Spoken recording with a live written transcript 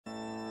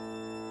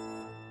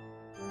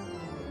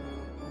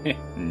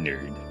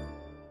Nerd.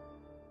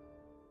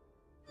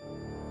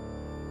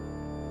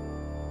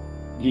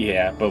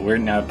 Yeah, but we're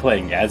not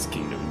playing as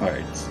Kingdom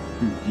Hearts.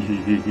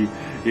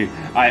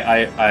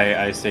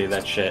 I say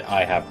that shit.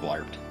 I have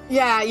blarped.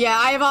 Yeah,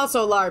 I have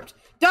also LARPed.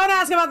 Don't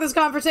ask about this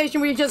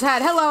conversation we just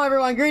had. Hello,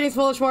 everyone. Greetings,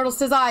 foolish mortals.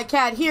 'Tis I,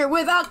 Cat, here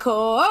with a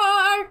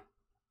core.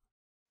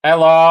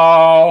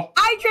 Hello!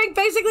 I drink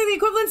basically the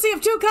equivalency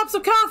of 2 cups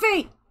of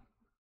coffee.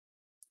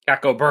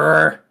 Caco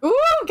Burr! Ooh,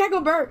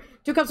 Caco Burr.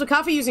 2 cups of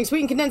coffee using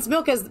sweetened condensed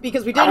milk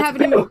because we didn't have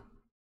any milk.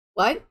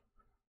 What?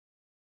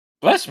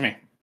 Bless me.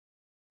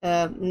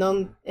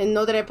 Non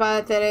nodere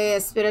patere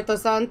spirito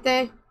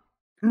sante.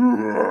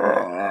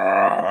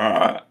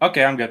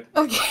 Okay, I'm good.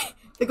 Okay.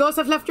 The ghosts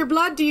have left your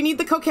blood. Do you need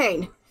the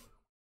cocaine?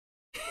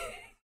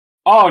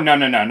 Oh, no,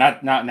 not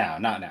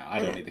now, I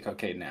don't need the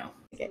cocaine now.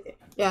 Okay.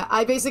 Yeah,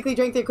 I basically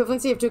drank the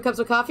equivalency of 2 cups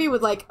of coffee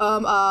with like,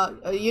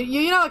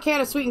 you know a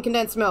can of sweetened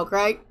condensed milk,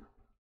 right?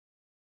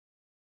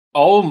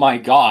 Oh my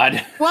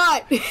god.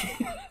 What?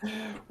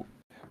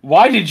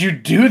 Why did you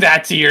do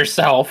that to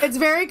yourself? It's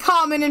very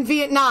common in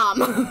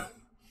Vietnam.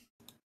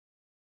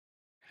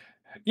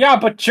 Yeah,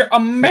 but you're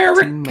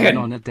American.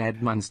 On a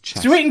dead man's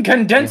chest. Sweetened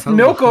condensed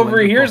milk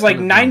over here is like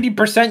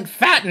 90%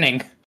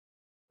 fattening.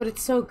 But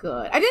it's so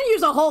good. I didn't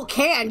use a whole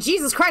can.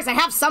 Jesus Christ, I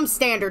have some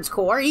standards,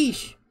 Core.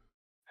 Eesh.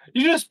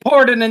 You just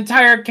poured an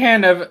entire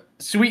can of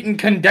sweetened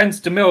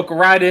condensed milk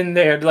right in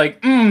there,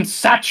 like,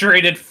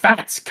 saturated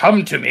fats,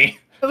 come to me.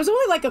 It was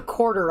only like a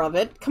quarter of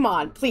it. Come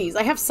on, please.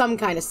 I have some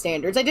kind of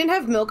standards. I didn't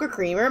have milk or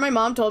creamer. My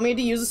mom told me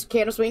to use a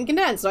can of sweetened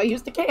condensed, so I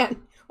used the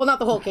can. Well, not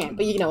the whole can,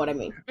 but you know what I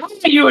mean.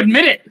 You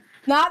admit it.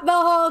 Not the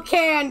whole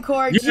can,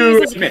 Core. You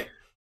Jesus. admit.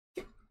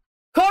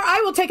 Core,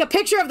 I will take a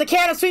picture of the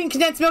can of sweetened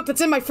condensed milk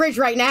that's in my fridge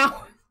right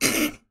now.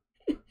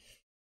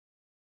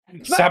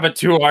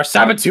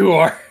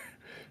 Saboteur.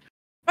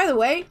 By the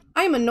way,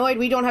 I am annoyed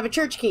we don't have a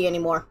church key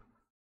anymore.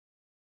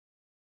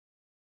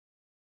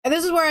 And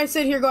this is where I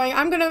sit here going,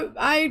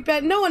 I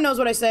bet no one knows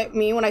what I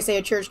mean when I say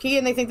a church key,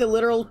 and they think the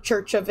literal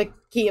church of a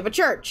key of a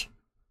church.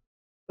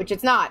 Which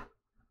it's not.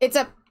 It's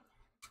a...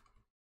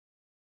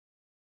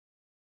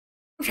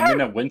 You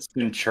mean a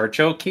Winston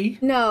Churchill key?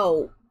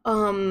 No.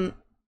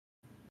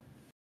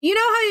 You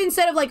know how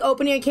instead of, like,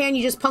 opening a can,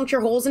 you just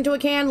puncture holes into a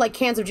can, like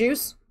cans of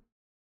juice?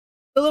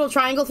 The little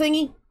triangle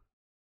thingy?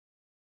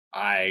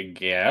 I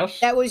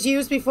guess. That was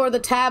used before the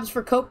tabs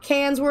for Coke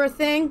cans were a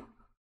thing?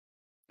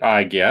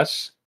 I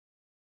guess.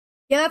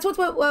 Yeah, that's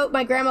what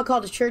my grandma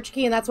called a church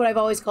key, and that's what I've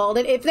always called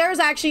it. If there's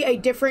actually a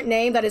different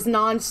name that is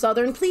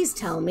non-Southern, please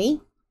tell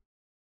me.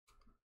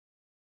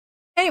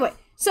 Anyway,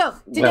 so...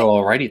 today, well,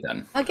 alrighty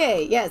then.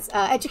 Okay, yes,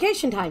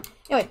 education time.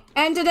 Anyway,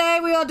 and today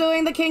we are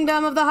doing the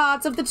Kingdom of the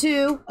Hearts of the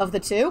Two. Of the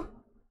two?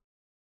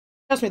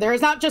 Trust me, there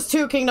is not just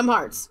 2 Kingdom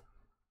Hearts.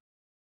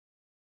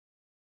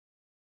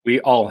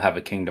 We all have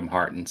a Kingdom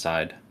Heart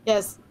inside.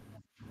 Yes.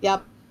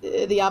 Yep.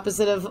 The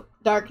opposite of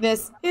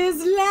darkness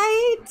is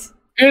light.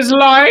 Is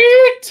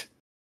light!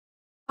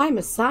 I'm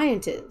a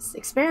scientist.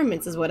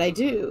 Experiments is what I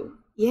do.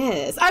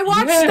 Yes. I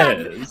watched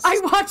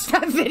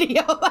that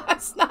video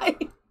last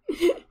night.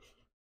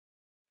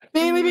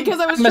 Mainly because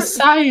I was I'm a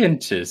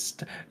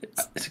scientist.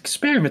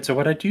 Experiments are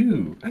what I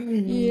do.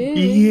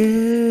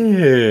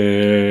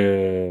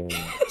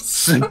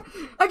 Yes.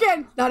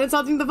 Again, not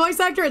insulting the voice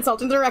actor,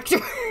 insulting the director.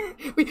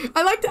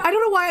 I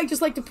don't know why I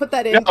just like to put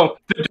that in. No,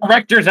 the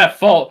director's at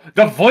fault.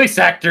 The voice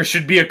actor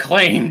should be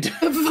acclaimed.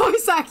 The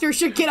voice actor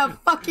should get a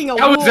fucking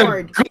That was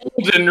award. a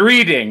golden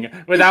reading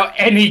without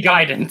any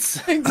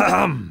guidance.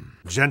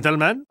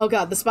 Gentlemen? Oh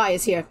god, the spy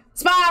is here.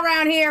 Spy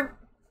around here!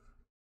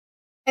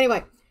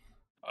 Anyway.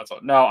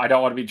 No, I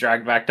don't want to be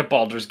dragged back to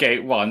Baldur's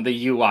Gate 1.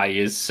 The UI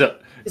is so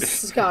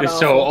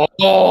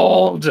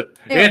old. Yeah.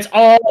 It's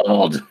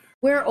old.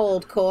 We're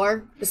old,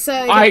 Core. So,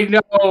 I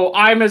know.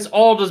 I'm as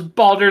old as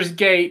Baldur's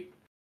Gate.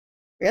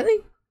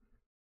 Really?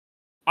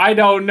 I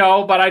don't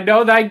know, but I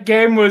know that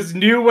game was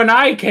new when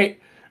I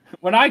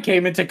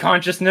came into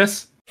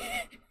consciousness.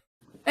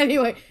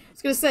 Anyway, I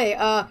was gonna say,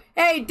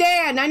 hey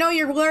Dan, I know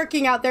you're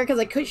lurking out there because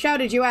I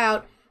shouted you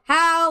out.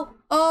 How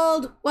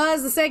old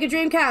was the Sega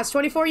Dreamcast?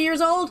 24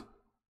 years old?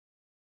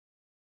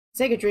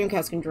 Sega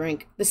Dreamcast can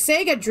drink. The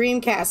Sega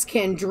Dreamcast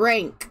can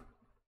drink.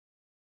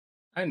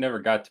 I never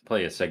got to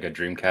play a Sega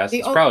Dreamcast.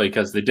 It's probably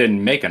because they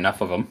didn't make enough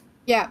of them.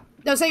 Yeah.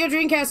 No, Sega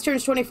Dreamcast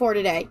turns 24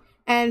 today.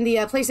 And the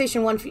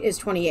PlayStation 1 is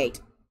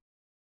 28.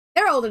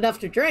 They're old enough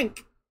to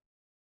drink.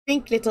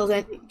 Drink little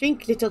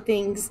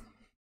things.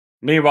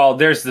 Meanwhile,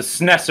 there's the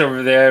SNES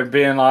over there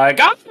being like,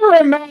 I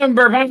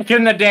remember back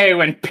in the day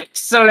when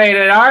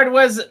pixelated art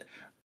was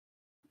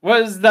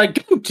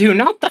the go-to,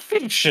 not the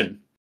fiction.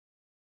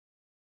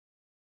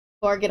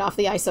 Or get off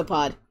the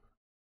isopod.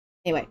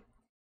 Anyway.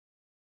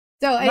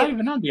 So, Not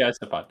even on the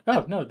isopod.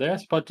 Oh, no, the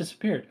isopod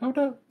disappeared. Oh,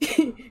 no.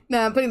 No,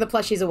 I'm putting the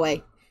plushies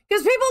away.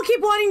 Because people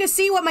keep wanting to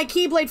see what my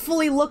Keyblade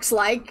fully looks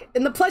like,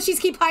 and the plushies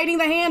keep hiding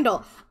the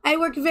handle. I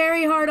worked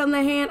very hard on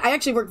the hand. I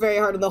actually worked very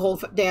hard on the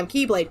whole damn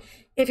Keyblade.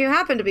 If you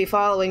happen to be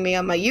following me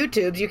on my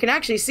YouTubes, you can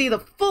actually see the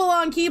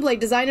full-on Keyblade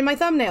design in my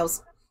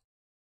thumbnails.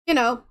 You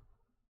know,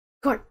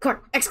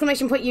 Core,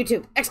 exclamation point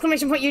YouTube,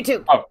 exclamation point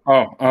YouTube.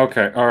 Oh,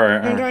 okay, all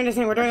right. We're doing this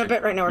thing. We're doing a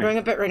bit right now. We're doing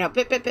a bit right now.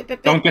 Bit.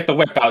 Don't get the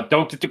whip out.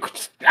 Don't get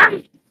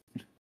the.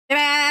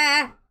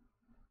 Ah!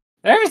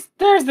 There's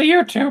the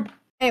YouTube.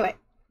 Anyway,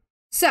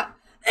 so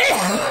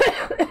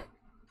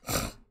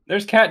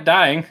There's cat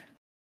dying.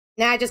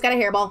 nah, I just got a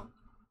hairball.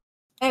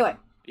 Anyway.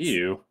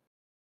 Ew.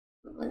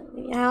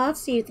 How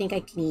else do you think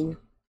I clean?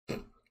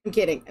 I'm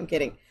kidding.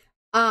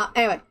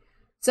 Anyway,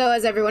 so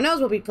as everyone knows,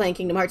 we'll be playing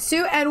Kingdom Hearts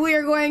 2, and we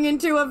are going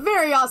into a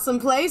very awesome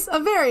place, a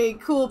very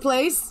cool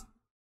place.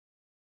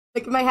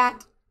 Look at my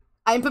hat.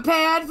 I'm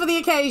prepared for the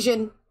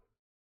occasion.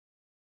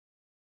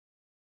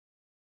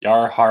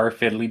 Yar har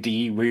fiddly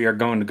dee, we are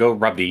going to go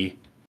rubby.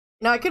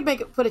 Now I could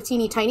put a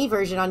teeny tiny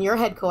version on your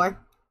head core.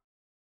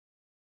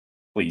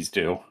 Please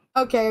do.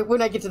 Okay,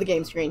 when I get to the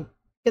game screen,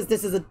 because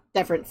this is a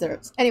different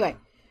service. Anyway,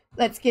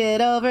 let's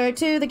get over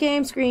to the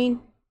game screen.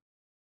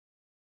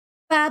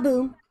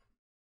 Ba-boom.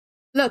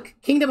 Look,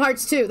 Kingdom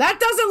Hearts 2. That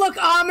doesn't look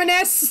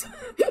ominous!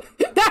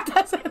 That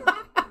doesn't...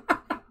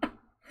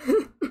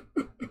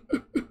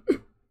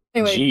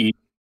 Anyway. Gee.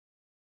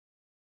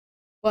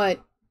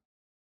 What?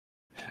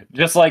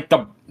 Just like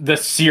the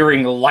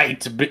searing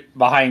light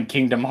behind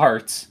Kingdom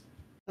Hearts.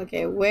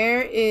 Okay,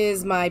 where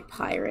is my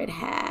pirate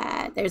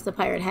hat? There's the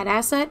pirate hat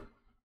asset.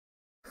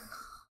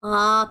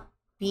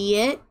 Copy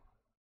it.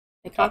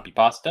 Copy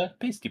pasta,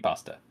 pasty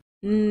pasta.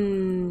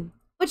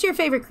 What's your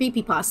favorite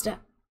creepy pasta?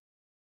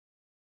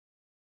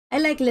 I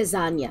like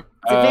lasagna.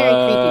 It's a very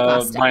creepy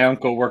pasta. My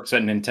uncle works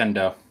at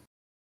Nintendo.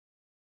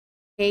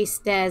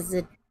 Paste as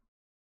a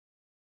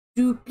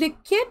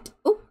duplicate.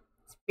 Oh,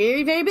 it's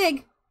very, very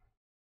big.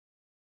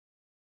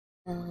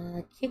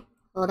 Okay,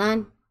 hold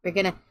on.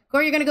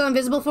 Corey, you're gonna go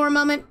invisible for a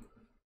moment.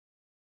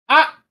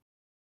 Ah!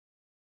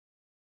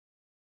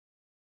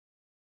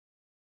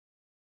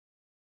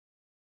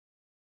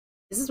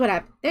 This is what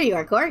happened. There you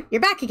are, Corey. You're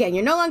back again.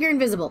 You're no longer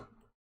invisible.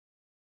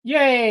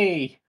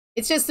 Yay!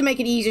 It's just to make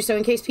it easier, so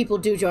in case people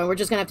do join, we're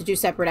just gonna have to do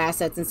separate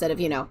assets instead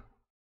of, Okay,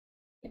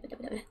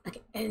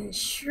 and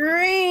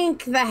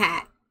shrink the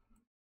hat.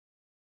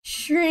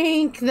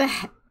 Shrink the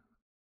hat.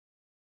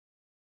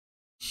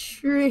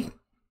 Shrink.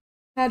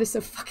 That is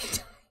so fucking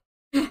tight.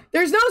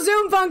 There's no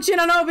zoom function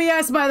on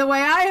OBS, by the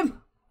way.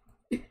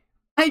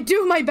 I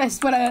do my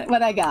best what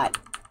I got.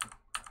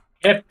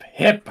 Hip,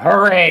 hip,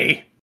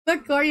 hooray!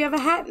 Look, Corey, you have a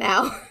hat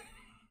now.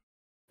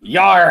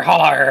 Yar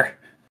har!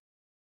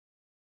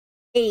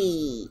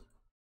 Hey.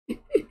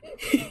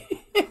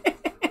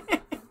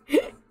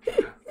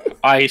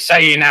 I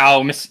say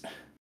now,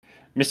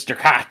 Mr.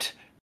 Cat,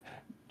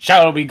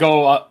 shall we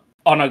go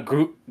on a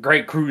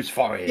great cruise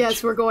voyage?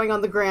 Yes, we're going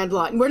on the Grand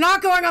Line. We're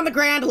not going on the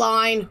Grand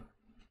Line.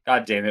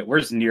 God damn it,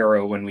 where's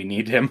Nero when we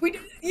need him? You know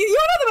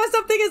the messed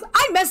up thing is?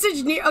 I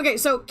messaged Nero. Okay,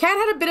 so Kat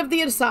had a bit of the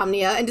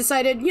insomnia and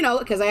decided,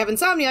 because I have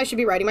insomnia, I should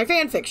be writing my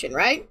fan fiction,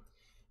 right?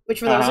 Which,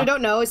 for those who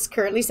don't know, is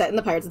currently set in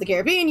the Pirates of the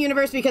Caribbean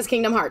universe because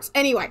Kingdom Hearts.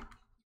 Anyway,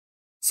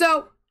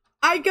 so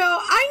I go,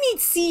 I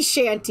need sea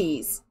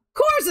shanties.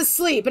 Core's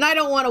asleep, and I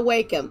don't want to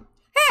wake him.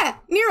 Hey,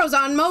 Nero's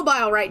on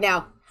mobile right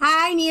now.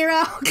 Hi,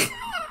 Nero.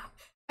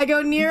 I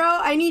go, Nero,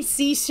 I need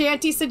sea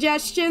shanty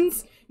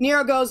suggestions.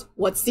 Nero goes,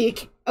 what's the...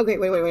 Okay,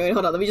 wait,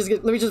 hold on. Let me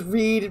just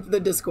read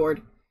the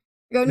Discord.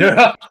 I go,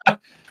 Nero,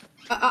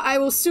 I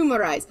will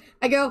summarize.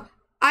 I go,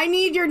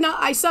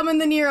 I summon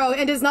the Nero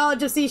and his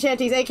knowledge of sea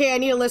shanties, aka I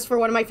need a list for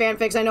one of my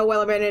fanfics. I know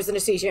Wellerman is in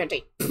a sea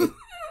shanty.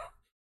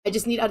 I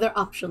just need other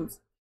options.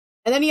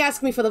 And then he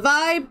asked me for the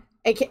vibe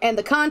and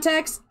the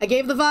context. I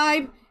gave the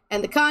vibe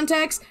and the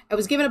context. I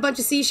was given a bunch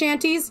of sea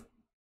shanties.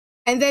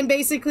 And then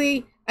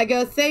basically, I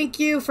go, thank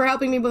you for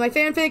helping me with my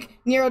fanfic.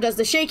 Nero does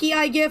the shaky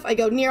eye gif. I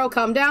go, Nero,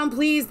 calm down,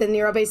 please. Then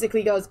Nero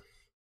basically goes,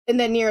 and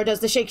then Nero does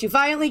the shake you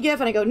violently gif.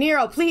 And I go,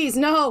 Nero, please,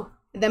 no.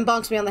 And then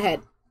bonks me on the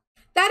head.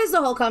 That is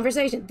the whole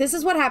conversation. This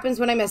is what happens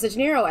when I message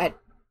Nero at,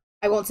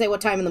 I won't say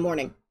what time in the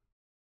morning.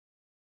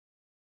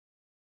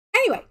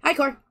 Anyway, hi,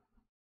 Core.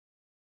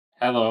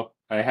 Hello.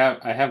 I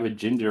have a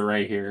Ginger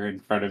right here in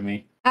front of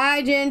me.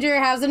 Hi, Ginger.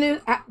 How's the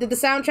new... Did the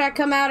soundtrack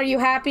come out? Are you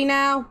happy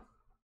now?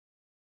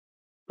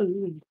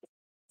 Did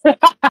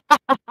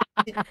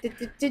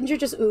Ginger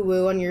just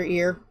ooh-woo on your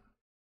ear?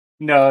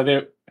 No,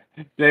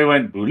 they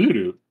went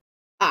boo-doo-doo.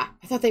 Ah,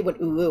 I thought they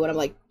went ooh-woo, and I'm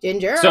like,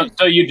 Ginger?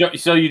 So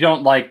you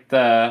don't like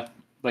the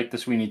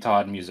Sweeney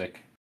Todd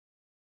music?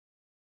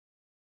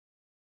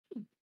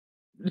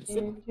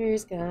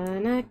 Ginger's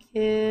gonna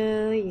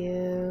kill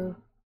you.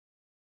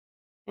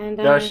 And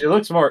No, she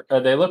looks more.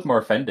 They look more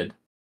offended.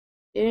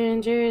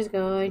 Ginger's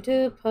going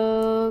to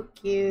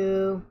poke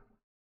you.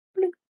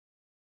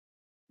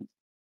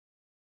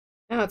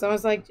 No, it's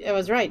almost like I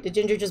was right. Did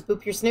Ginger just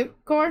boop your snoot,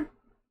 Core?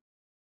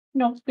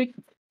 No, they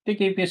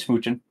gave me a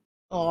smooching.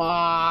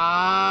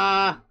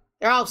 Aww.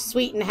 They're all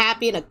sweet and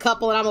happy and a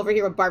couple, and I'm over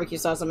here with barbecue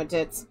sauce on my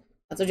tits.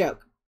 That's a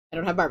joke. I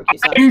don't have barbecue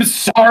sauce. I'm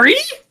sorry?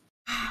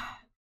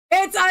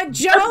 It's a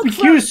joke!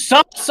 Barbecue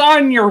sauce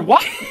on your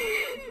what?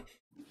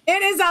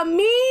 It is a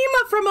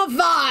meme from a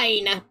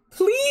Vine.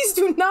 Please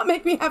do not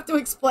make me have to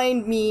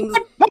explain memes.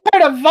 What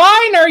part of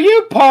Vine are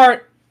you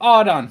part?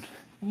 Hold on.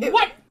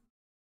 What?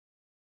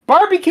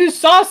 barbecue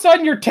sauce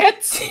on your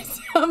tits?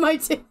 On my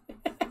tits.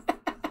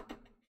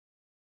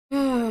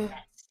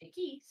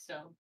 Sticky,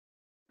 so.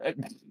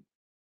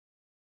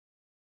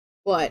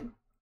 What?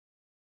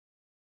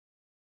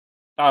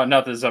 Oh,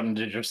 nothing. Something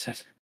Ginger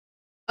said.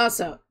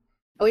 Also,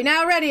 are we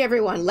now ready,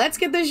 everyone? Let's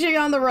get this shit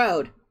on the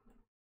road.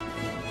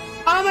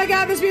 Oh my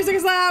god, this music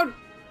is loud!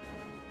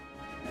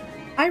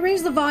 I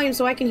raised the volume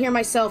so I can hear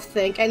myself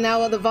think, and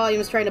now the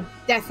volume is trying to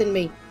deafen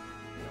me.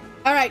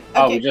 Alright, okay.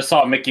 Oh, we just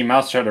saw Mickey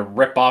Mouse try to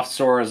rip off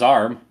Sora's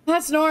arm.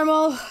 That's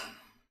normal.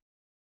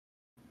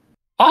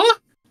 Huh?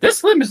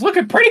 This limb is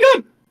looking pretty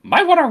good.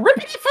 Might want to rip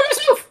it for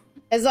myself.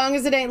 As long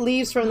as it ain't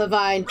leaves from the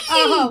vine.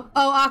 Oh,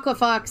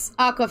 Aquafox.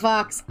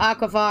 Aquafox.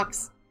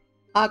 Aquafox.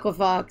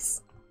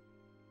 Aquafox.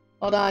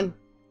 Hold on.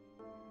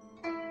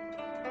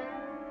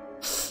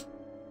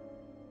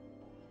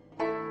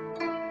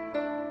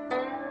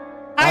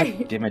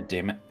 Damn it.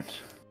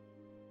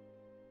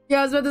 Yeah,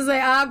 I was about to say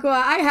Aqua.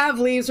 I have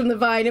leaves from the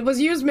vine. It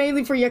was used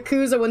mainly for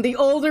Yakuza when the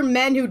older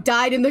men who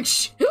died in the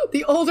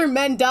the older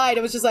men died.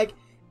 It was just like,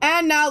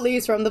 and now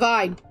leaves from the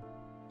vine.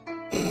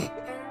 I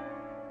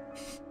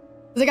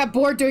got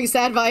bored doing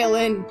sad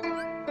violin.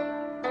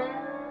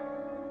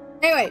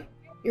 Anyway,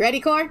 you ready,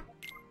 Core?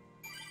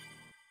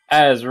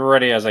 As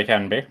ready as I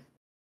can be.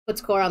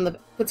 Puts Core on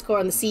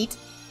the seat.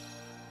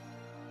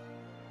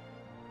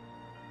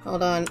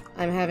 Hold on,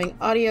 I'm having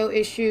audio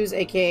issues,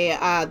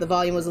 aka the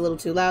volume was a little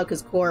too loud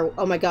because Core.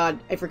 Oh my god,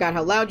 I forgot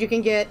how loud you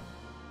can get.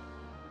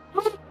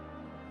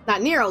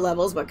 Not Nero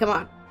levels, but come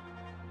on.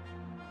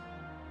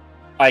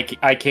 I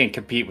can't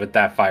compete with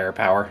that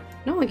firepower.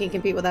 No one can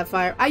compete with that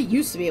fire. I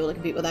used to be able to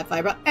compete with that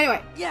fire, but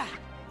anyway. Yeah.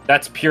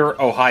 That's pure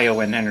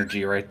Ohioan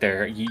energy right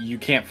there. You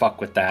can't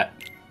fuck with that.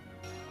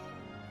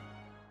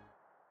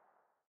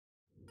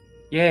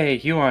 Yay,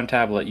 Huon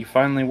tablet, you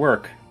finally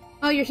work.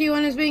 Oh, your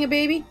Huon is being a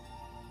baby?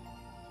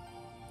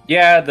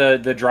 Yeah,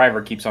 the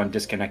driver keeps on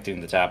disconnecting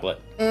the tablet.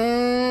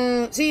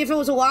 See, if it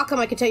was a Wacom,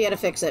 I could tell you how to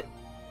fix it.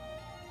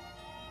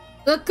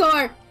 Look,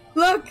 Core!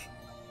 Look!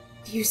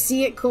 Do you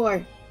see it,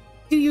 Core?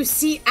 Do you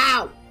see...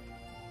 Ow!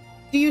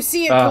 Do you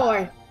see it,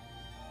 Core?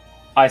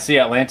 I see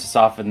Atlantis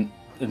off in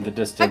the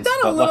distance. I've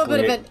done a little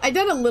bit of it. I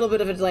did a little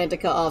bit of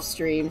Atlantica off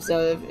stream,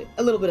 so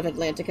a little bit of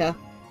Atlantica.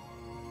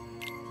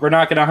 We're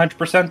not gonna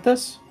 100%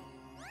 this?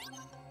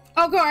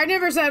 Oh, Core, I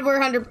never said we're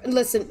 100...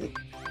 Listen.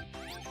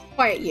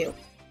 Quiet you.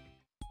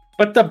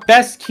 But the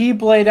best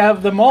Keyblade out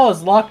of them all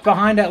is locked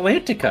behind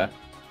Atlantica.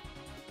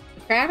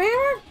 The Crab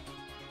Hammer?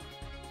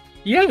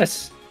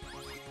 Yes.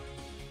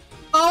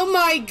 Oh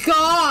my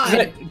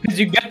god! Because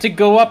you get to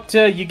go up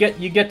to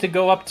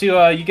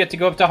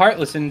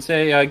Heartless and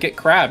say get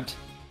crabbed.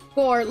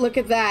 Core, look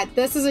at that.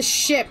 This is a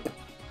ship.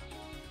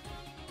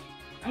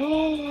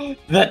 The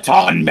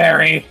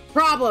Tonberry.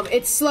 Problem,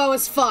 it's slow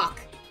as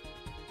fuck.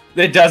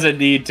 It doesn't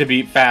need to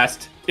be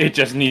fast. It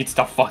just needs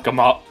to fuck them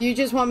up. You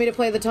just want me to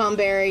play the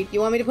Tonberry. You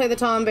want me to play the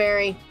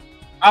Tonberry?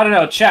 I don't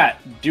know, chat.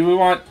 Do we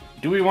want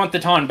the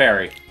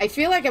Tonberry? I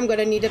feel like I'm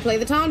gonna need to play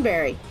the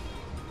Tonberry.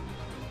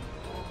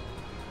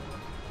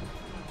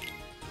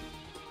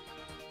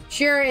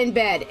 Sure, in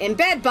bed. In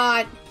bed,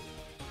 bot!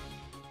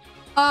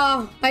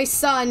 Oh, my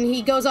son,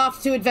 he goes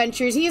off to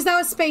adventures. He is now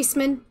a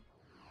spaceman.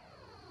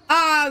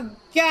 Oh,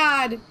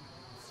 God.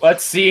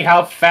 Let's see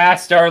how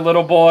fast our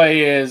little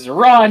boy is.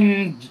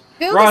 Run!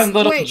 Run,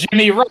 little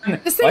Jimmy, run!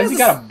 Why has he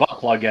got a butt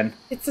plug in?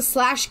 It's the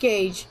slash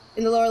gauge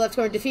in the lower left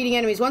corner. Defeating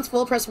enemies. Once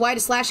full, press Y to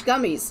slash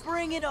gummies.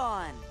 Bring it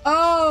on.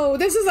 Oh,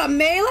 this is a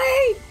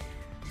melee?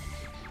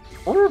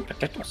 Or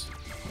potatoes.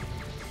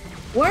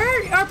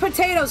 Where are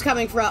potatoes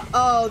coming from?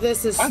 Oh,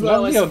 this is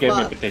slow as fuck. Give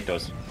me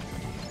potatoes.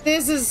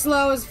 This is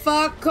slow as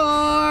fuck,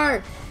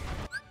 Core.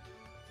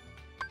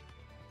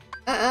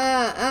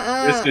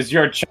 This is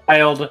your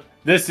child.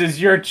 This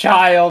is your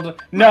child.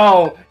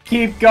 No,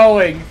 keep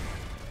going.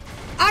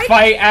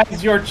 Fight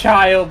as your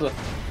child.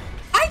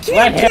 I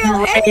can't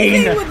kill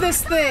anything with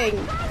this thing.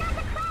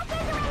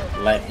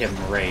 Let him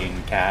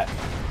reign, cat.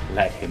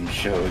 Let him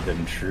show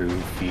them true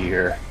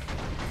fear.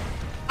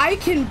 I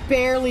can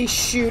barely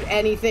shoot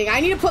anything. I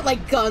need to put,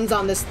 like, guns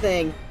on this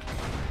thing.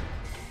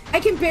 I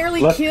can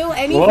barely kill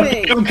anything. Look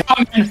at him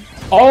coming.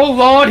 Oh,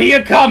 Lord, he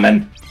a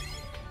coming.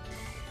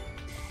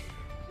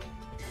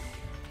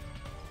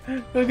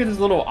 Look at his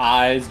little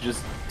eyes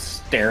just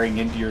staring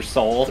into your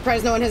soul.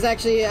 Surprised no one has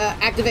actually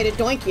activated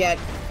Doink yet.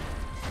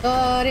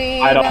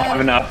 I don't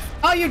have enough.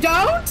 Oh, you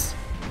don't?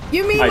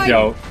 You mean I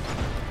don't.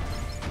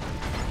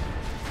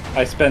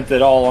 I spent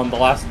it all on the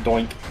last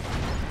Doink.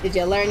 Did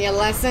you learn your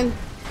lesson?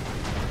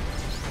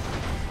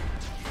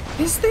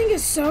 This thing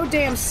is so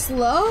damn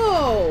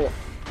slow.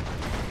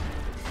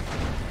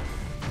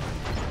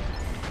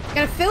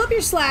 Gotta fill up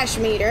your slash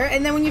meter,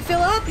 and then when you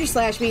fill up your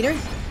slash meter,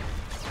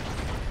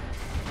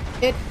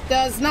 it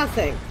does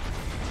nothing.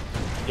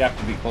 You have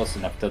to be close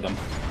enough to them.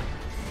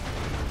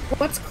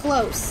 What's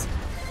close?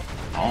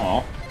 I don't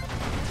know.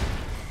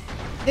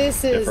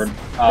 This is...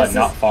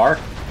 not far.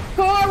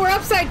 Core, we're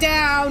upside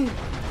down!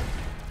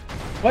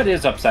 What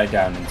is upside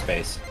down in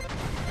space?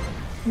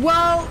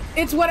 Well,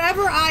 it's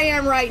whatever I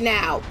am right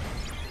now.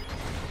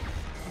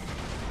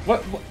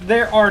 What?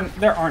 There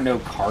are no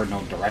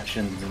cardinal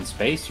directions in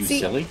space. You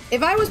silly.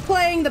 If I was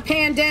playing the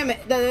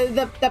pandemic,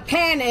 the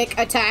panic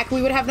attack,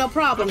 we would have no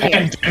problem here.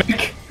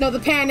 Pandemic? No, the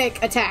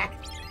panic attack.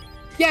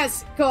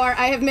 Yes, Core,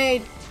 I have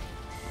made.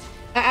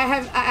 I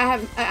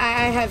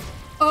have.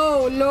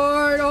 Oh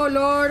Lord! Oh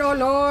Lord! Oh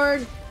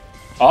Lord!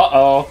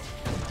 Uh-oh.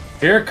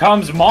 Here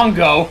comes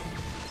Mongo.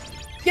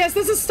 Yes,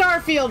 this is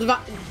Starfield,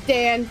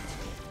 Dan.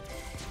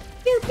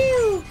 Pew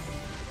pew.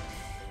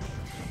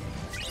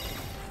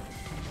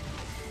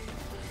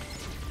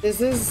 This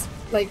is,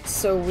 like,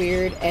 so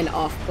weird and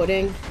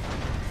off-putting.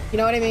 You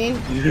know what I mean?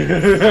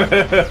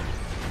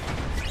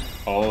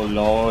 Oh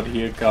Lord,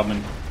 here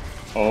coming.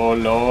 Oh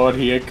Lord,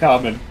 here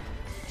coming.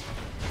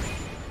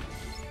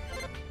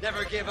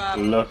 Never give up.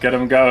 Look at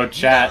him go,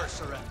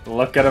 chat.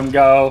 Look at him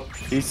go.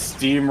 He's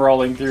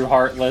steamrolling through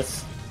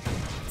Heartless.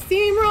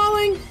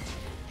 Steamrolling?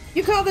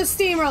 You call this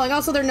steamrolling.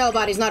 Also, they're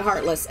nobodies, not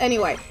Heartless.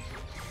 Anyway.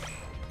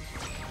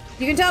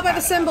 You can tell by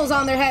the symbols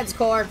on their heads,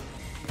 Core.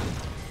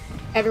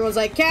 Everyone's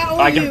like, cat,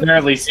 I can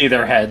barely see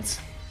their heads.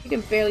 You can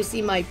barely see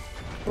my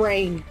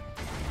brain.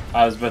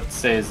 I was about to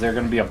say, is there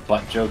going to be a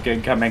butt joke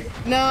incoming?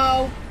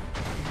 No.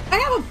 I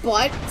have a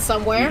butt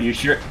somewhere. You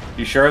sure?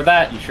 You sure of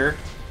that? You sure?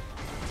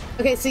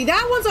 Okay, see,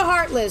 that one's a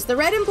Heartless. The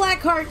red and black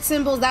heart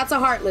symbols, that's a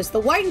Heartless. The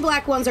white and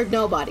black ones are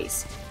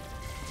nobodies.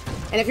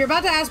 And if you're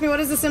about to ask me what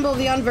is the symbol of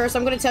the unverse,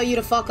 I'm going to tell you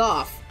to fuck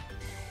off.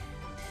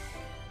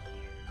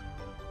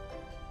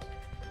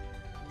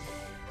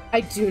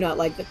 I do not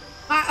like the...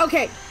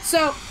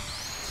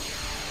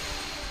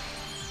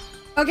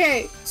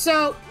 Okay,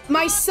 so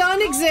my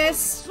son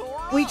exists.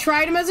 We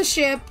tried him as a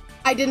ship.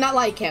 I did not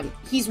like him.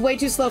 He's way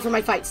too slow for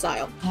my fight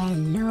style.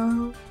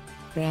 Hello,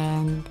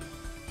 friend.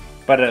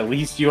 But at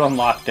least you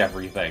unlocked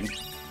everything.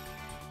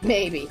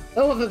 Maybe.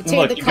 Oh, I've obtained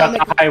Look, the you comic.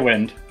 got the high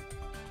wind.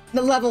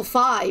 The level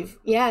 5.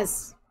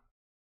 Yes.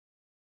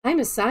 I'm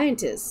a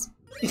scientist.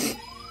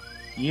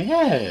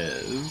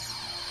 Yes.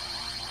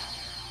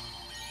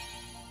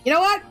 You know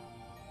what?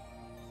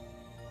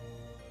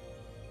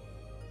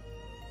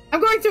 I'm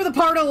going through the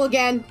portal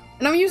again,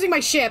 and I'm using my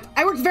ship.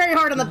 I worked very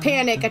hard on the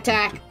panic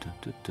attack.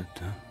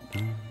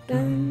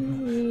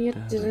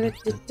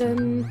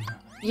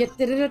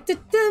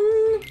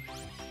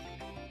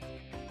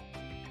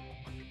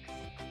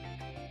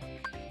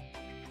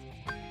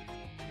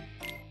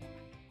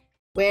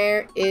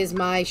 Where is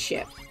my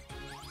ship?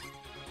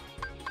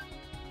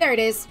 There it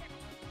is.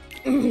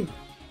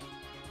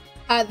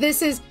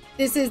 This is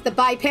the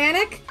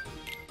Bipanic,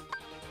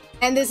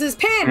 and this is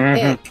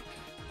Panic.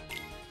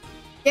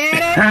 Get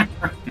it?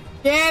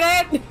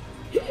 Get it?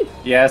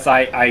 Yes,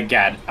 I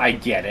get it. I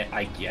get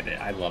it.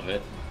 I love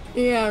it.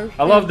 Yeah.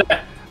 I love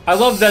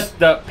that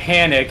the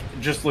panic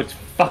just looks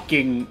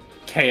fucking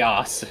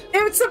chaos.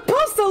 It's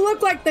supposed to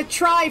look like the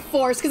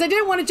Triforce, because I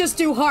didn't want to just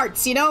do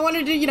hearts, you know? I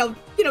wanted to,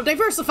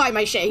 diversify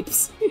my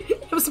shapes.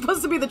 It was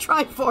supposed to be the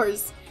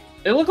Triforce.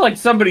 It looked like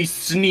somebody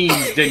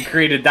sneezed and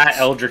created that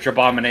eldritch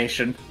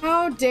abomination.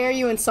 How dare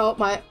you insult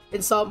my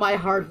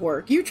hard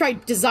work? You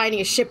tried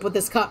designing a ship with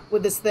this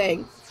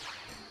thing.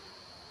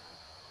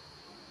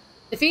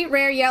 Defeat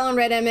rare yellow and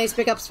red enemies,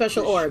 pick up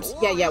special orbs.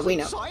 Yeah, we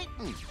know.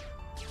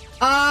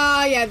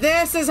 Yeah,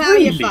 this is how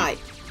you fight.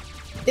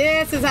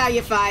 This is how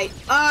you fight.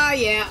 Oh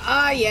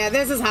yeah,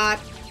 this is hot.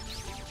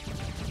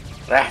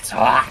 That's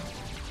hot.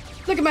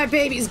 Look at my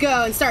babies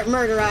go and start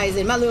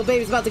murderizing. My little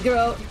baby's about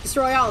to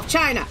destroy all of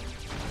China.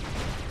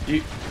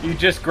 You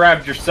just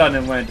grabbed your son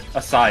and went,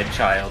 aside,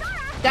 child.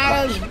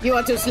 Child, you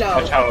are too slow.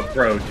 Watch how a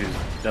pro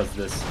does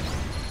this.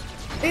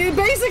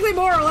 Basically,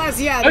 more or less,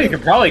 yeah. Oh, you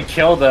could probably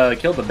kill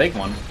the big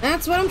one.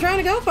 That's what I'm trying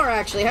to go for,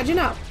 actually. How'd you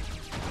know?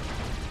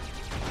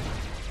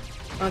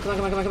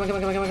 Come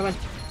on.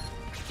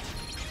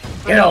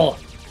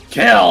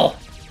 Kill!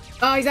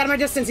 Oh, he's out of my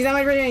distance. He's out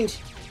of my range.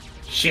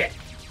 Shit.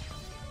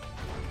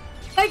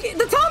 Like,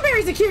 the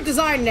Tomberry's a cute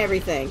design and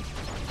everything.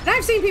 And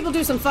I've seen people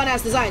do some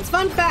fun-ass designs.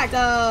 Fun fact,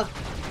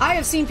 I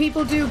have seen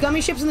people do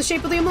gummy ships in the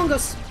shape of the Among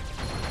Us.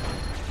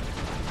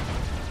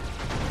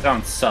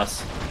 Sounds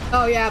sus.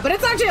 Oh yeah, but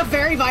it's actually a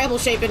very viable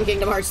shape in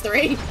Kingdom Hearts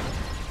 3.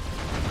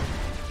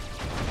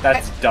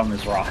 That's dumb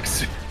as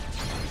rocks.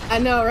 I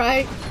know,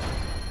 right?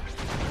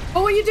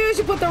 But what you do is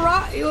you put the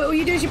rock. What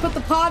you do is you put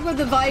the pod where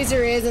the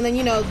visor is, and then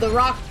the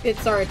rock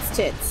bits are its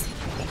tits.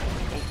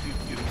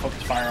 You can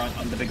focus fire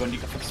on the big one. You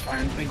can focus fire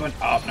on the big one.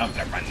 Oh no,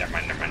 never mind.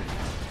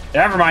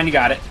 Never mind, you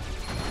got it.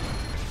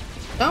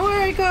 Don't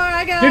worry, Core,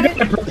 I got You it.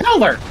 got a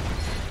propeller.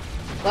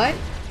 What?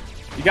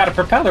 You got a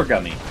propeller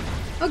gummy.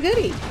 Oh,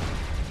 goody.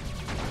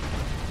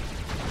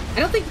 I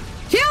don't think...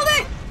 Killed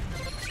it!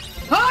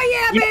 Oh,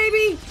 yeah,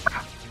 baby!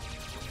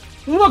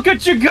 Look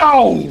at you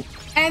go!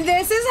 And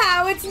this is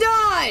how it's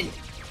done!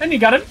 And you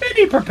got a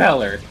mini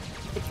propeller.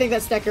 I think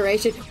that's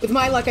decoration. With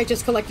my luck, I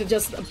just collected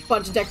just a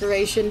bunch of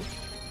decoration.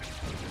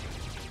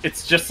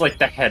 It's just like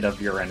the head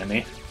of your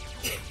enemy.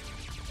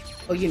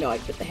 Oh, you know I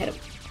put the head of...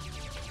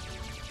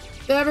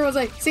 So everyone's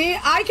like, see,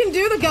 I can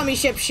do the gummy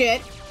ship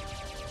shit.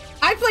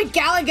 I played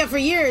Galaga for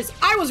years.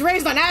 I was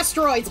raised on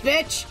asteroids,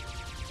 bitch.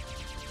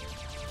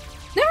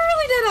 Never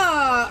really did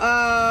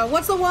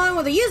What's the one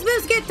with the use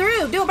boost to get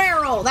through? Do a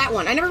barrel roll. That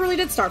one. I never really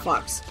did Star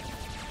Fox.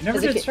 You never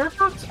did Star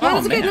Fox? No,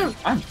 Oh, man. no.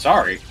 I'm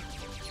sorry.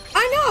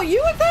 I know,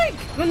 you would think,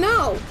 but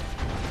no.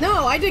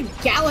 No, I did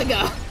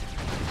Galaga.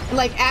 And,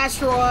 like,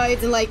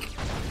 Asteroids, and, like...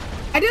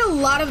 I did a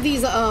lot of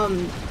these,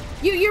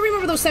 You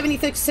remember those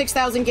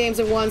 76,000 games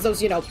at once?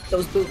 Those, you know,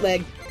 those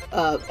bootleg,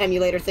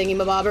 emulator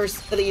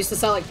thingy-mabobbers that they used to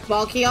sell, like,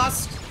 ball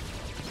kiosks?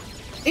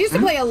 I used to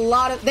play a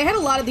lot of... They had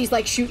a lot of these,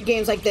 like, shoot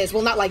games like this.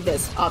 Well, not like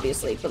this,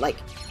 obviously, but, like...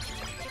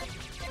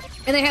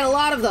 And they had a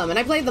lot of them, and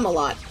I played them a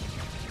lot.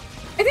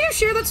 I think I've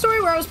shared that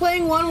story where I was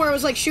playing one where I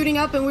was, like, shooting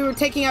up and we were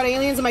taking out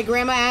aliens, and my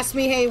grandma asked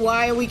me, hey,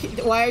 why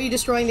are you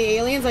destroying the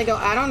aliens? I go,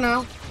 I don't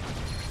know.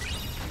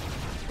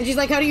 And she's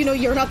like, how do you know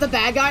you're not the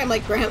bad guy? I'm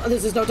like, Grandma,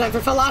 this is no time for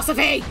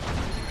philosophy!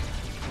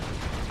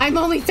 I'm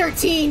only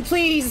 13,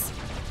 please!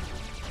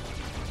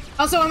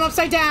 Also, I'm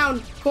upside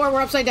down! Core,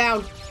 we're upside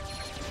down.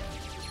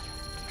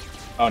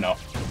 Oh, no.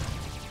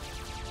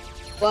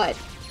 What?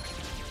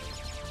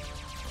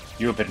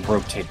 You have been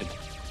rotated.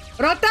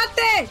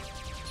 Rotate!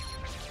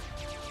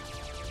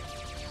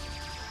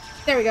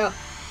 There we go.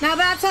 Now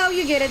that's how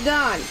you get it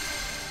done.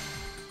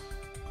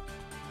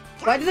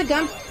 Why did the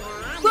gun...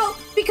 Well,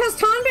 because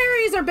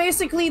Tonberries are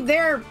basically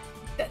their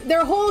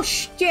whole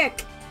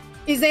shtick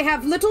is they're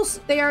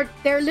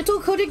little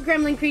coated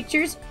gremlin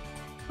creatures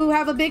who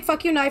have a big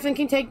fuck you knife and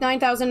can take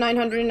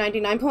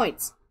 9,999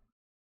 points.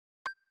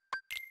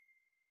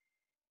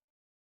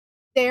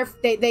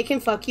 They can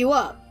fuck you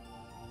up.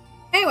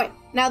 Anyway,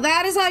 now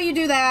that is how you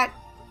do that.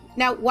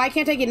 Now, why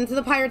can't I get into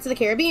the Pirates of the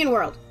Caribbean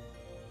world?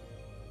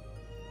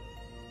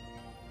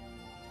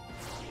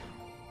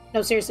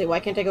 No, seriously,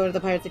 why can't I go to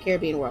the Pirates of the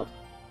Caribbean world?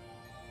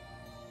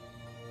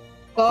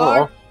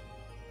 Or...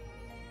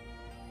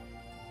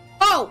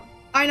 Oh!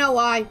 I know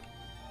why.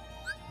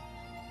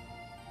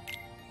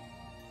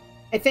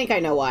 I think I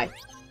know why.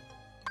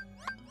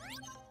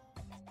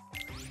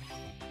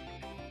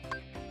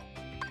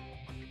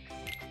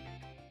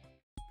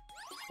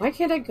 Why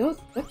can't I go...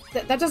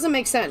 That doesn't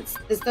make sense.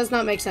 This does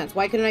not make sense.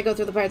 Why couldn't I go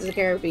through the Pirates of the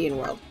Caribbean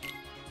world?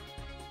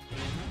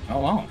 Oh,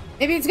 wow.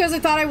 Maybe it's because I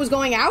thought I was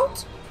going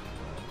out?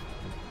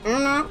 I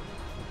don't know.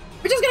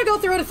 We're just gonna go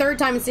through it a third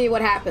time and see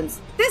what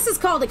happens. This is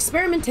called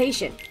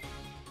experimentation.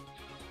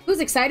 Who's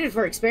excited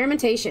for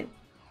experimentation?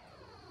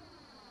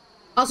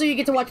 Also, you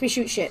get to watch me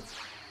shoot shit.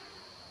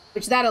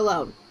 Which, that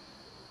alone.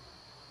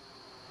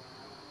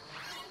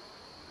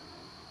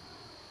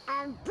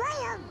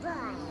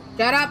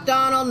 Shut up,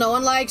 Donald. No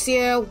one likes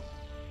you.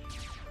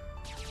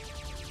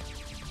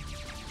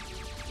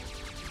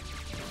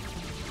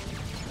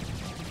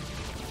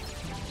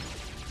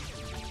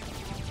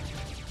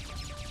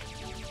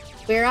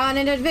 We're on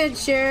an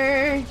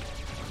adventure.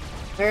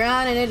 We're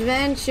on an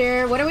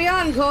adventure. What are we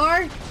on,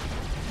 Core?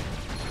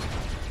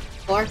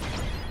 Core?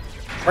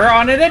 We're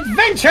on an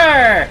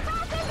adventure!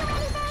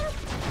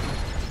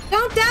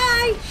 Don't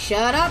die!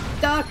 Shut up,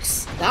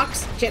 ducks.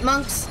 Ducks,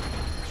 chipmunks.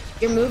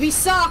 Your movie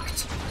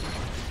sucked.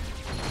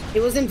 It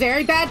was in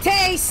very bad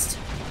taste.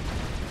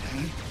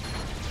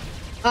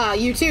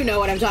 You too know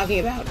what I'm talking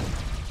about.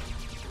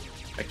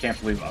 I can't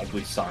believe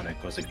Ugly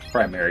Sonic was a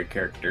primary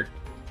character.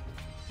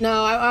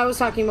 No, I was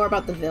talking more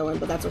about the villain,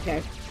 but that's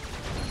okay.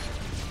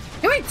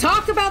 Can we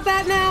talk about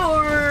that now,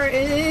 or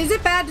is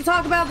it bad to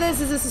talk about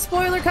this? Is this a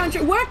spoiler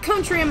country? What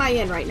country am I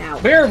in right now?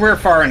 We're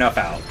far enough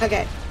out.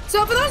 Okay.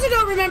 So for those who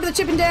don't remember the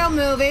Chip and Dale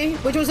movie,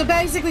 which was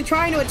basically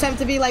trying to attempt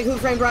to be like Who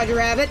Framed Roger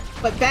Rabbit,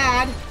 but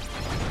bad.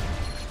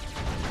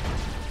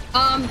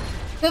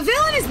 The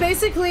villain is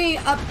basically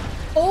a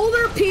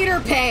older Peter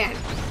Pan.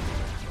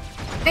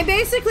 And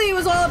basically it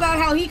was all about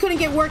how he couldn't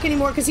get work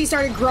anymore because he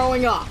started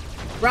growing up,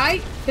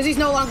 right? Because he's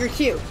no longer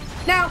cute.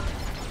 Now,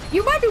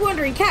 you might be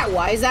wondering, Kat,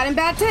 why is that in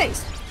bad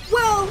taste?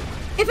 Well,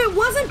 if it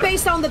wasn't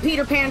based on the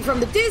Peter Pan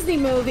from the Disney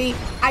movie,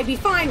 I'd be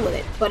fine with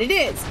it, but it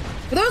is.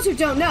 For those who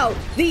don't know,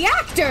 the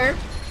actor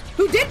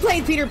who did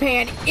play Peter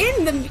Pan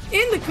in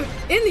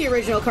the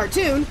original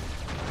cartoon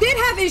did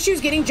have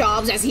issues getting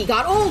jobs as he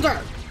got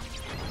older,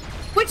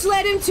 which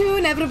led him to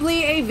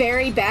inevitably a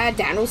very bad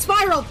downward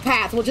spiral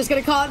path. We're just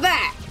gonna call it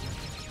that.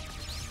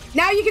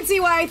 Now you can see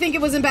why I think it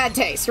was in bad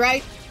taste,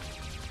 right?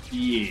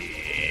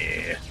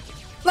 Yeah.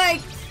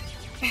 Like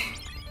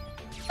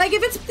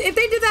if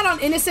they did that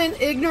on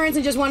innocent ignorance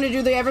and just wanted to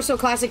do the ever so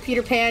classic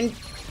Peter Pan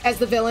as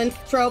the villain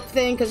trope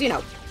thing, because, you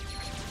know.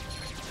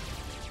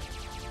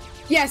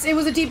 Yes, it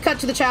was a deep cut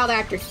to the child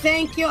actor.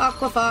 Thank you,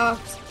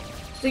 Aquafox.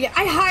 So yeah,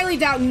 I highly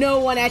doubt no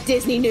one at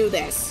Disney knew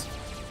this.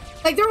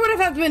 Like, there would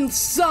have been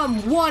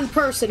one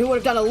person who would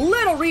have done a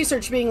little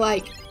research being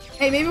like,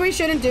 hey, maybe we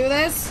shouldn't do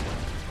this.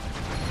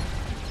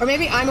 Or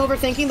maybe I'm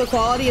overthinking the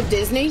quality of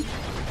Disney.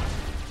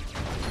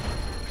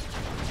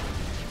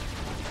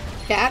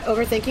 Cat,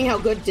 overthinking how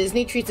good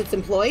Disney treats its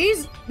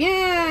employees?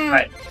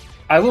 Yeah.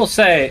 I will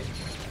say,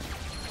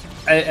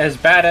 as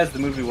bad as the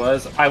movie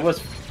was, I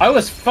was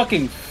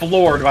fucking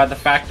floored by the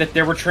fact that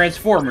there were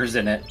Transformers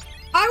in it.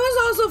 I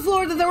was also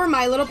floored that there were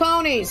My Little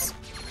Ponies.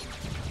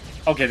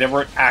 Okay, they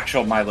were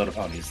actual My Little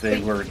Ponies. They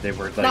were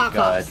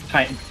like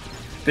tiny.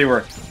 They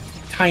were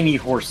tiny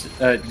horses.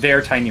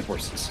 They're tiny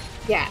horses.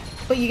 Yeah,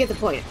 but you get the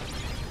point.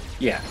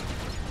 Yeah.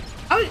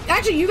 Oh,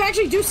 actually, you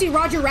actually do see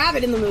Roger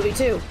Rabbit in the movie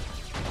too.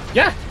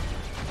 Yeah.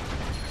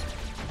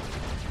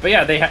 But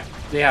yeah, they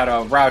had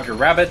a Roger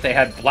Rabbit. They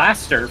had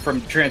Blaster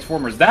from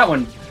Transformers. That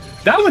one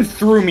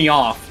threw me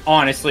off.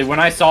 Honestly, when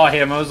I saw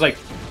him, I was like,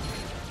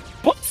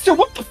 Blaster,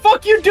 what the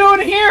fuck you doing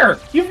here?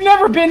 You've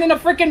never been in a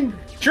freaking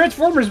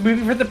Transformers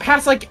movie for the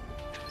past like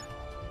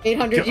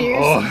 800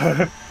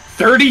 years.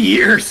 30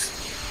 years.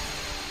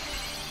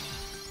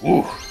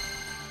 Ooh.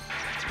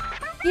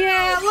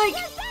 Yeah, like,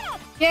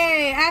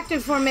 yay,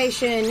 active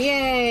formation,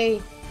 yay.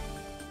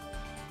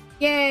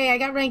 Yay, I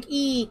got rank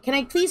E. Can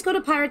I please go to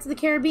Pirates of the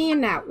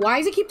Caribbean now? Why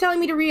does it keep telling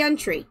me to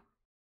re-entry?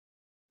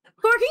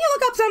 Cor, can you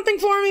look up something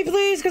for me,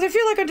 please? Because I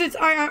feel like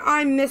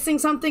I'm missing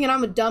something and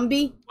I'm a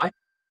dumbie. What?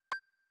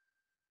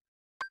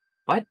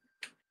 What?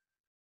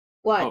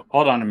 What? Oh,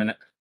 hold on a minute.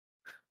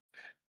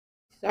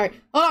 Sorry.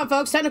 Hold on,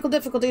 folks. Technical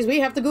difficulties.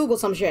 We have to Google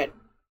some shit.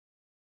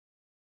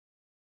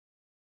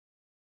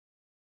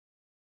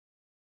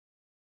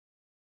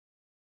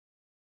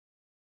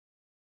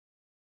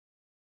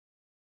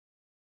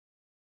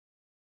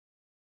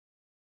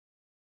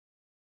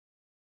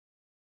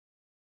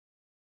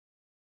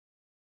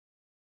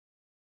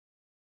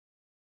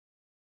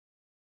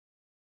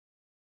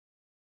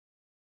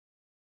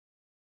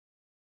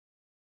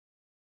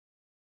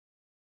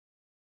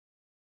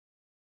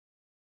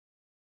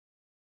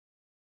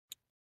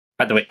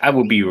 By the way, I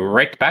will be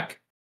right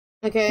back.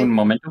 Okay. Un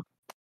momento.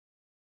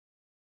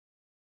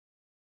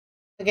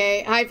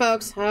 Okay. Hi,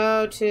 folks.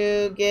 How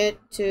to get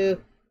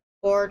to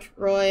Port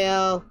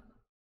Royal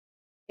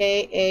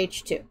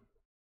KH2.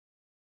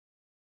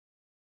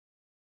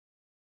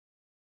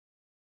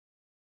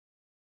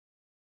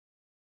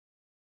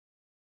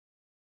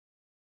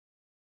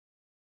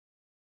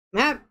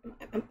 Map.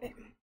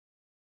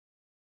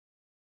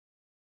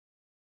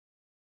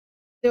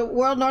 The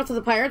world north of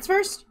the pirates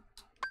first?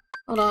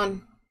 Hold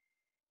on.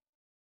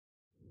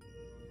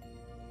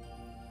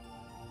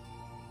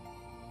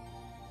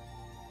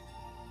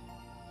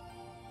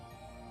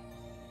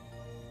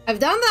 I've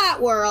done that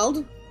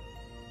world.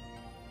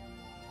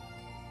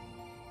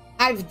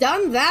 I've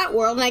done that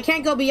world, and I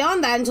can't go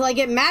beyond that until I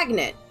get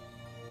Magnet.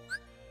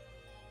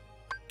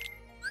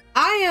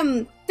 I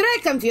am very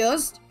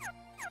confused.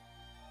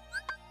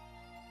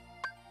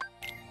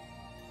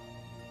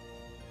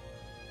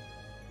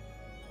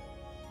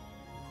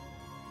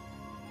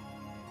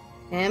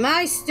 Am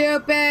I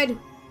stupid?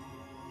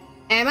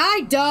 Am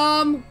I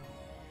dumb?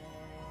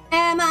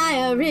 Am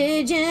I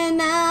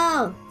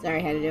original? Sorry, I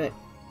had to do it.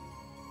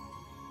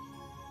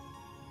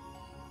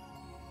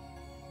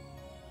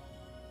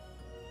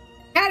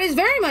 That is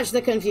very much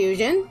the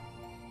confusion.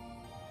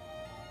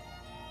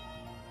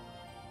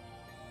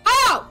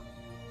 Oh!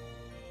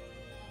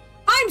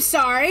 I'm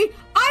sorry.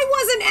 I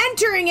wasn't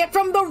entering it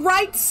from the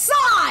right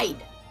side.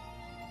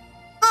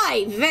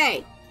 Ay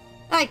vey.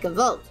 I can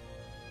vote.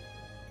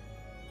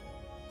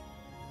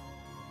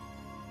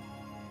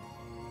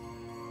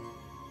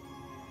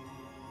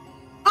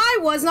 I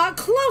was not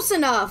close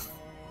enough.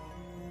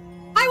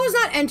 I was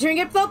not entering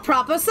it the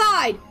proper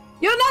side.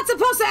 You're not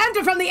supposed to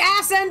enter from the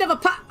ass end of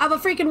a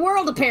freaking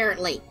world,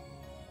 apparently.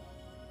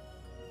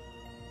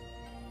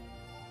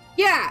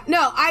 Yeah,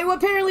 no,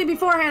 apparently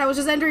beforehand I was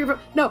just entering from...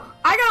 No,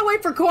 I gotta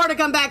wait for Cor to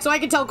come back so I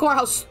can tell Cor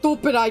how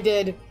stupid I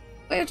did.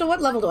 Wait, so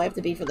what level do I have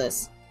to be for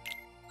this?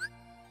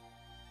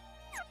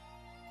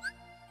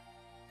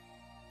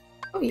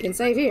 Oh, you can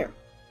save here.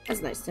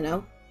 That's nice to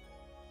know.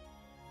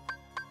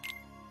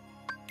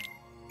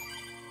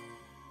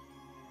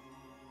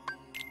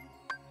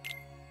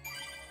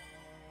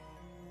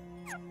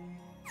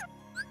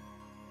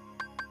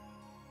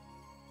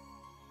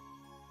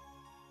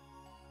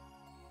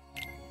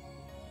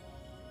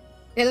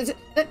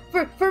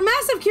 For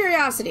massive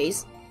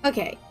curiosities.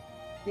 Okay.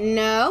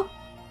 No.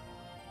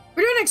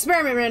 We're doing an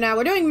experiment right now.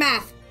 We're doing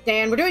math,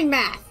 Dan. We're doing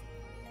math.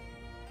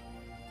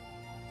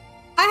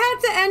 I had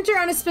to enter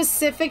on a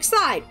specific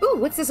side. Ooh,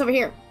 what's this over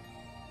here?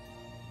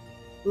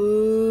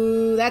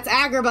 Ooh, that's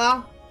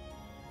Agrabah.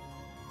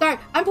 Sorry,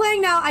 I'm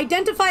playing now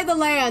Identify the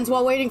Lands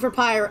while waiting for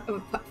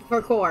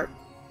Cor.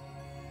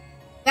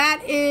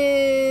 That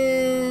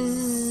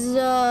is...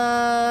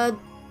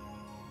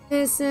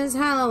 This is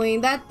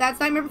Halloween. That's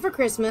Nightmare Before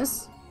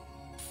Christmas.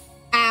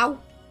 Ow.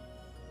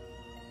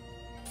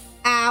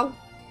 Ow.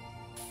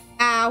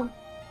 Ow.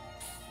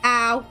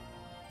 Ow.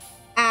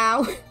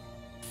 Ow.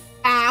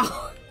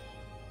 Ow.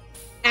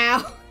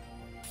 Ow.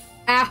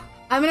 Ow.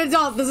 I'm an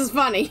adult. This is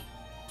funny.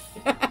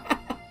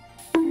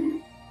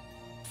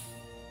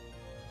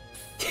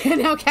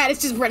 Now Cat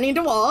is just running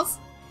into walls.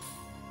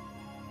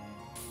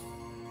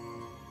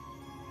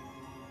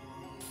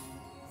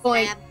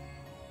 Boing.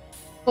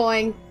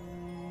 Boing.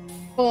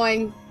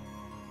 Boing.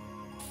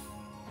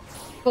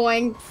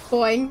 Boing.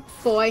 Boing.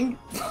 Boing.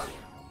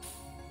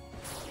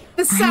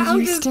 The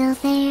sound is still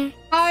there?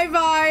 Hi,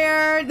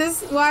 Fire.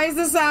 Why is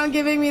the sound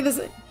giving me this?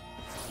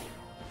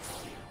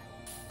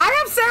 I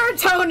have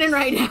serotonin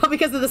right now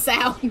because of the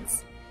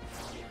sounds.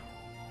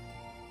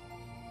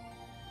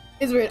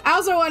 It's weird. I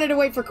also wanted to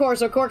wait for Core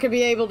so Core could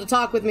be able to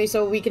talk with me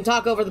so we can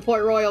talk over the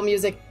Port Royal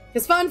music.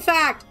 Because fun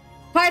fact,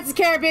 Pirates of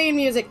the Caribbean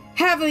music,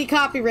 heavily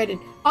copyrighted.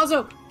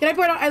 Also, can I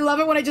point out, I love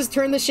it when I just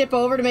turn the ship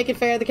over to make it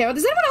fair to the camera.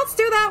 Does anyone else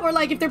do that? Where,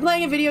 like, if they're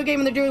playing a video game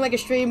and they're doing, like, a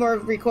stream or a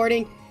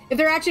recording, if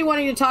they're actually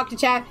wanting to talk to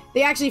chat,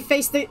 they actually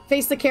face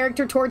the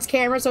character towards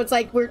camera, so it's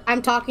like,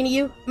 I'm talking to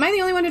you. Am I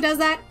the only one who does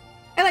that?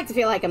 I like to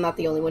feel like I'm not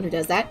the only one who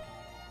does that.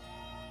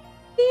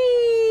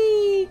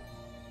 Eee.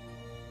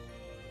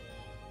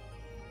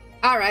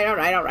 Alright,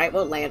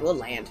 we'll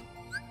land.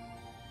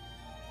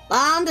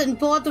 Land in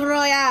Port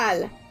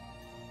Royal.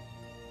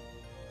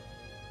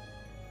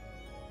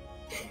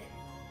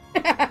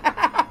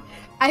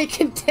 I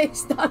can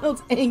taste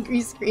Donald's angry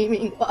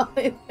screaming while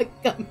in the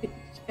gummy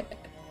chair.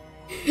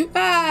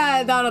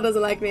 Donald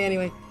doesn't like me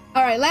anyway.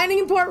 Alright, landing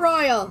in Port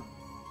Royal.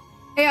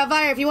 Hey,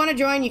 Fire, if you want to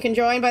join, you can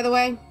join, by the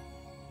way.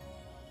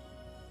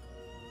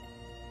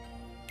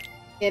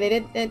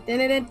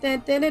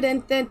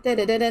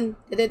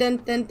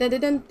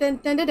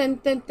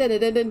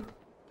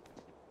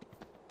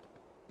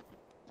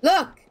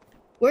 Look!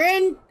 We're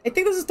in... I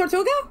think this is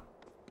Tortuga?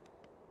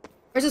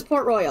 Or is this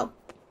Port Royal?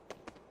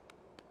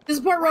 This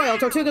is Port Royal.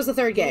 Tortuga's the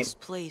third game. This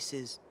place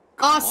is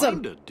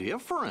awesome. Kinda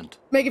different.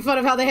 Making fun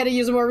of how they had to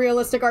use a more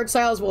realistic art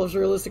styles. Well, as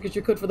realistic as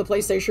you could for the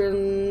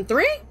PlayStation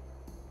 3?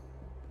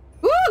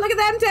 Woo! Look at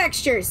them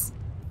textures!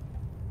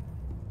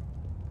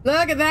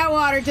 Look at that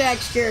water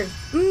texture.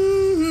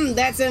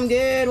 That's some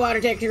good water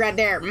texture right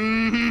there.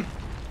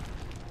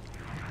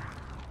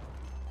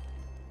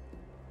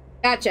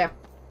 Gotcha.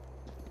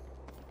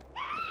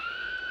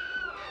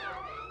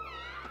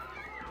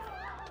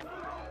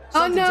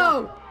 Oh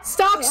no!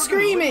 Stop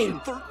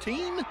screaming!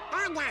 13?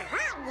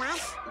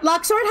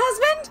 Luxord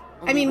husband?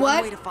 I mean,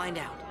 what? Way to find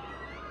out.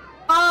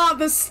 Ah,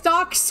 the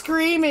stock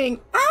screaming.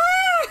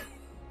 Ah!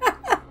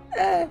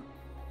 Go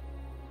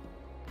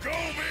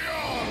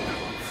beyond!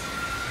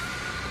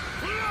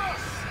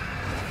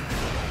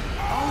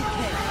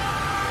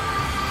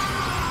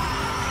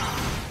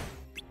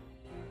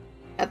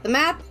 At the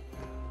map.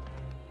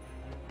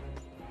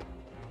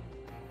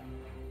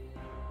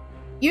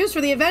 Used for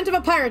the event of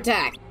a pirate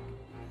attack.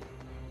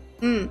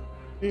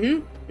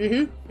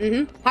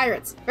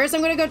 Pirates. First,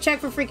 I'm gonna go check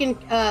for freaking,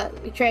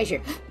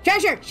 treasure.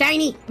 Treasure!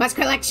 Shiny! Must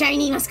collect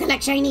shiny! Must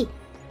collect shiny!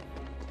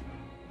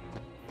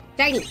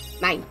 Shiny!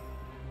 Mine.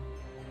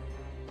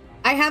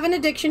 I have an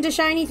addiction to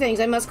shiny things.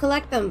 I must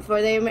collect them,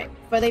 for they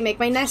make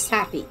my nest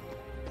happy.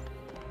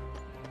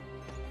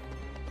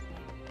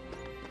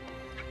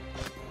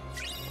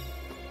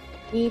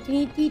 And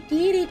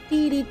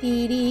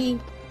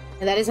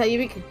that is how you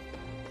become...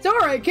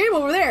 Sora, it came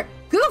over there!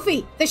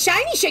 Goofy! The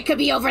shiny shit could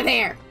be over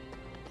there!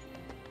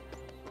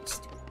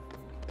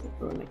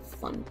 Ruin my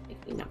fun.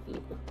 Make me not be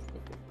able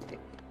to...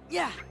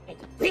 Yeah.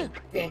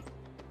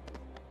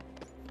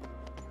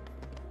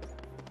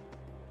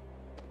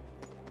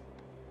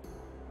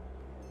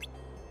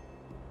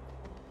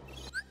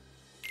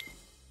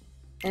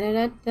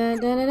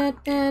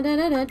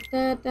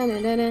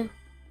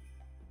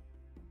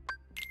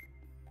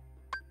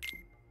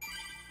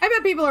 I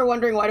bet people are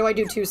wondering why do I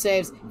do 2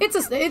 saves.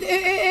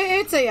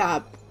 It's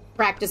a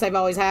practice I've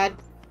always had.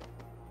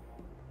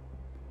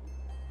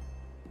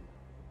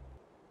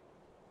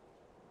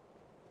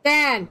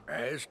 Dan!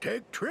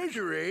 Aztec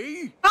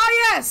treasury?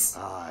 Oh, yes!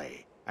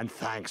 Aye, and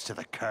thanks to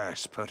the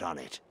curse put on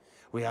it,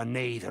 we are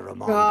neither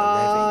among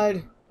God. the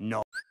living,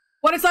 nor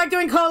What it's like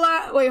doing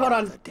collab... Wait, hold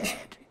on. the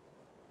dead.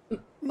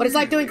 What it's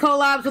like doing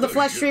collabs with a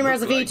flesh streamer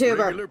as a VTuber.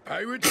 Regular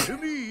pirates to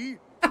me.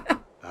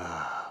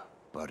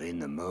 But in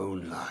the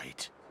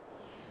moonlight.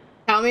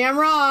 Tell me I'm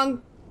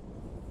wrong.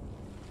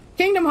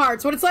 Kingdom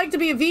Hearts. What it's like to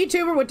be a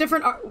VTuber with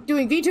different...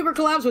 doing VTuber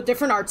collabs with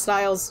different art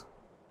styles.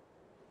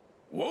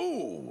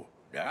 Whoa,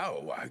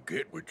 now I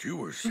get what you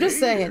were saying. I'm just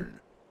saying.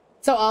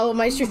 So all of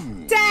my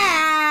streams...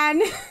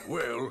 Dan!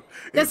 Well,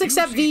 Just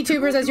accept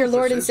VTubers as your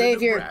lord and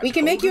savior. We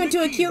can make you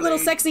into a cute little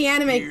sexy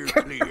anime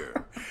girl.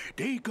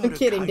 I'm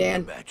kidding,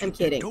 Dan. I'm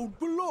kidding. Don't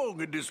belong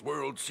in this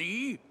world,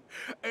 see?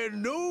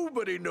 And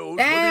nobody knows.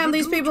 Damn,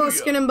 these people are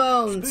skin and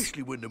bones.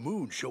 Especially when the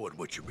moon's showing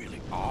what you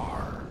really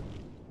are.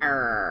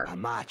 A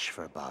match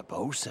for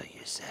Barbossa,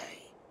 you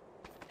say?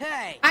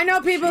 Hey! I know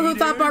people who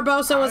thought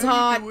Barbossa was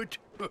hot.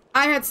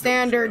 I had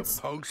standards.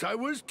 Punks I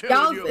was Y'all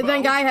telling you think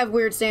about. I have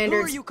weird Who are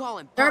standards. you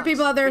calling There are punks?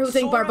 people out there who It's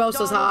think Sora,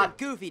 Barbossa's Donald, hot. and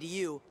Goofy to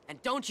you,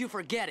 and don't you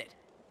forget it.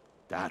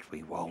 That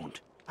we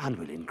won't. And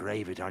we'll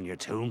engrave it on your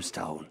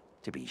tombstone,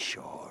 to be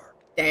sure.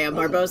 Damn,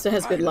 Barbossa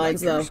has good I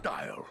lines, like your though.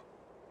 Style.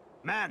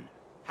 Men,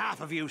 half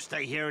of you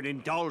stay here and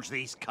indulge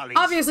these cullies.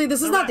 Obviously,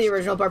 this is not the rest,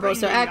 original bring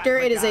Barbossa me that actor.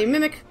 It is a medallion.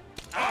 mimic.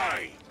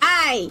 Aye.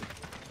 Aye!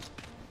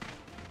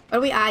 What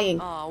are we eyeing?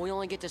 Oh, we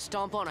only get to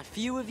stomp on a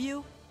few of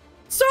you?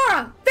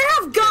 Sora! They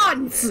have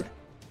guns!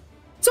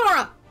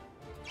 Sora!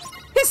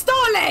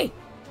 Pistole!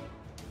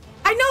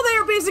 I know they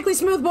are basically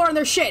smoothbore in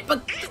their shit,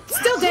 but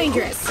still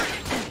dangerous.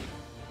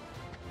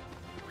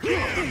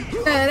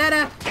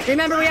 Da-da-da.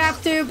 Remember, we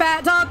have to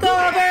talk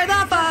over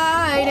the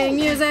fighting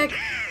music.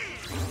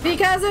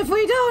 Because if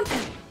we don't...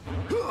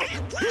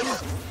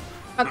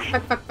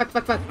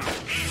 Fuck.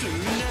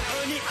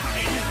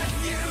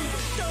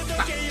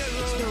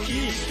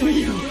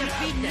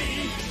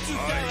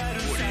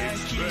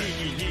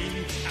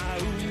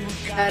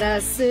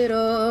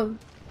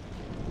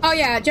 Oh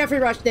yeah, Jeffrey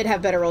Rush did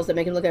have better roles that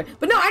make him look good.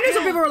 But no, I know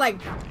some people were like...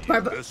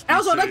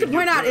 Also, I'd like to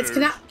point out, it's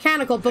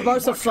canonical,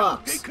 Barbosa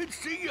fucks.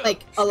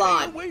 Like, a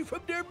lot.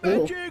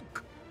 Ooh.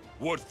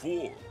 What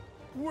for?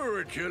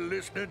 Weren't you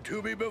listening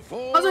to me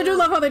before? Also, I do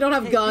love how they don't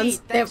have guns.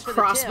 Pete, they have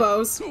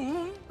crossbows. Which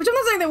I'm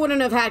not saying they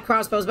wouldn't have had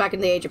crossbows back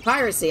in the age of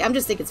piracy. I'm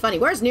just thinking it's funny.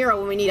 Where's Nero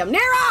when we need him?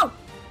 Nero!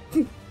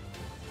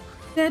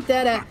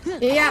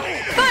 Yeah.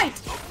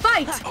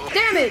 Fight!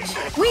 Damage!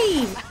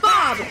 Weave!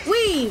 Bob!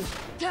 Weave!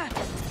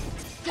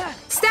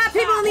 Stab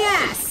people in the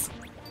ass!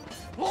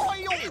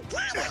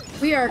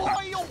 We are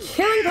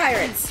killing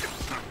pirates.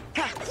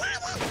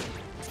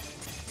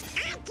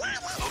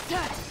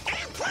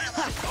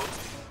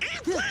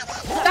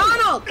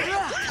 Donald!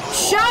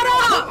 Shut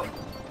up!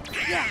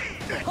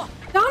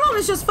 Donald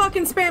is just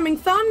fucking spamming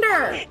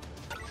thunder.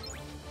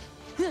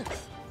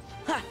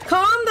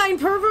 Calm thine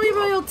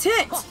proverbial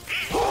tit.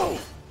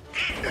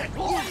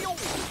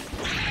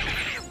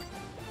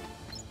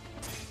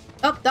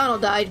 Oh,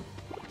 Donald died.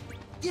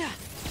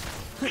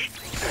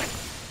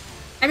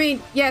 I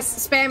mean,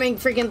 yes, spamming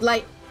freaking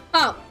light.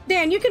 Oh,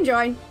 Dan, you can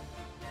join.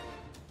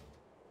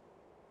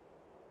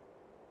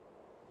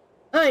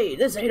 Hey,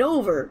 this ain't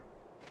over.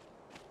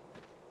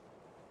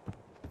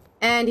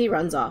 And he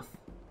runs off.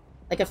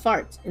 Like a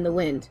fart in the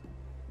wind.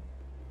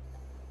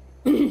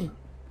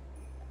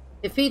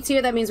 If Pete's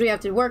here, that means we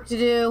have work to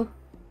do.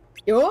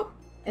 Yup.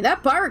 And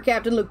that pirate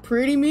captain looked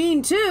pretty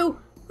mean, too.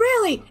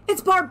 Really?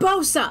 It's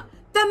Barbosa.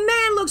 The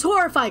man looks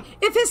horrifying.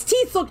 If his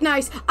teeth look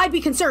nice, I'd be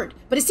concerned.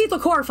 But his teeth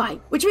look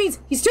horrifying. Which means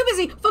he's too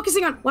busy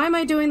focusing on... Why am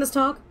I doing this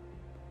talk?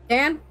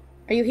 Dan?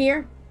 Are you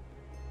here?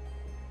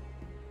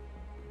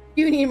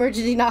 You need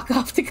emergency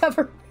knockoff to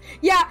cover.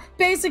 Yeah,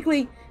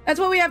 basically. That's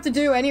what we have to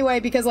do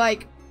anyway, because,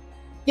 like...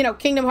 You know,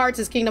 Kingdom Hearts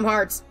is Kingdom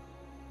Hearts.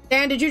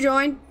 Dan, did you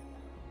join?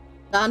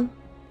 Done.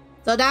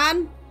 So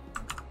Dan?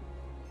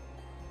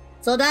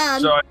 So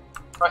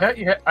I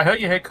heard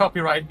you heard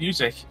copyrighted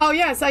music. Oh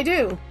yes, I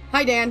do.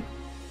 Hi Dan.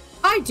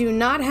 I do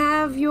not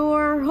have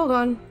your... Hold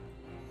on.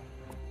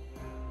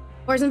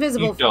 Where's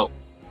Invisible?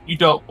 You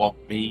don't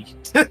want me.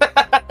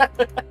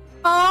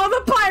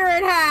 Oh, the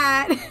pirate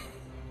hat!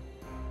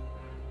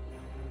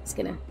 Just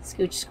gonna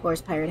scooch Score's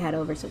pirate hat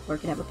over so Score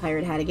can have a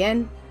pirate hat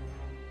again.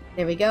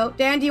 There we go.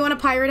 Dan, do you want a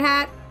pirate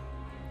hat?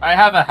 I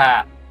have a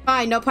hat.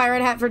 Fine, no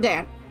pirate hat for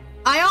Dan.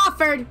 I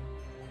offered!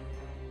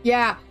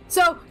 Yeah,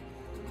 so...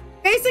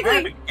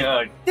 Basically,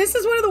 this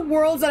is one of the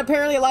worlds that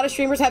apparently a lot of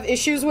streamers have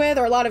issues with,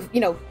 or a lot of, you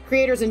know,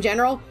 creators in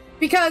general.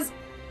 Because,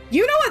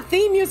 you know what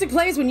theme music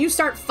plays when you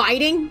start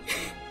fighting?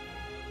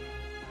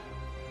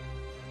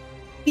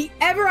 The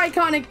ever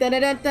iconic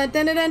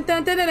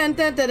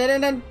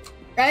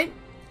right?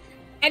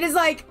 And it's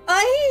like,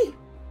 ay.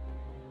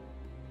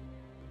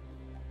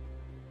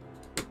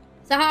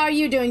 So how are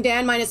you doing,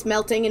 Dan? Minus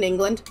melting in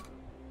England.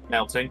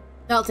 Melting.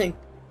 Melting.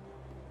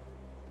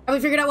 Have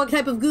we figured out what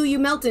type of goo you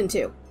melt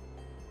into?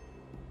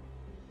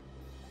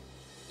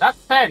 That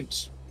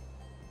depends.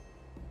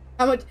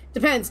 How much?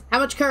 Depends. How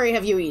much curry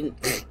have you eaten?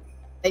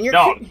 Then you're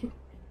None.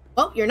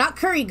 Well, you're not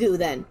curry goo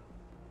then.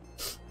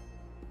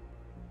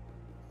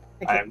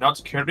 I am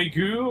not curry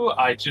goo.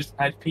 I just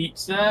had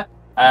pizza.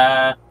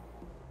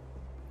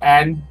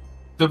 And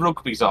the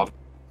rugby's on.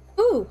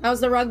 Ooh, how's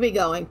the rugby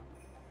going?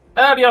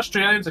 The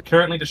Australians are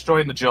currently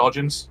destroying the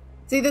Georgians.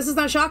 See, this is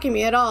not shocking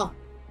me at all.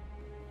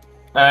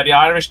 The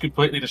Irish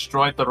completely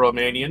destroyed the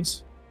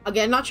Romanians.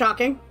 Again, not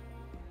shocking.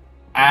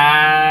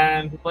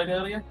 And who played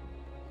earlier?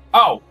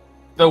 Oh,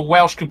 the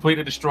Welsh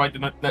completely destroyed the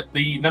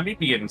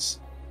Namibians.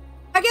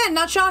 Again,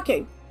 not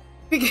shocking.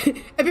 And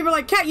people are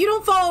like, Kat, you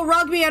don't follow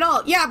rugby at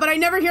all. Yeah, but I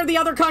never hear the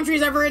other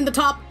countries ever in the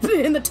top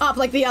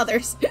like the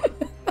others.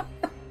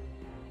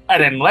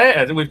 And then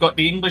later, we've got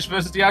the English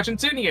versus the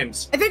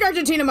Argentinians. I think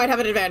Argentina might have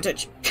an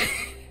advantage.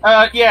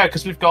 Yeah,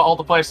 because we've got all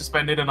the players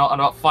suspended and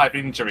not 5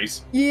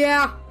 injuries.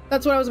 Yeah,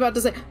 that's what I was about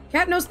to say.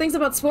 Kat knows things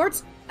about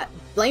sports.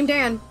 Blame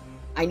Dan.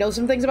 I know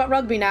some things about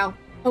rugby now.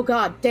 Oh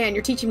god, Dan,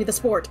 you're teaching me the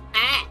sport.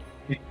 Ah!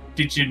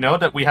 Did you know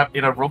that we have,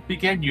 in a rugby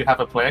game, you have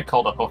a player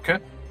called a hooker?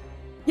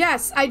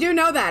 Yes, I do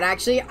know that,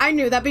 actually. I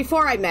knew that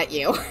before I met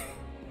you.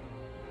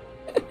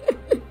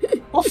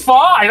 Well,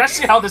 fine, I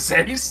see how this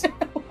is.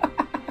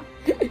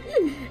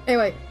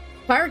 Anyway,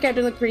 Pirate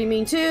Captain looked pretty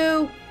mean,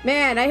 too.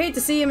 Man, I hate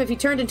to see him if he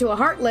turned into a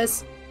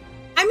Heartless.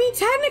 I mean,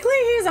 technically,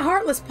 he's a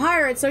Heartless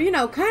pirate, so, you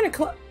know, kind of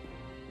close.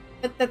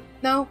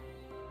 No.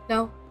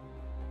 Can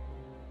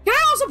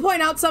I also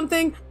point out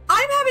something?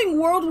 I'm having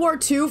World War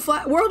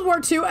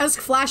II-esque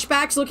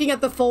flashbacks looking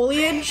at the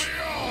foliage.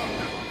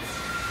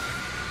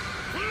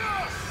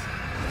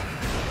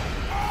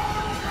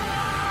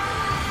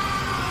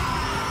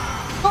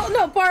 Oh,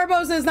 no,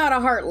 Barbosa is not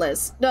a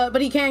Heartless. No,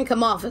 but he can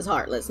come off as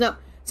Heartless. No.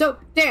 So,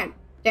 Dan,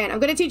 I'm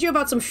going to teach you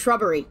about some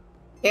shrubbery.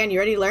 Dan, you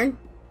ready to learn?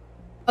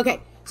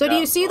 Okay, so do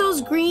you see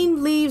those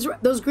green leaves,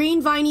 those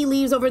green viney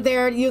leaves over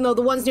there, you know,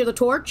 the ones near the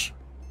torch?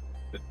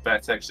 with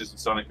better textures than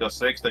Sonic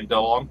 06, then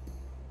go on.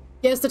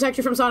 Yes, the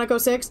texture from Sonic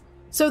 06.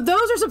 So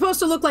those are supposed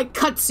to look like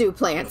kudzu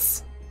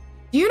plants.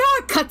 Do you know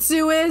what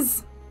kudzu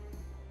is?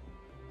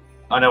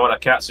 I know what a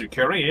katsu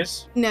curry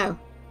is. No.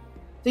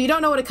 So you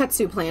don't know what a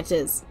kudzu plant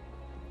is?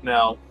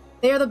 No.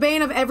 They are the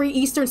bane of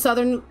every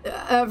southeastern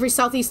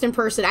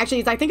person.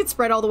 Actually, I think it's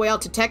spread all the way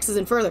out to Texas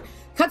and further.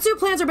 Kudzu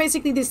plants are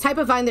basically this type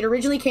of vine that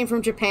originally came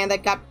from Japan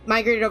that got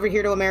migrated over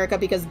here to America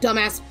because of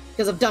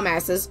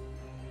dumbasses.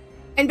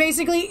 And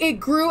basically, it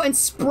grew and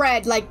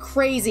spread like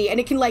crazy, and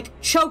it can like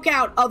choke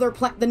out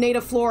the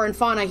native flora and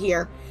fauna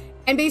here.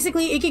 And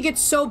basically, it can get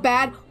so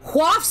bad,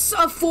 wafts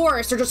of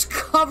forest are just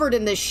covered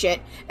in this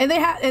shit, and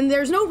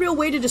there's no real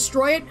way to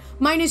destroy it,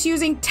 minus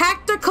using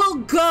tactical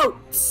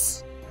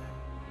goats.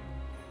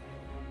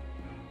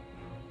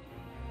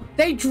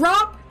 They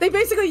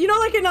basically, you know,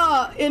 like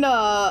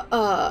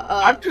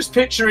I'm just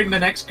picturing the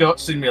next Goat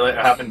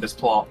Simulator having this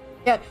plot.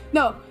 Yeah,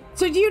 no.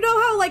 So do you know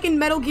how, like, in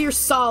Metal Gear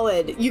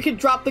Solid, you could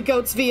drop the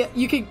goats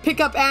you could pick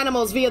up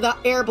animals via the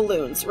air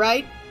balloons,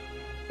 right?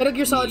 Metal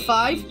Gear Solid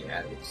 5?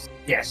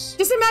 Yes.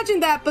 Just imagine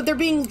that, but they're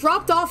being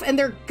dropped off and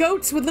they're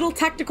goats with little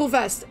tactical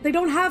vests. They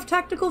don't have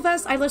tactical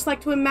vests. I just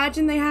like to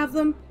imagine they have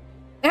them.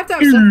 They have to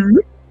have some.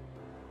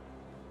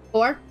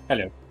 Cor?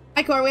 Hello.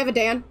 Hi, Cor. We have a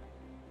Dan.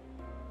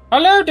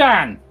 Hello,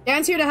 Dan.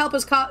 Dan's here to help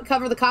us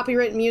cover the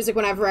copyrighted music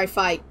whenever I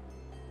fight.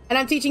 And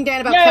I'm teaching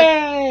Dan about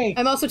Yay!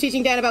 I'm also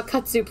teaching Dan about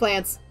kudzu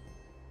plants.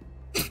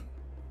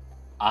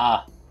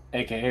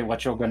 AKA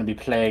what you're going to be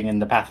playing in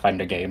the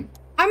Pathfinder game.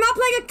 I'm not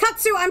playing a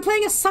kudzu, I'm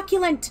playing a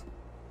succulent.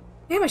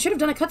 Damn, I should have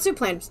done a kudzu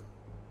plant.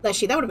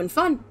 Leshy, that would have been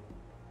fun.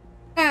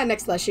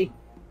 Next Leshy.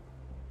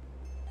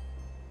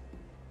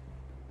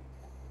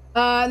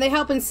 And they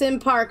help in Sim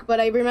Park, but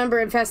I remember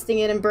infesting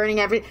it and burning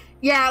everything.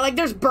 Yeah, like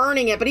there's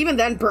burning it, but even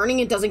then burning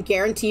it doesn't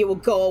guarantee it will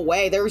go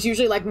away. There's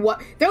usually like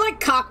they're like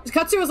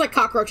kudzu is like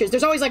cockroaches.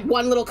 There's always like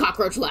one little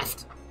cockroach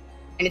left.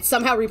 And it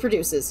somehow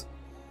reproduces.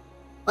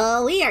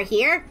 Well, we are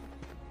here.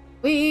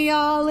 We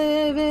all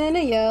live in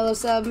a yellow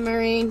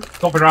submarine.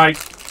 Copyright.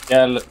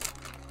 Yeah.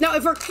 No,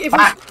 if we're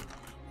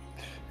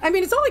I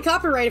mean, it's only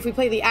copyright if we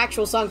play the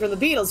actual song from the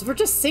Beatles. If we're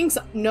just sing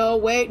no,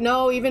 wait,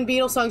 no, even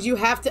Beatles songs, you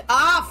have to...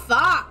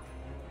 fuck!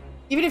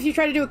 Even if you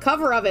try to do a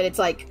cover of it, it's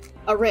like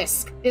a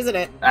risk, isn't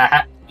it?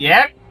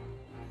 Yeah.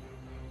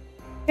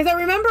 Because I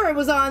remember it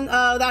was on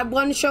that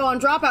one show on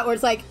Dropout where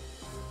it's like,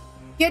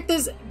 get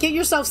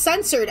yourself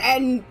censored,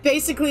 and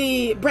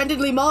basically Brendan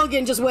Lee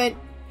Mulligan just went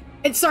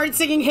and started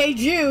singing Hey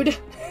Jude.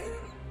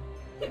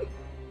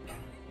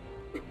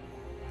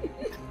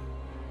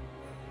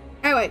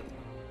 Anyway.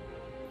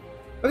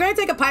 We're gonna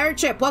take a pirate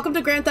ship. Welcome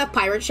to Grand Theft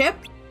Pirate Ship.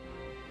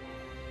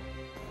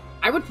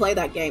 I would play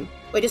that game.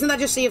 Wait, isn't that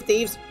just Sea of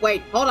Thieves?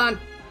 Wait, hold on.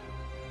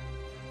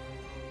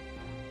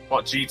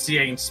 What,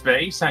 GTA in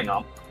space? Hang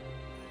on.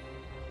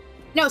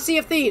 No, Sea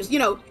of Thieves. You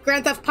know,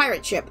 Grand Theft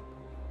Pirate Ship.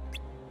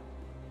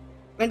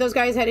 Aren't those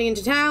guys heading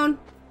into town?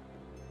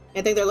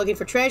 I think they're looking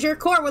for treasure.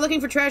 Cor, we're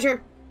looking for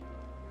treasure.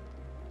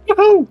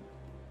 Yahoo!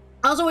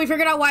 Also, we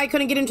figured out why I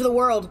couldn't get into the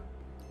world.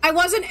 I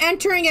wasn't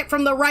entering it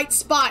from the right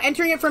spot.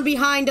 Entering it from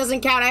behind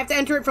doesn't count. I have to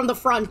enter it from the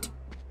front.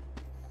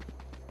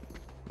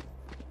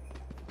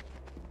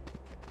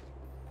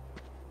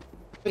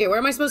 Okay, where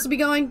am I supposed to be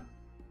going?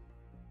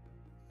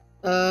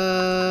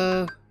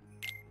 Where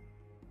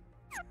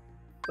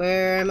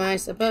am I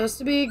supposed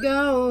to be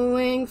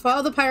going?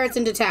 Follow the pirates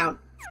into town.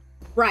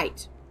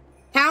 Right.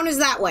 Town is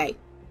that way.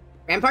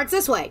 Rampart's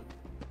this way.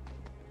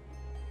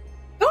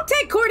 Don't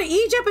take Cor to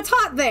Egypt. It's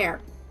hot there.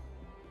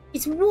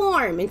 It's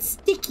warm and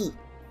sticky.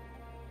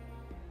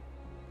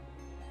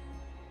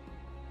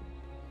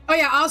 Oh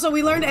yeah, also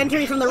we learned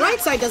entering from the right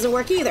side doesn't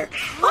work either.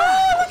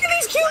 Oh, look at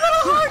these cute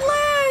little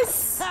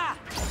heartless!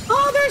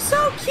 Oh, they're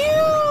so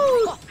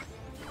cute!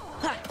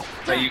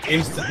 So you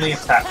instantly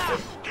attack them.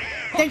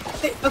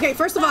 Okay,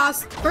 first of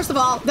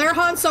all, they're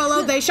Han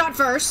Solo. They shot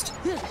first.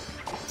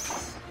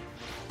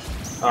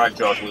 Alright,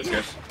 George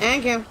Lucas.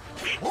 Thank you.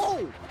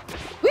 Woo!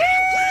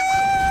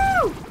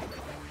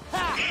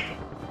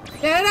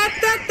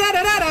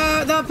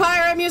 Da-da-da-da-da-da-da. The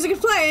pirate music is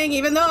playing,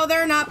 even though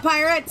they're not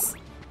pirates.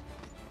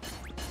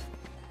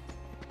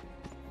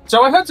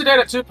 So I heard today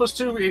that 2 +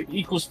 2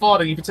 =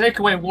 4, and if you take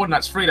away 1,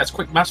 that's 3. That's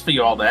quick maths for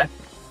you all there.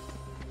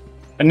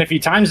 And if you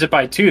times it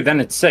by 2,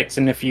 then it's 6.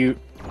 And if you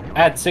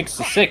add 6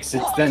 to 6,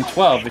 it's then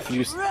 12. If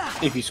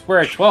you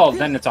square 12,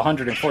 then it's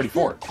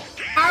 144.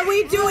 Are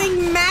we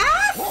doing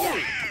math?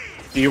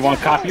 Do you want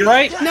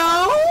copyright?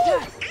 No.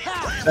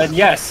 Then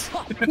yes.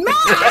 Math?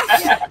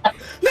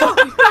 No,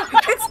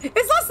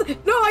 it's less.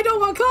 No, I don't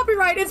want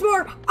copyright. It's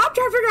more. I'm trying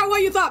to figure out why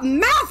you thought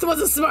math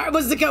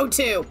was the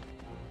go-to.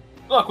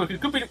 Look,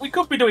 we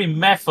could be doing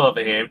meth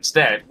over here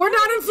instead. We're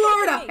not in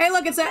Florida. Hey,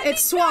 look,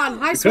 it's Swan.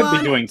 Hi, We Swan.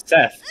 could be doing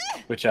Seth,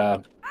 which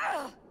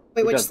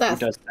Wait, which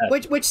Seth?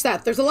 Which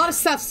Seth? There's a lot of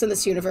Seths in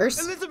this universe.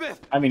 Elizabeth!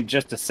 I mean,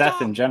 just a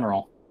Seth in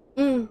general.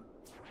 Mm.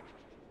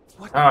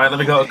 Alright, let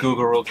me go to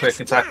Google real quick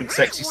and type in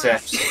sexy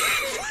Seths.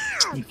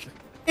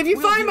 If you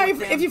find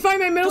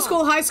my middle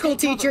school, high school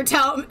teacher,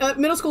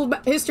 middle school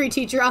history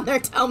teacher on there,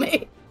 tell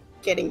me.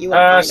 kidding. You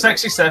won't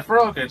sexy Seth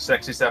Rogen,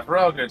 sexy Seth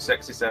Rogen,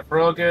 sexy Seth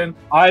Rogen.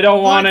 I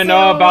don't want to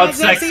know about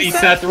sexy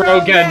Seth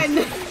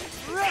Rogen.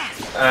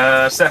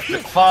 Seth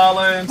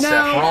MacFarlane, No.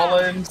 Seth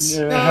Rollins.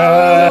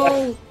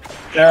 No.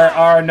 There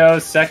are no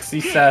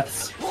sexy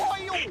Seths.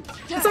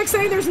 It's like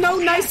saying there's no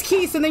nice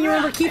Keith, and then you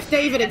remember Keith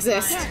David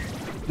exists.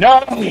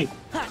 No!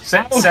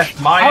 Seth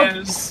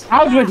Meyers.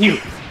 How's with you?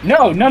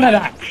 No, none of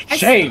that.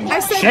 Shame. I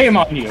said- Shame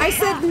on you. I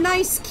said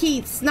nice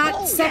Keiths,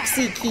 not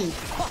sexy Keith.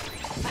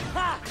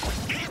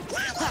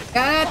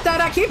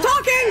 Keep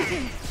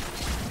talking!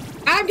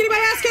 I'm getting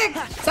my ass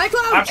kicked!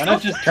 Cyclone! Why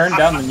not just turn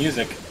down the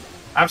music?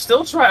 I'm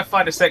still trying to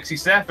find a sexy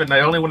Seth, and the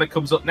only one that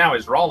comes up now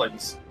is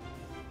Rollins.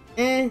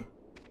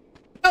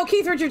 Oh,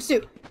 Keith Richards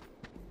too.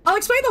 I'll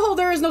explain the whole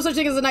there is no such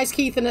thing as a nice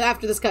Keith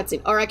after this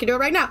cutscene. Or I can do it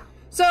right now.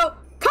 So,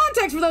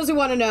 context for those who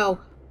want to know.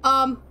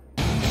 Dom.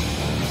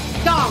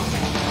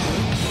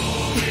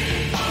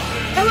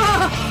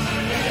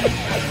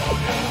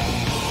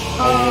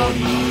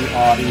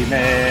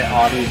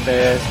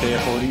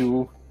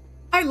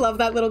 I love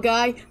that little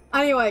guy.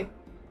 Anyway,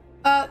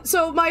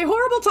 so my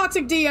horrible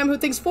toxic DM who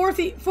thinks fourth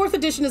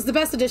edition is the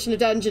best edition of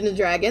Dungeons and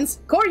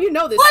Dragons. Corey, you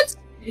know this. What?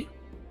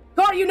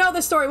 Corey, you know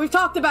this story. We've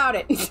talked about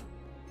it.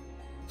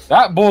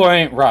 That boy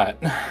ain't right.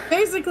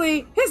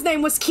 Basically, his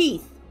name was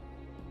Keith.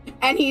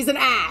 And he's an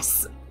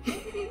ass.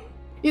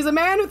 He's a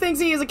man who thinks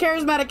he is a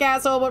charismatic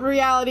asshole, but in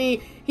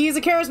reality, he is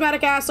a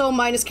charismatic asshole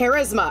minus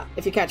charisma,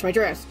 if you catch my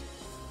drift.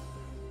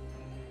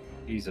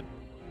 He's a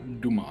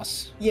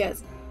Dumas.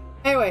 Yes.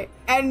 Anyway,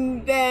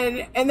 and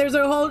there was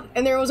a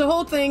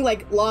whole thing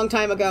like long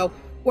time ago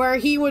where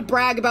he would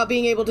brag about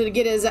being able to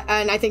get his,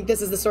 and I think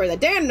this is the story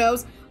that Dan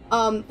knows.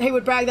 He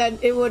would brag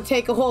that it would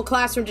take a whole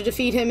classroom to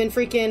defeat him in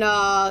freaking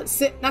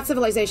not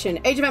Civilization,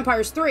 Age of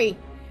Empires 3. And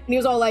he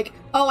was all like,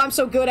 "Oh, I'm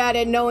so good at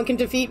it, no one can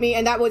defeat me."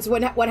 And that was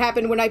what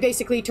happened when I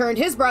basically turned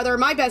his brother,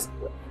 my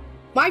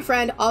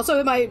friend,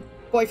 also my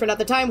boyfriend at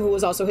the time, who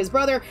was also his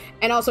brother,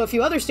 and also a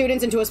few other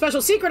students, into a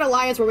special secret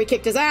alliance where we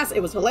kicked his ass.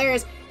 It was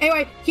hilarious.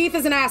 Anyway, Keith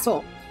is an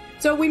asshole.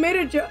 So we made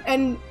a joke,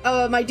 and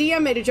my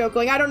DM made a joke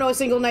going, "I don't know a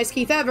single nice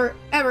Keith ever,"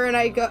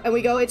 and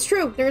we go, "It's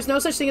true. There is no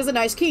such thing as a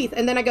nice Keith."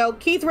 And then I go,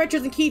 "Keith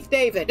Richards and Keith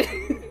David."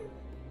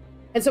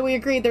 And so we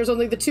agreed there's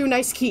only the two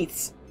nice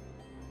Keiths.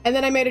 And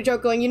then I made a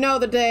joke going,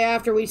 the day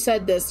after we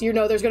said this, there's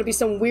going to be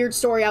some weird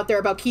story out there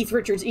about Keith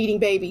Richards eating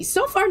babies.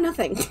 So far,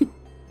 nothing.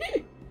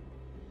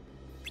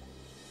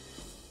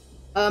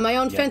 My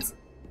own fence.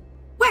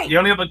 Wait! The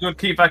only other good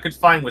Keith I could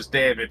find was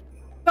David.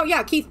 Oh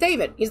yeah, Keith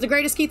David. He's the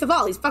greatest Keith of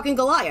all. He's fucking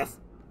Goliath.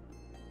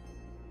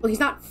 Well, he's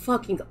not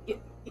fucking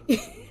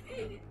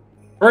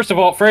First of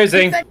all,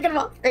 phrasing. Second of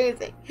all,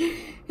 phrasing.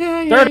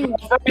 Third of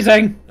all,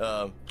 phrasing.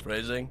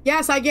 Phrasing?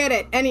 Yes, I get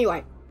it.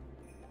 Anyway.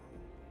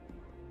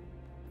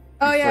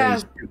 Oh yeah.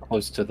 Too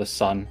close to the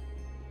sun.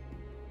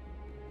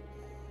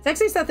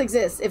 Sexy Seth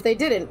exists. If they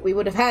didn't, we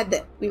would have had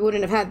that. We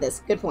wouldn't have had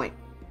this. Good point.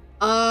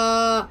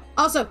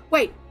 Also,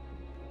 wait.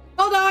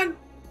 Hold on.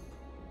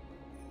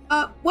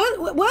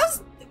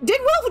 Did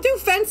Will do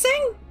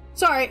fencing?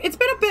 Sorry, it's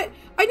been a bit.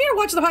 I need to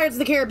watch the Pirates of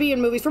the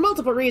Caribbean movies for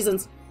multiple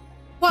reasons.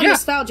 One,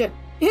 nostalgia.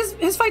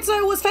 His fight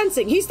style was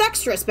fencing. He's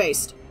dexterous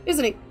based,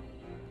 isn't he?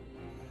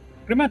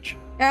 Pretty much.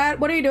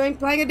 What are you doing?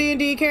 Playing a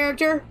D&D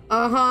character?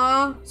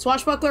 Uh-huh.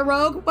 Swashbuckler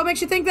rogue? What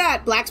makes you think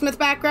that? Blacksmith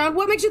background?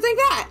 What makes you think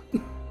that?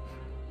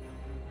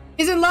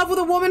 Is in love with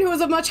a woman who is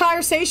of much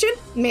higher station?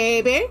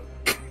 Maybe.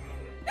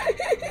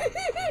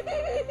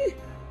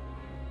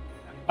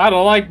 I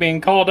don't like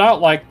being called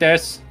out like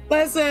this.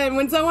 Listen,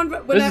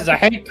 This is a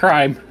hate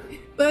crime.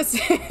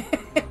 Listen,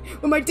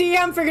 when my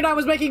DM figured I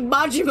was making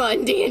Majima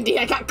in D&D,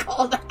 I got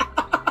called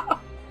out.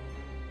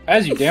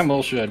 As you damn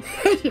well should.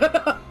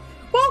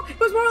 Well, it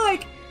was more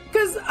like,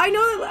 because I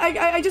know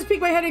that I just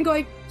peeked my head and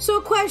going,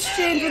 so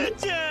question.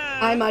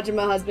 I'm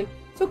Majima husband.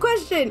 So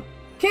question,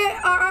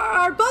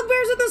 are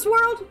bugbears in this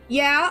world?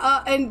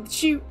 Yeah, and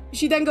she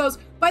then goes,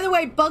 by the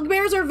way,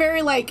 bugbears are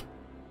very like,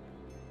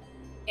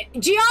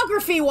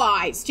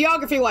 geography-wise,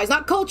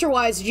 not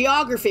culture-wise,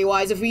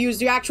 geography-wise, if we use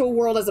the actual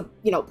world as a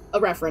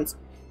reference.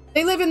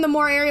 They live in the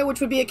more area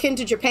which would be akin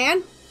to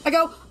Japan. I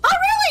go, oh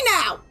really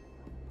now?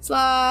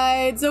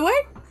 Slides away.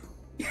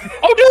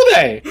 Oh, do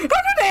they? Oh, do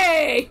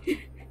they?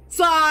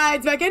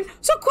 Slides back in.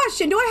 So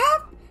question, could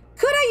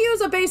I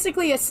use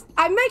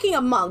I'm making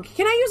a monk.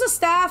 Can I use a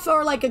staff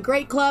or like a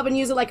great club and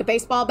use it like a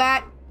baseball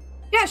bat?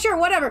 Yeah, sure,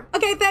 whatever.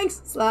 Okay,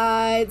 thanks.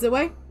 Slides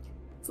away.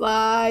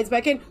 Slides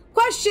back in.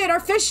 Question, are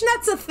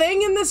fishnets a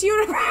thing in this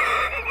universe?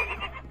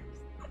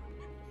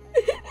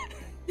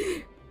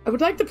 I would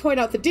like to point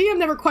out the DM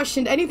never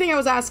questioned anything I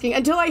was asking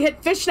until I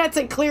hit fishnets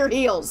and clear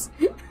heels.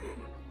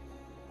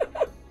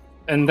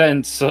 And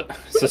then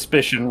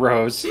suspicion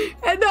rose.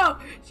 And no,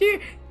 she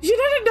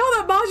didn't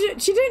know that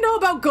she didn't know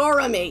about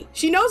Gorami.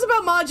 She knows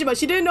about Majima.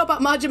 She didn't know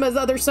about Majima's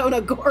other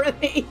Sona,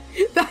 Gorami.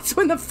 That's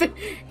when because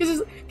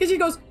she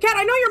goes, Kat,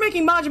 I know you're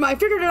making Majima. I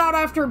figured it out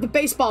after the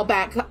baseball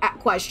bat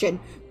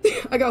question.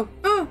 I go,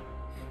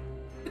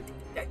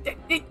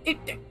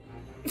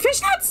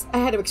 fishnets? I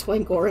had to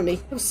explain Gorami.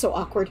 It was so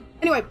awkward.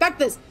 Anyway, back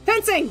to this.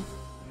 Fencing!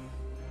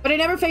 but I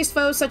never faced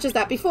foes such as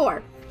that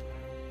before.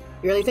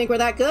 You really think we're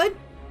that good?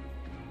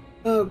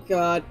 Oh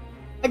god.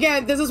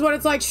 Again, this is what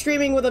it's like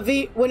streaming with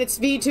when it's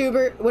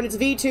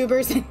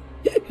VTubers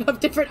of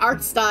different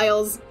art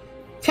styles.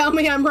 Tell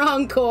me I'm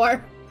wrong,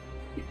 Core.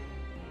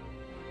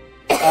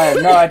 I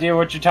have no idea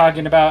what you're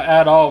talking about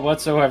at all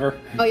whatsoever.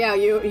 Oh yeah,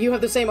 you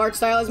have the same art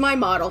style as my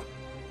model.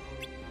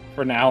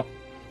 For now.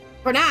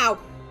 For now.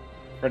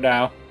 For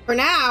now. For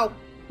now.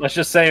 Let's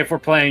just say if we're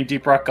playing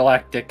Deep Rock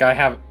Galactic,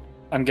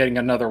 I'm getting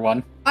another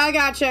one. I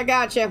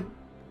gotcha.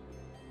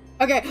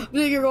 Okay,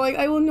 you're going,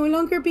 I will no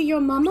longer be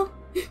your mama?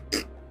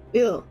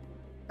 Ew.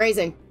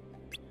 Phrasing.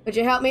 Would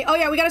you help me? Oh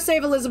yeah, we gotta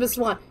save Elizabeth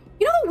Swan.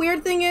 You know the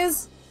weird thing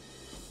is?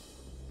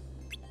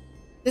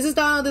 This is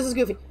Donald, this is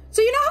Goofy.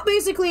 So you know how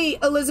basically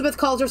Elizabeth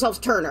calls herself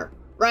Turner,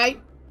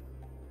 right?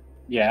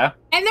 Yeah.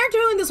 And they're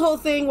doing this whole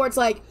thing where it's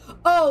like,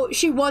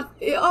 she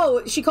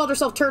called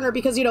herself Turner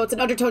because, you know, it's an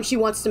undertone she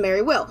wants to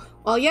marry Will.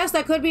 Well, yes,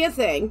 that could be a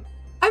thing.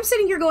 I'm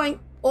sitting here going,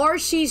 or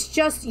she's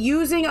just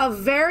using a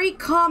very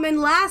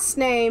common last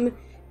name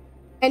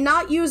and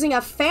not using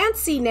a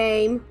fancy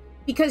name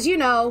because, you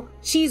know,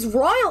 she's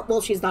royal.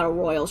 Well, she's not a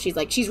royal.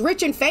 She's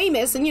rich and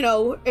famous. And, you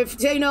know, if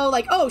they know,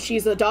 like, oh,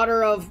 she's the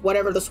daughter of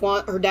whatever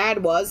her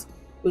dad was,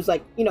 who's,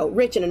 like, you know,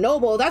 rich and a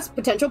noble, that's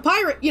potential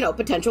pirate, you know,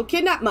 potential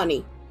kidnap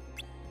money.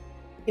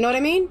 You know what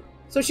I mean?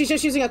 So she's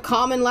just using a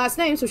common last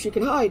name so she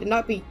can hide and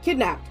not be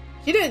kidnapped.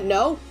 She didn't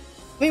know.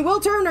 I mean, Will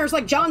Turner's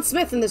like John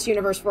Smith in this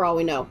universe for all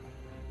we know.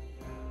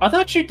 I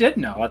thought she did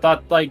know. I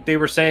thought, like, they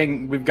were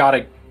saying we've got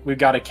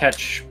to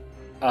catch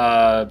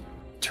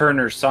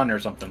Turner's son or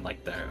something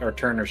like that, or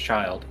Turner's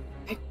child.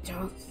 I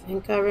don't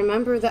think I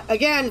remember that.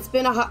 Again, it's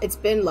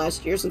been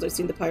last year since I've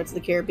seen the Pirates of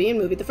the Caribbean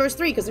movie, the first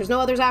 3, because there's no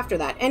others after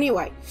that.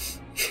 Anyway.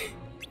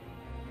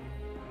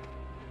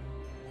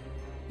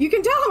 You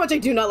can tell how much I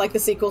do not like the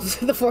sequels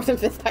to the 4th and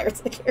 5th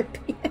Pirates of the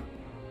Caribbean.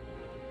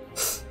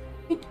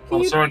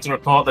 I'm sorry to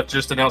report that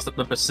just announced that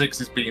number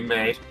 6 is being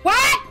made.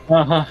 What?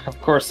 Uh-huh,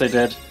 of course they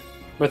did.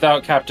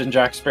 Without Captain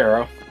Jack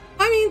Sparrow.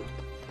 I mean,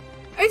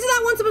 isn't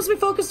that one supposed to be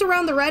focused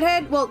around the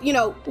redhead? Well, you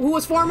know, who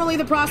was formerly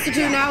the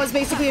prostitute, now is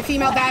basically a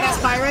female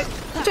badass pirate,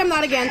 which I'm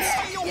not against.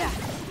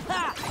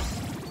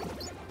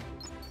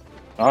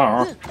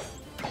 Oh.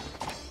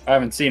 I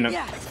haven't seen a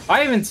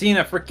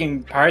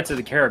freaking Pirates of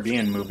the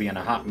Caribbean movie in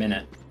a hot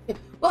minute.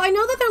 Well, I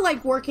know that they're,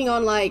 like, working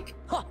on, like...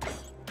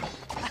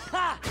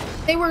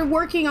 They were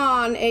working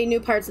on a new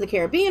Pirates of the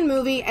Caribbean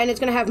movie, and it's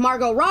going to have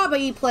Margot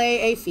Robbie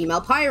play a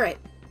female pirate,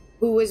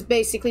 who is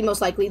basically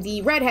most likely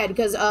the redhead,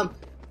 because,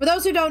 for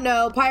those who don't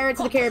know, Pirates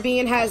of the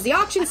Caribbean has the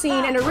auction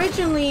scene, and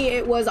originally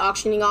it was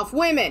auctioning off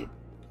women.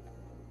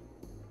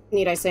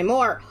 Need I say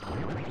more?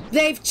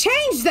 They've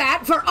changed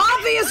that for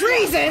obvious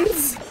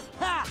reasons!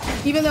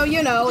 Even though,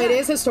 you know, it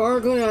is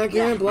historically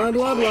accurate, blah,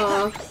 blah,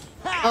 blah.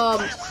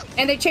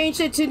 And they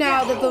changed it to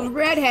now that the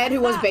redhead, who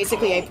was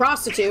basically a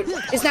prostitute,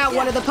 is now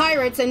one of the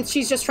pirates, and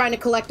she's just trying to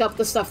collect up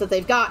the stuff that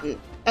they've gotten.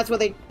 That's where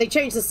they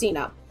changed the scene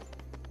up.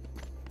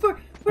 For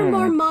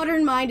more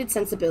modern-minded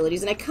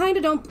sensibilities, and I kind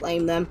of don't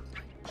blame them.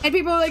 And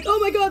people are like, oh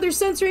my god, they're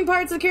censoring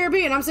Pirates of the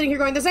Caribbean. I'm sitting here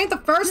going, this ain't the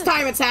first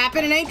time it's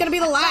happened, it ain't gonna be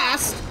the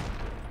last.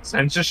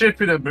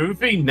 Censorship in a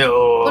movie?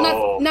 No.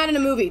 Well, not in a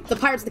movie. The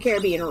Pirates of the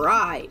Caribbean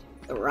ride.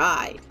 The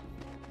ride.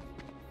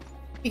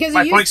 Because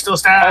my point still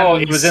stands. Oh,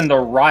 it was in the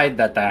ride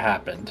that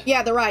happened.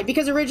 Yeah, the ride.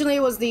 Because originally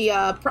it was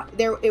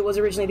it was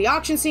originally the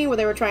auction scene where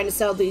they were trying to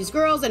sell these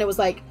girls, and it was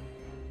like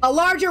a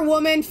larger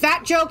woman,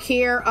 fat joke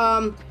here,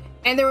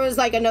 and there was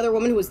like another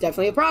woman who was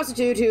definitely a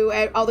prostitute who,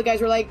 and all the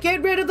guys were like,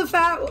 get rid of the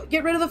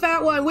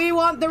fat one, we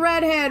want the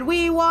redhead,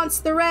 we wants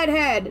the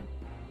redhead.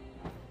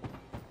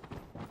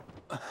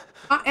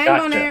 And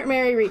gotcha. on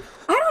Mary Reed.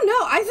 I don't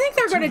know. I think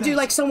they're going to do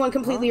like someone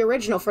completely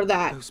original for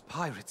that. Those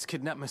pirates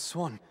kidnapped Miss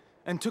Swan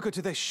and took her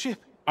to their ship.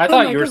 I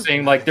thought you were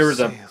saying like there was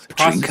a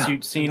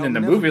prostitute scene in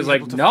the movie. It's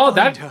like, no,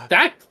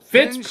 that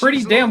fits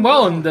pretty damn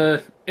well in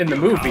the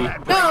movie.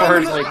 As far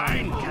as like,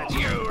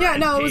 yeah,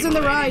 no, it was in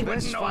the ride.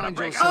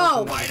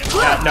 Oh,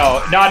 yeah,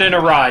 no, not in a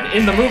ride.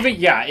 In the movie,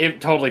 yeah,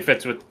 it totally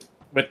fits with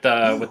the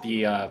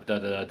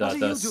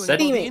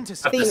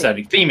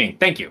theming.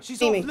 Thank you.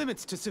 Theming.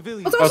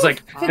 I was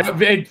like,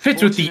 it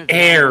fits with the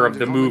air of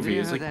the movie.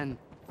 It's like,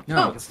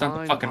 no, it's not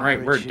the fucking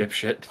right word,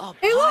 dipshit.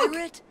 Hey,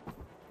 look!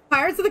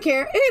 Pirates of the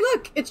Caribbean. Hey,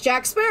 look, it's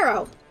Jack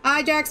Sparrow.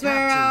 Hi, Jack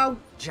Sparrow.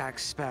 Jack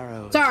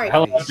Sparrow. Sorry.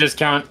 Hello,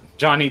 discount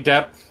Johnny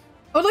Depp.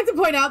 I would like to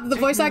point out that the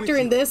voice actor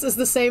in this is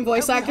the same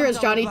voice actor as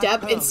Johnny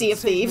Depp in Sea of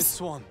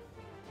Thieves.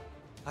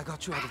 I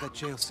got you out of that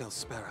jail cell,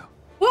 Sparrow.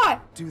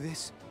 What? Do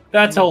this.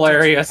 That's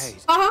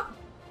hilarious. Uh-huh.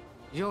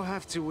 You'll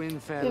have to win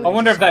fair. I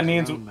wonder if that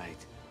means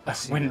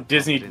when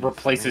Disney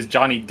replaces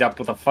Johnny Depp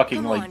with a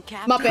fucking like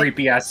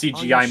creepy ass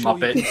CGI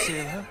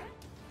Muppet.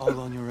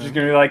 Just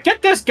gonna be like,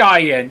 get this guy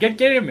in, get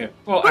him in.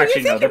 Well,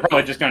 actually no, they're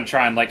probably just gonna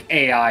try and like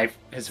AI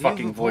his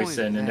fucking voice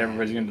in, and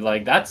everybody's gonna be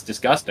like, that's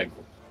disgusting.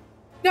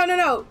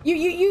 No.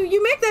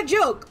 You make that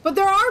joke, but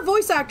there are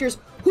voice actors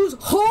whose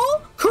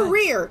whole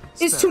career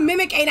is to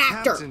mimic an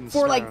actor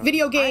for like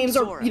video games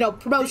or, you know,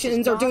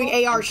 promotions or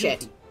doing AR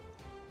shit.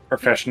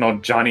 Professional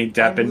Johnny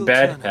Depp in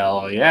bed?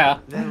 Hell yeah.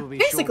 That will be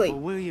Basically, short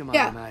for William,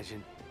 yeah. I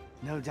imagine.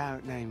 No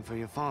doubt name for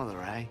your father,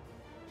 eh?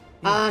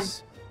 Uh,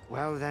 Yes.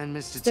 Well then,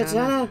 Mr. Mr. Turner.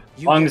 Turner.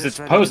 As long as it's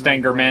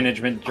post-anger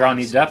management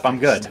Johnny Depp, I'm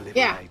good.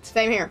 Yeah,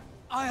 same here.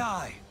 Aye,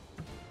 aye.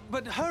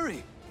 But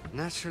hurry.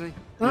 Naturally.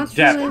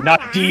 Depp,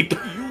 not deep.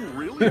 You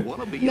really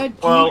want to be a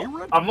Well,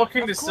 pirate? I'm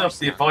looking this up,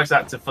 the voice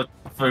actor for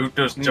who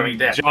does Johnny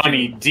Depp.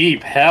 Johnny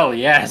Deep, hell What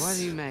do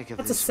yes. you make of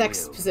That's a this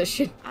sex will?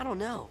 position. I don't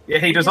know. Yeah,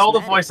 he does all the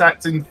voice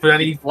acting for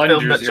any film that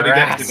Flenders Johnny your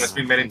Depp ass. did that's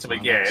been made into a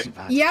game.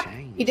 Yep,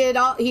 he did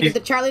all. He did the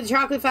Charlie the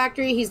Chocolate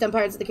Factory. He's done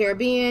Pirates of the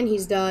Caribbean.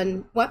 He's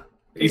done what?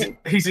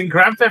 He's in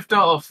Grand Theft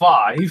Auto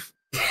 5.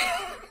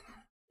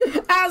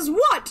 As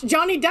what?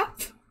 Johnny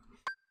Depp?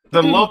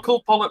 The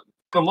local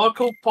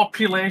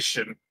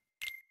population.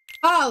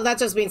 Oh, that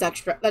just means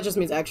extra. That just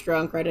means extra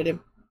uncredited.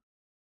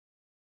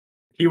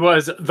 He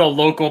was the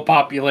local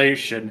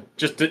population.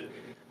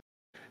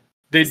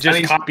 They just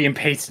he's- copy and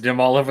pasted him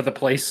all over the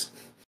place.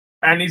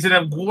 And he's in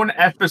one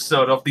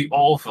episode of The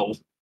Orville.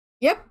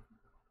 Yep.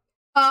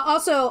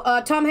 Also,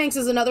 Tom Hanks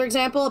is another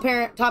example.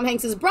 Tom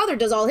Hanks' brother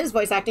does all his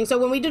voice acting. So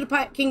when we did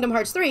Kingdom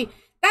Hearts 3,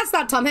 that's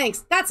not Tom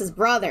Hanks. That's his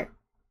brother.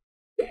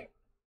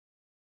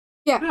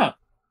 Yeah. Huh.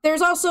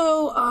 There's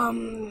also,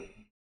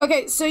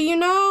 okay, so you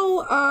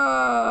know,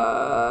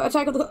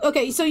 Attack of the...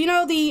 Okay, so you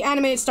know the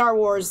animated Star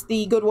Wars,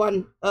 the good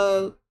one,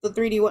 the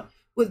 3D one,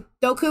 with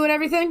Dooku and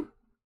everything?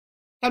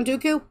 Count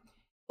Dooku?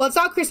 Well, it's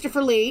not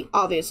Christopher Lee,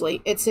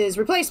 obviously. It's his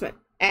replacement.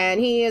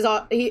 And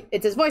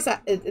it's his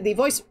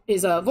voice,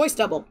 his voice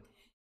double.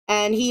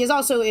 And he is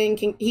also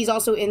he's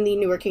also in the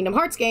newer Kingdom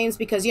Hearts games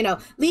because, you know,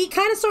 Lee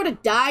kind of sort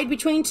of died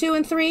between 2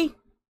 and 3.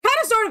 Kind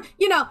of sort of,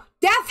 you know,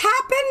 death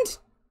happened.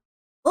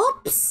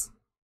 Oops.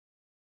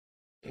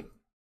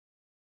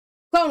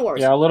 Clone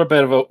Wars. Yeah, a little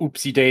bit of a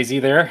oopsie daisy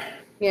there.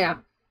 Yeah.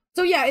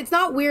 So yeah, it's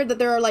not weird that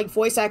there are like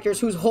voice actors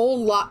whose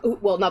whole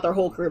well, not their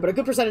whole career, but a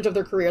good percentage of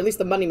their career, at least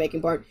the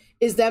money-making part,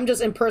 is them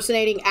just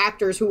impersonating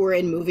actors who were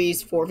in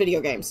movies for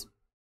video games.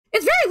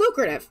 It's very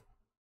lucrative.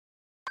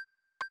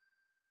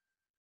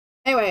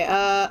 Anyway,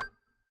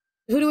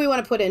 who do we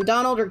want to put in?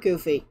 Donald or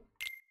Goofy?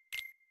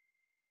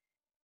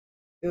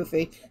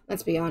 Goofy.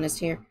 Let's be honest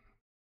here.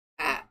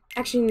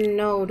 Actually,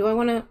 no. Do I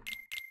want to...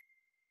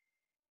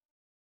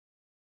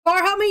 Or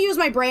help me use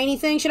my brainy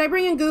thing. Should I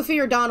bring in Goofy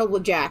or Donald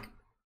with Jack?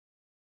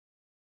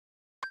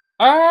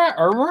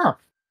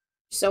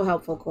 So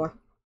helpful, Core.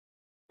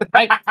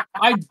 I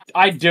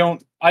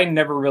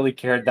never really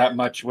cared that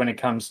much when it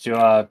comes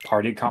to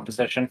party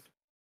composition.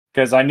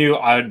 Because I knew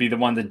I would be the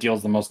one that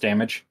deals the most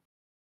damage.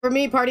 For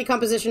me, party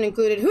composition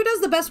included, who does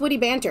the best witty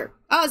banter?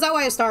 Oh, is that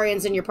why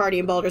Astarian's in your party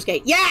in Baldur's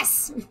Gate?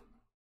 Yes!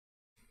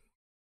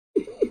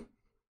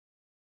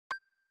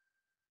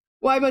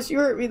 Why must you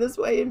hurt me this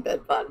way in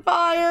Bedbot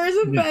Fire?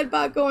 Isn't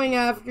Bedbot going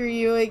after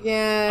you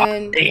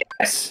again?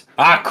 Yes!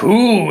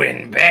 Aku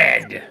in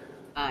bed!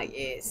 Ah,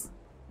 yes.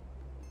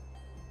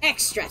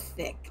 Extra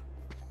thick.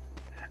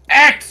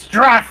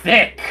 Extra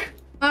thick!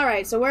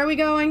 Alright, so where are we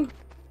going?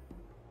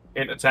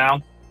 Into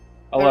town.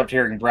 I loved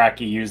hearing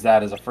Bracky use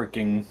that as a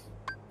freaking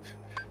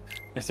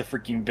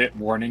bit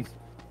warning.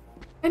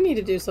 I need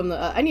to do some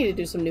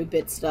new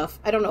bit stuff.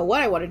 I don't know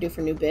what I want to do for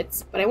new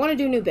bits, but I want to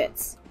do new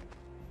bits.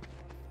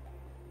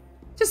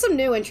 Just some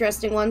new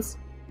interesting ones.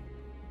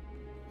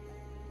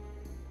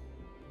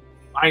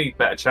 I need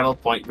better channel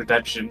point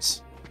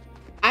redemptions.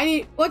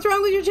 What's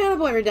wrong with your channel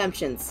point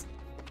redemptions?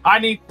 I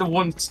need the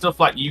one stuff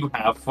like you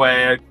have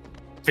where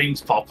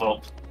things pop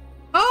up.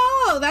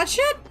 Oh, that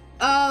shit?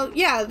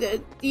 Yeah,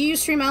 do you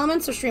use Stream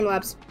Elements or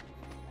Streamlabs?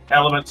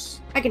 Elements.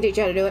 I can teach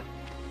you how to do it.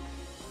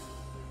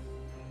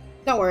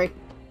 Don't worry.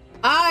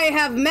 I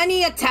have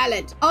many a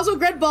talent. Also,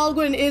 Greg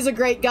Baldwin is a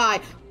great guy.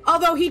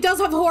 Although he does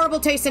have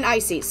horrible taste in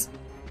ices.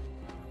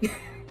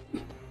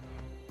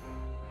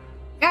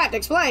 Can't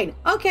explain.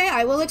 Okay,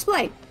 I will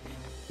explain.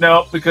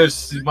 No,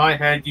 because in my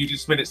head you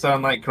just made it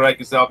sound like Craig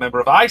is now a member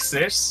of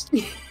ISIS.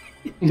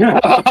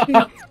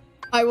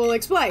 I will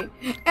explain.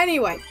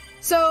 Anyway,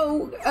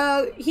 so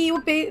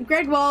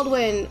Greg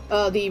Baldwin,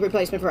 the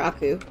replacement for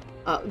Aku,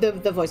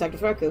 the voice actor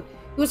for Aku,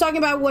 he was talking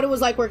about what it was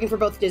like working for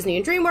both Disney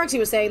and DreamWorks. He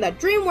was saying that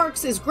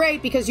DreamWorks is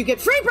great because you get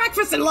free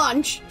breakfast and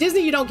lunch.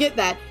 Disney, you don't get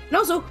that, and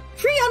also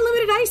free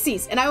unlimited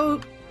ices.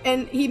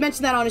 And he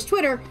mentioned that on his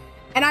Twitter,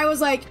 and I was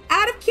like,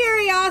 out of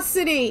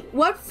curiosity,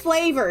 what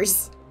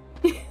flavors?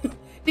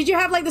 Did you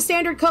have like the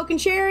standard Coke and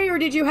cherry, or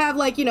did you have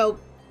like, you know,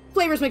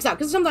 flavors mixed out?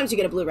 Because sometimes you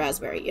get a blue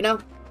raspberry, you know?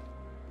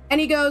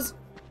 And he goes,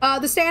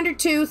 the standard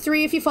 2,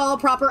 3 if you follow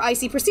proper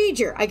icy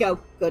procedure. I go,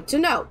 good to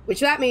know. Which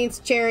that means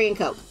cherry and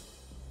Coke.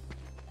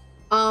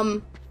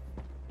 And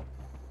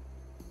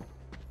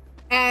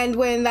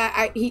when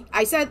he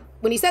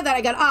said that,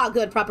 I got,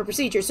 good, proper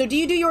procedure. So do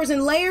you do yours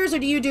in layers, or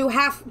do you do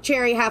half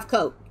cherry, half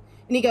Coke?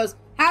 And he goes,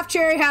 half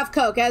cherry, half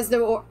Coke as the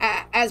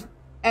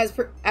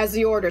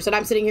orders. And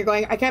I'm sitting here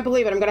going, I can't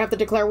believe it. I'm gonna have to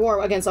declare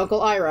war against Uncle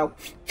Iroh.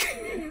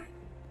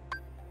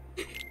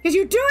 Because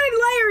you do it in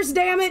layers,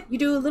 damn it! You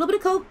do a little bit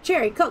of Coke,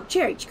 cherry, Coke,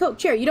 cherry, Coke,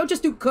 cherry. You don't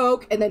just do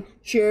Coke and then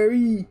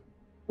cherry.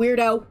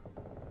 Weirdo.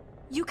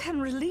 You can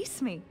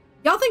release me.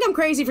 Y'all think I'm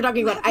crazy for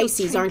talking about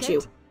ices, aren't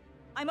you?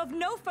 I'm of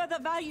no further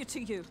value to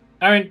you.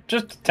 I mean,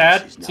 just a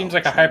tad. Seems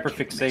like a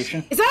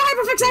hyperfixation. Is that a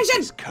hyperfixation?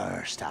 This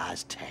cursed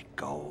Aztec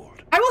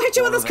gold. I will hit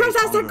you with this cursed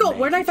Aztec gold.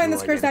 Where did I find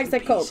this cursed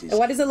Aztec gold? And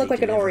why does it look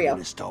like an Oreo?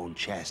 In a stone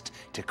chest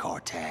to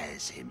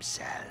Cortez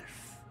himself.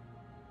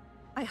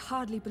 I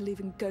hardly believe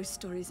in ghost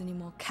stories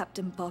anymore,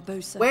 Captain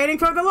Barbosa. Waiting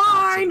for the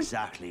line! That's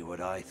exactly what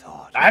I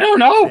thought. I don't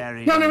know!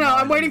 No,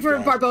 I'm waiting for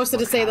Barbosa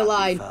to say the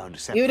line.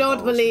 You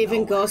don't believe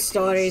in ghost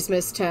stories,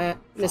 Miss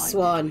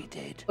Swan.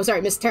 Oh, sorry,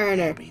 Miss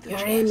Turner.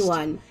 You're in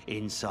one.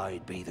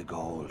 Inside be the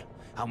gold.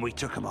 And we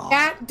took him all.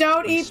 Cat,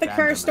 don't eat the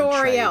cursed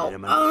Oreo.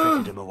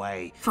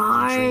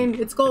 Fine.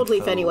 It's gold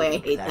leaf anyway. I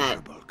hate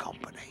that.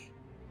 Company.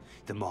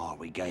 The more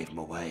we gave him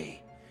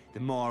away, the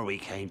more we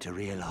came to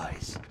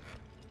realize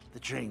the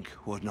drink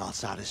would not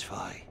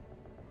satisfy,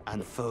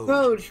 and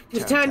food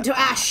turned to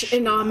ash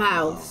in our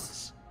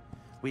mouths.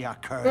 We are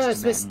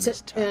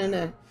cursed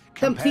men,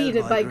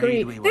 competed by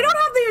greed. They don't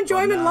have the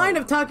enjoyment line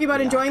of talking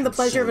about enjoying the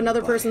pleasure of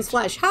another person's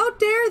flesh. How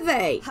dare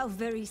they? How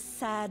very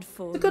sad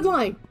for It's a good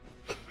line.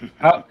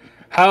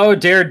 How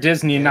dare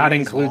Disney not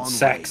include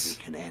sex?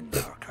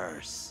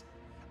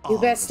 You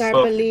best start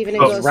believing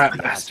in ghosts. Rat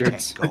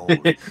bastards.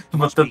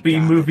 But the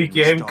B-movie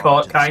game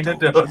kinda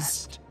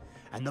does.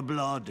 And the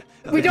blood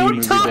we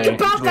don't talk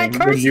about that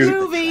cursed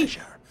movie!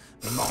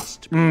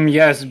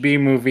 Yes,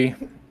 B-movie.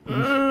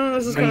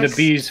 And the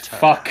bees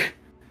fuck.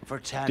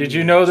 Did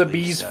you know the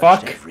bees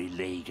fuck?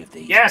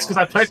 Yes, because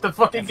I played the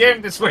fucking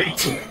game this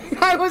week.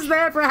 I was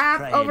there for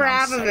over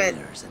half of it.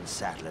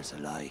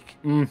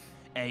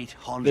 They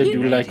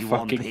do like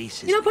fucking.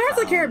 You know, Pirates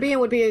of the Caribbean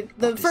would be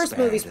the first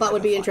movie's plot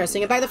would be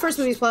interesting. And by the first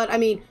movie's plot, I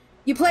mean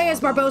you play as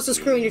Barbosa's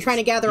crew and you're trying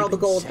to gather all the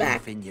gold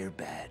back.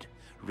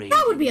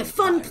 That would be a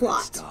fun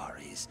plot.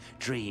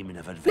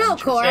 No,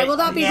 Cor, I will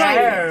not be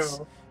writing this.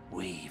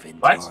 We've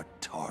endured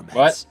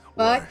torments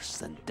worse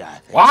than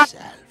death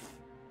itself.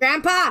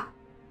 Grandpa!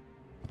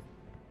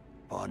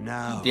 But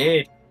now,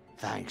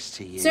 thanks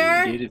to you,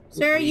 sir,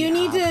 you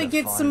need to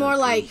get some more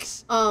like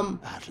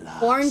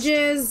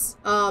oranges,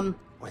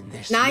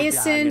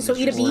 niacin, so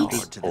eat a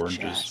beet.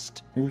 Oranges.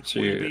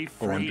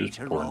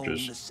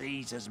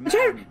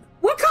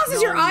 What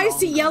causes your eyes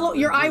to yellow,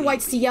 your eye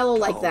whites to yellow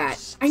like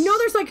that? I know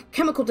there's like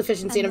chemical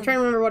deficiency, and I'm trying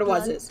to remember what it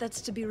was.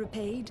 That's to be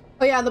repaid.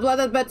 Oh yeah, the blood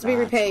that's meant to be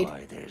repaid. That's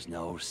why there's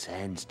no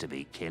sense to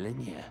be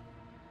killing you.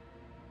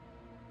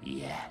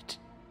 Yet.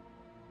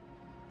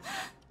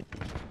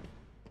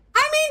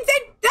 I mean,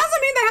 that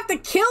doesn't mean they have to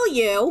kill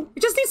you.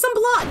 You just need some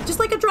blood, just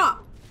like a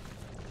drop.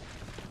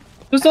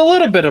 Just a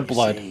little bit of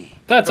blood.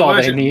 That's all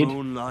they need.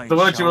 The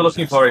word you were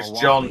looking for is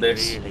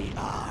jaundice.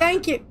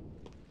 Thank you.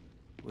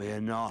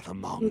 We're not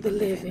among the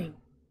living.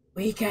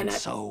 We cannot.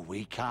 So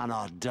we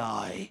cannot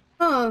die.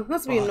 Oh,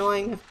 that's be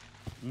annoying.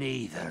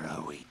 Neither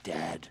are we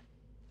dead.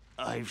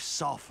 I've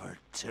suffered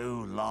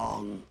too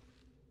long.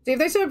 See, if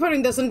they started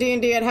putting this in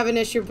D&D, I'd have an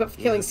issue of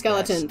killing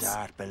skeletons.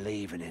 Start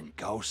believing in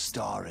ghost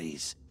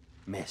stories,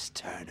 Miss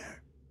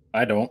Turner.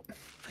 I don't.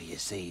 For you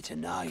see,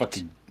 tonight,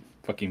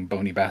 fucking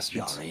bony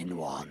bastards. You're in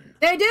one.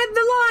 They did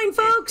the line,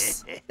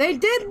 folks. They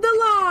did the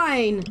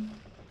line.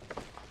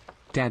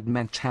 Dead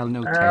men tell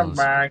no tales.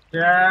 Oh my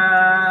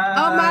god!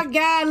 Oh my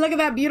god! Look at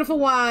that beautiful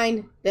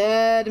wine.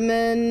 Dead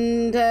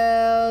men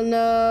tell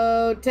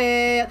no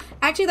tale.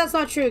 Actually, that's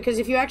not true because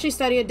if you actually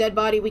study a dead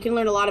body, we can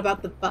learn a lot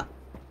about the.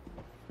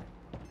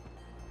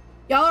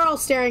 Y'all are all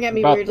staring at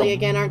me weirdly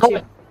again, aren't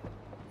you?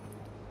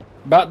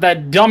 About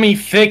that dummy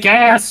thick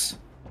ass.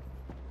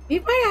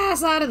 Leave my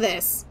ass out of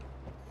this.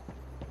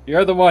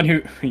 You're the one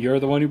who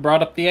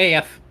brought up the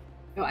AF.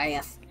 No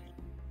AF.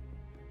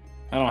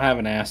 I don't have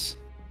an ass.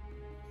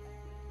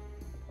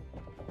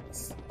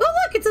 Oh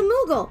look, it's a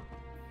Moogle.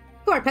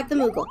 Or pet the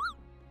Moogle.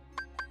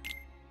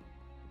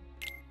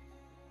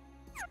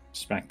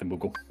 Smack the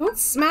Moogle. Don't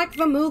smack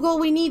the Moogle.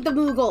 We need the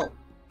Moogle.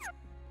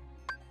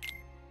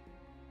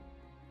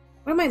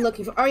 What am I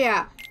looking for? Oh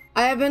yeah,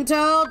 I have been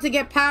told to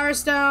get power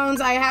stones.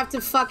 I have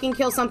to fucking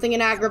kill something in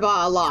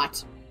Agrabah a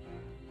lot.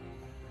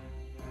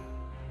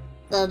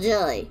 Oh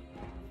joy.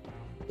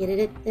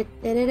 I'm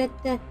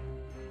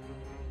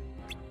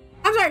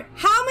sorry.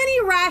 How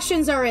many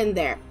rations are in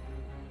there?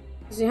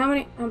 See how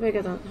big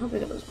are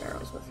those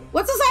barrels?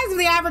 What's the size of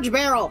the average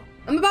barrel?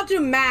 I'm about to do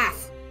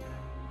math.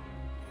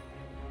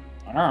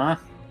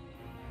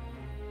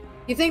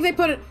 You think they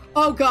put it?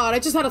 Oh god, I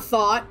just had a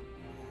thought.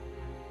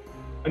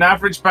 An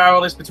average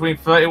barrel is between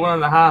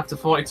 31.5 to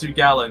 42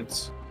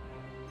 gallons.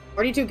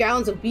 42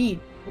 gallons of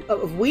weed.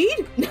 Of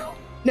weed?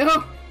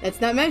 No,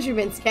 that's not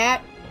measurements,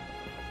 cat.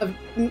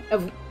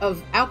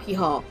 Of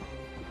alcohol.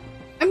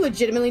 I'm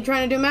legitimately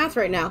trying to do math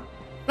right now.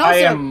 Also, I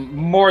am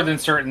more than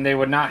certain they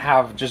would not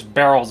have just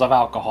barrels of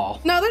alcohol.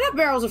 No, they'd have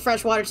barrels of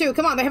fresh water too.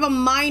 Come on, they have a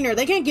miner.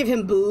 They can't give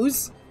him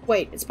booze.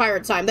 Wait, it's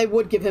pirate time. They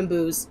would give him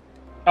booze.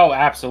 Oh,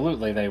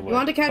 absolutely they would. You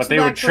want to catch but they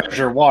would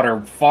treasure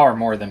water far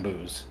more than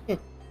booze. Yeah.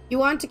 You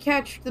want to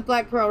catch the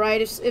Black Pearl,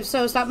 right? If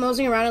so, stop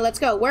moseying around and let's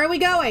go. Where are we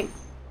going?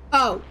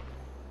 Oh.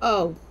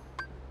 You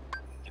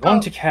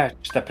want to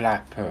catch the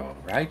Black Pearl,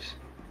 right?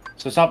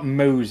 So stop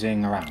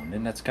moseying around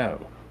and let's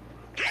go.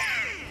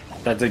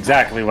 That's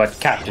exactly what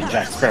Captain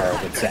Jack Sparrow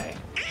would say.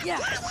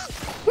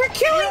 We're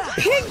killing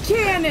pig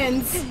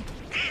cannons!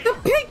 The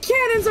pig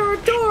cannons are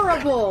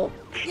adorable!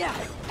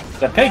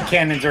 The pig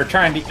cannons are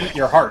trying to eat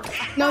your heart.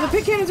 No, the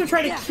pig cannons are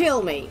trying to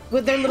kill me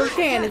with their little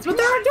cannons, but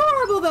they're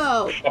adorable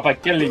though! But by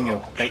killing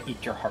you, they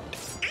eat your heart.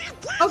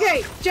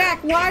 Okay,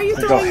 Jack, why are you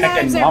They go throwing heckin'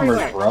 knives numbers,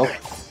 everywhere? bro.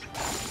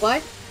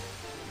 What?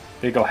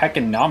 They go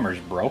heckin' numbers,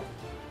 bro.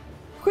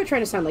 Quit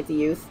trying to sound like the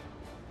youth.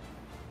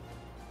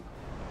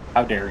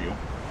 How dare you?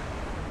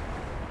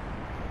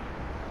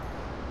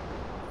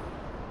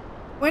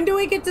 When do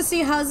we get to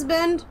see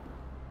husband?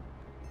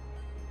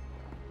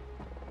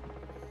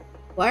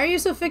 Why are you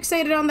so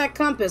fixated on that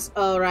compass?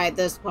 Oh, right,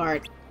 this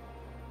part.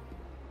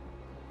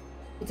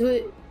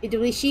 It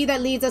will she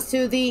that leads us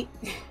to the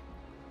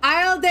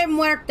Isle de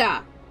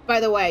Muerta. By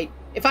the way,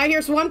 if I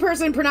hear one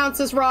person pronounce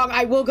this wrong,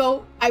 I will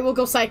go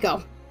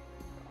psycho.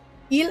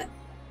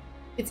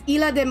 It's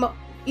Isla de Muerta.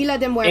 Isla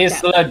de Muerta.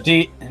 Isla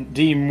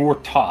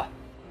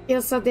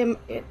de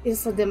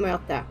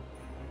Muerta.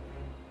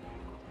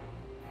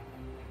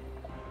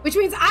 Which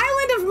means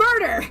Island of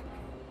Murder!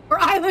 Or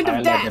Island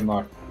of Death.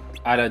 Isla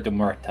de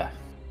Muerta.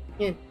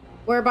 Yeah.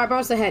 Where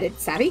Barbosa headed,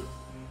 savvy?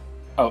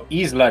 Oh,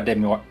 Isla de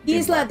Muerta.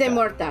 Isla de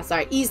Muerta.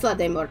 Sorry, Isla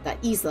de Muerta.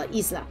 Isla.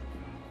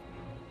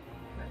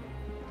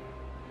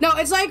 No,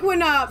 it's like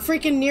when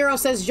freaking Nero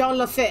says Jean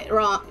Lafitte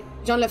wrong,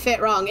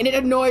 and it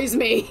annoys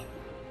me.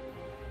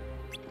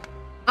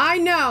 I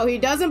know, he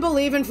doesn't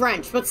believe in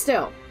French, but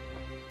still.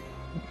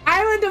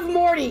 Island of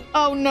Morty.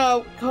 Oh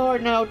no. Oh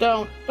no,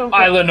 don't.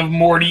 Island of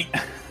Morty.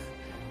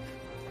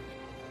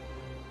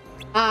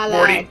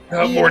 Morty,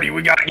 Morty,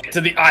 we gotta get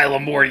to the Isle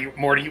of Morty.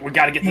 Morty, we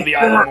gotta get to the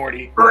Isle of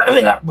Morty.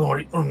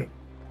 Morty.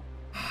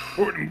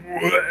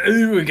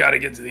 We gotta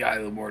get to the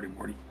Isle of Morty.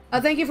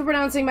 Thank you for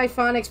pronouncing my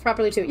phonics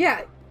properly too.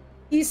 Yeah,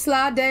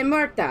 Isla de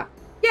Muerta.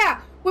 Yeah,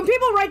 when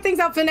people write things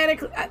out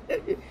phonetically.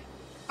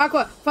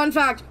 Aqua, fun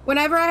fact,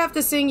 whenever I have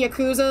to sing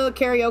Yakuza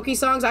karaoke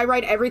songs, I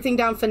write everything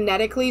down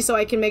phonetically so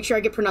I can make sure I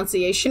get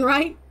pronunciation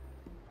right.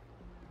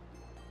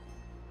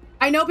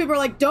 I know people are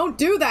like, don't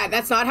do that.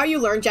 That's not how you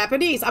learn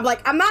Japanese. I'm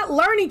like, I'm not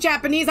learning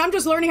Japanese. I'm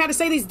just learning how to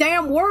say these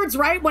damn words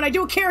right when I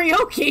do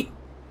karaoke.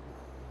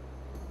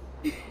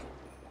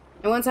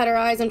 I once had our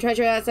eyes on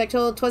treasure as I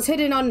told 'twas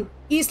hidden on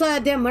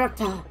Isla de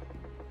Muerta.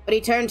 But he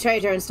turned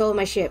traitor and stole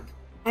my ship.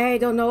 I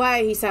don't know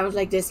why he sounds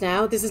like this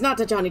now. This is not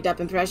a Johnny Depp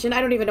impression. I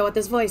don't even know what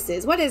this voice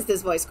is. What is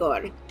this voice,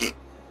 Gord?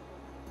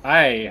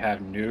 I have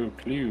no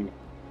clue.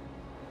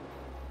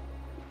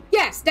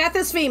 Yes, death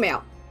is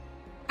female.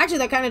 Actually,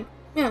 that kind of,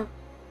 yeah.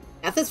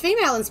 Death is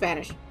female in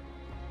Spanish.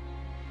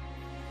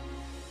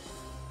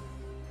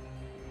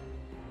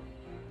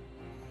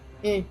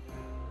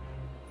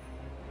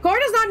 Core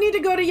does not need to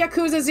go to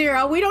Yakuza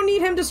 0. We don't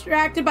need him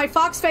distracted by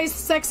fox-faced,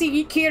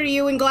 sexy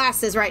Kiryu and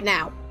glasses right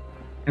now.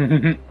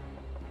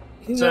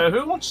 So,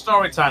 who wants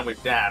story time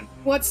with Dan?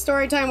 What's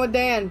story time with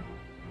Dan?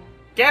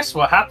 Guess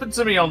what happened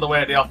to me on the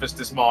way to the office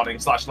this morning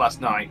 /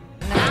 last night?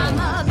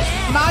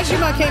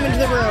 Majima came into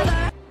the room.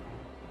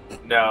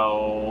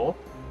 No.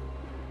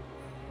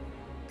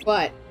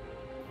 What?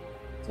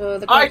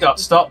 So I got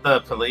stopped the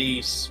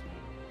police.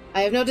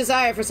 I have no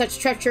desire for such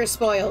treacherous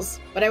spoils,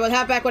 but I will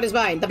have back what is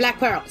mine, the Black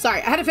Pearl.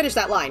 Sorry, I had to finish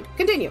that line.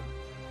 Continue.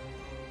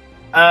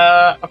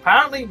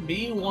 Apparently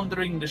me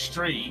wandering the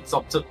streets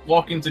up to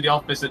walking to the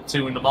office at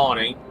 2 in the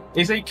morning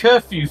is a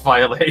curfew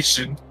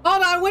violation.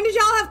 Hold on, when did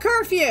y'all have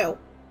curfew?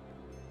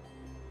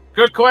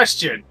 Good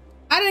question.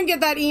 I didn't get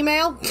that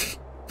email.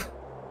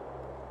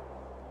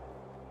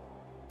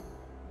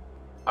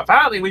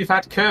 Apparently we've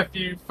had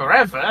curfew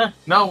forever.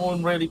 No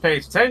one really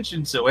pays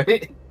attention to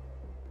it.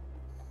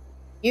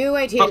 You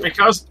wait here.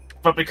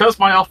 But because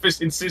my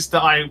office insists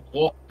that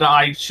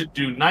I should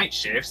do night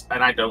shifts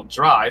and I don't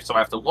drive, so I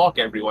have to walk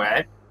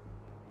everywhere.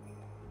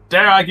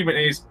 Their argument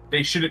is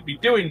they shouldn't be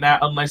doing that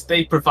unless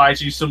they provide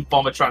you some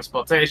form of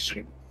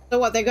transportation. So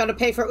what, they're gonna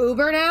pay for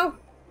Uber now?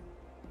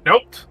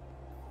 Nope.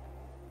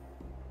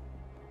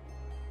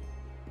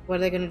 What are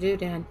they gonna do,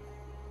 Dan?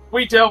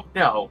 We don't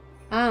know.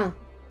 Ah.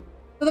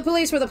 So the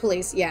police were the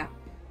police, yeah.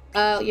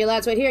 You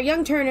lads wait here.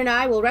 Young Turner and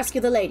I will rescue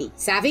the lady.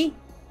 Savvy?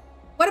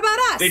 What about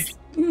us?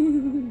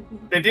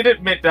 They did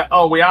admit that,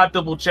 oh, we are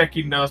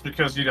double-checking those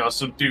because, you know,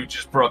 some dude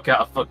just broke out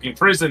of fucking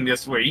prison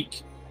this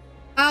week.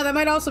 Ah, that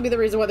might also be the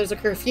reason why there's a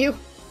curfew.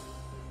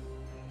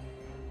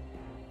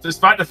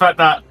 Despite the fact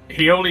that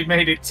he only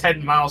made it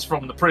 10 miles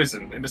from the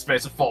prison in the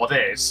space of 4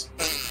 days.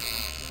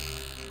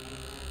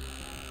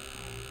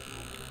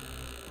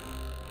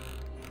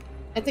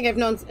 I think I've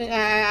known,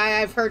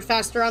 I've heard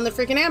faster on the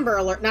freaking Amber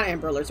Alert, not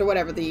Amber Alerts, or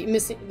whatever,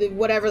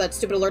 whatever that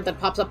stupid alert that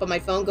pops up on my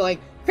phone going,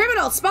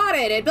 criminal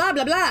spotted, and blah,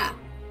 blah, blah.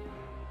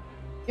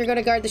 You're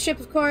gonna guard the ship,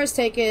 of course,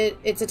 take it,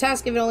 it's a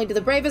task given only to the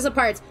bravest of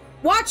parts.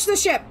 Watch the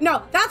ship!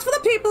 No, that's for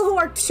the people who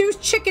are too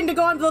chicken to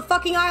go onto the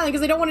fucking island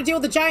because they don't want to deal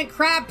with the giant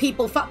crab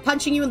people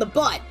punching you in the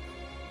butt.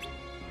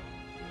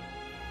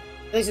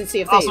 At least in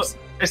Sea of Thieves. Also,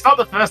 it's not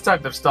the first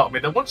time they've stopped me.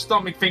 They once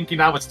stopped me thinking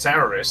I was a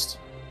terrorist.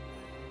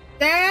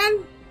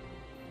 Dan?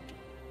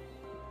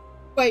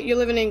 Wait, you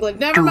live in England.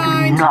 Never Do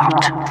mind.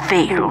 not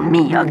fail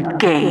me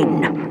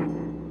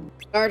again.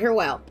 Guard her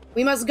well.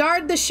 We must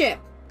guard the ship,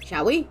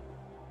 shall we?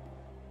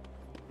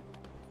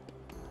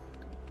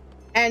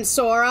 And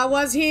Sora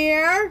was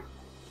here.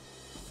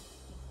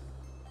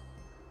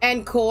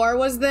 And Core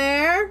was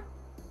there.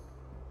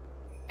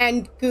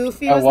 And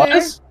Goofy was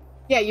there.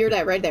 Yeah, you're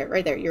that right there,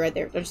 right there. You're right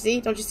there. Don't you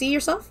see? Don't you see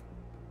yourself?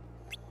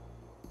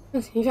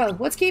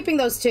 What's keeping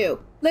those two?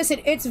 Listen,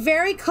 it's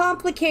very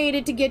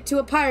complicated to get to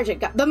a pirate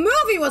ship. The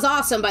movie was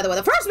awesome, by the way.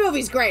 The first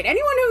movie's great.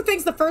 Anyone who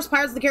thinks the first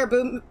Pirates of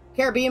the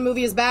Caribbean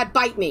movie is bad,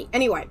 bite me.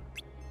 Anyway.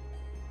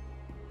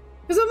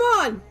 Because come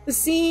on. The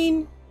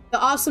scene, the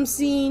awesome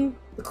scene,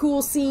 the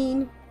cool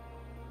scene.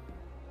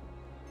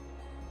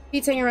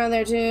 Pete's hanging around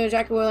there too.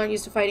 Jack and Will aren't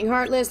used to fighting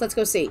Heartless. Let's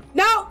go see.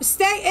 No!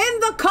 Stay in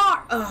the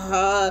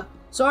car!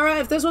 Sora,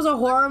 if this was a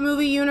horror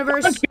movie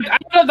universe... Get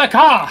out of the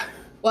car!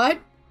 What?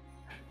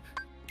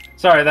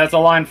 Sorry, that's a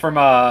line from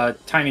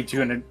Tiny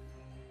Toon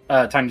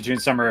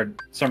Summer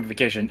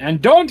Vacation. And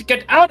don't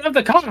get out of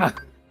the car!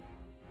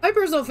 My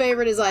personal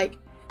favorite is like...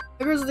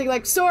 My personal thing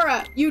like,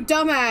 Sora, you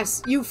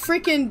dumbass, you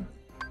freaking...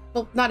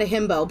 Well, not a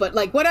himbo, but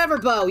like, whatever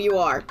bow you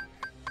are.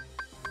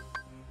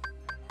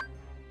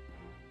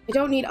 I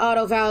don't need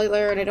auto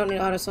valor and I don't need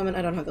auto summon.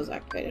 I don't have those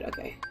activated.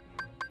 Okay.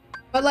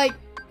 But like,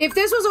 if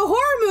this was a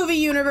horror movie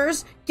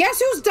universe, guess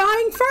who's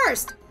dying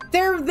first?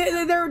 You're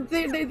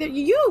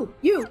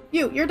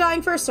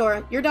dying first,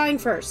 Sora. You're dying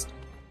first.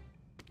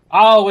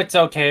 Oh, it's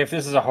okay. If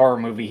this is a horror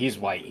movie, he's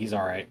white. He's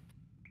alright.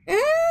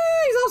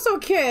 He's also a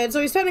kid, so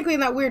he's technically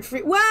in that weird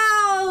free...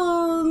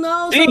 Well,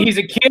 no. See, he's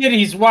a kid,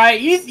 he's white.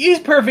 He's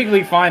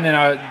perfectly fine in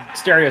a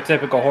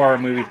stereotypical horror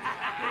movie.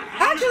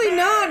 Actually,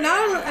 not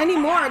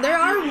anymore. They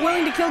are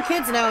willing to kill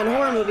kids now in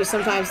horror movies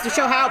sometimes to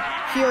show how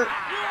pure...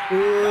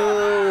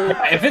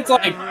 Yeah, if it's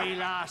like...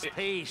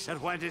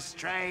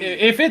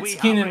 If it's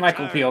Keenan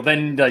Michael Peel,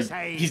 then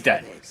he's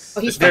dead.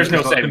 Oh, There's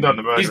no saving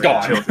him. He's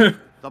gone.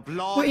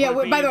 Well, yeah,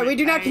 by the way, we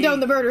do not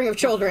condone the murdering of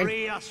children.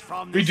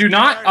 We do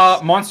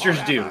not.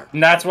 Monsters do.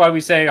 And that's why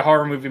we say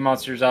horror movie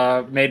monsters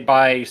made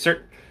by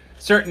certain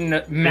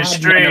The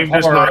stream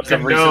does not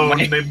condone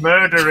the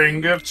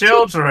murdering of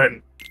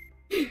children.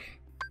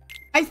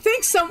 I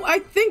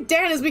think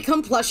Dan has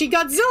become plushy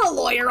Godzilla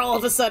lawyer all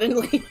of a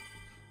sudden.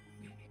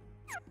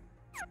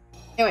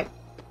 Anyway.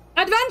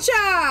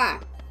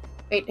 Adventure!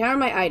 Wait, how are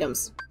my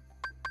items?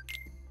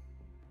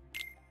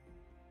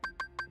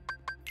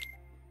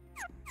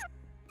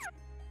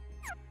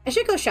 I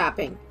should go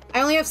shopping.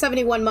 I only have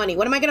 71 money.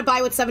 What am I gonna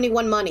buy with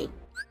 71 money?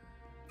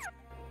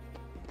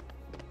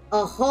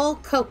 A whole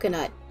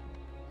coconut.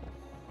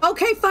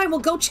 Okay, fine, we'll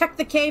go check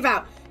the cave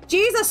out.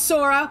 Jesus,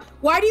 Sora!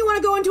 Why do you want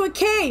to go into a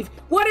cave?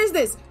 What is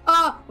this?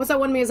 What's that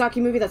one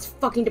Miyazaki movie that's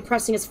fucking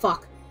depressing as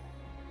fuck?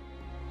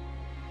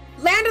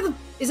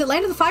 Is it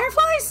Land of the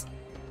Fireflies?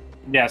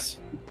 Yes.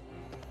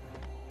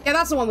 Yeah,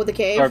 that's the one with the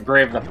cave. Or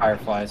Grave of the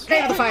Fireflies.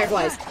 Grave of the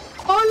Fireflies.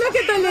 Oh, look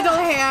at the little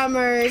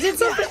hammers.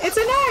 It's an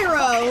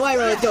Iroh.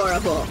 Iroh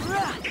adorable.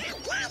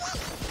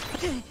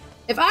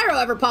 If Iroh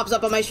ever pops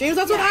up on my streams,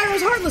 that's what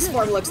Iroh's Heartless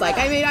form looks like.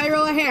 I made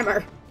Iroh a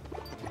hammer.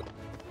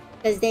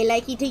 Because they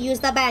like you to use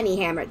the Banny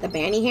hammer. The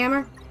Banny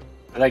hammer?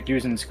 I like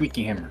using the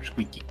squeaky hammer.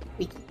 Squeaky.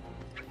 Squeaky.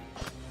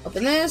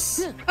 Open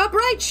this. A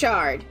bright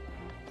shard.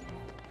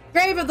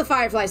 Grave of the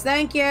Fireflies,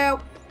 thank you.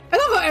 I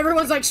love how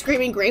everyone's like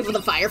screaming Grave of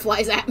the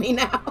Fireflies at me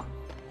now.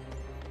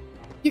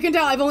 You can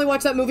tell I've only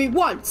watched that movie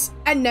once,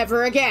 and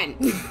never again.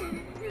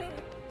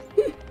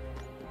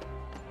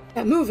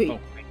 That movie.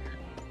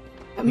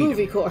 That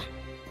movie, Core.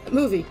 That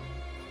movie.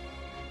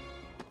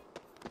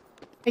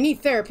 I need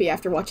therapy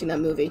after watching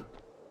that movie.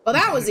 Well,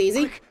 that was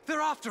easy. Quick,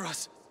 they're after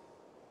us.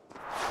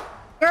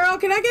 Girl,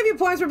 can I give you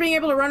points for being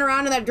able to run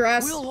around in that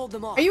dress? We'll hold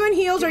them off. Are you in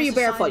heels or are Give you us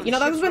a sign barefoot? when You know,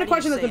 the that's been a ship's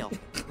question ready that's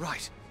to been...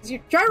 Right.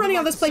 Try running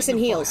on Move this place in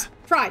signal heels.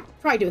 fire.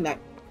 Try doing that.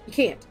 You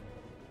can't.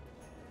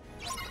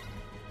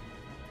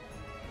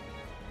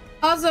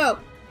 Also,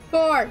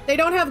 Core, they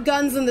don't have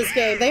guns in this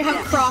game. They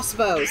have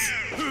crossbows.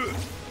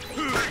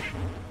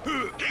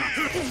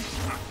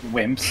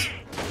 Wimps.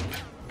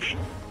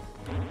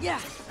 Yeah.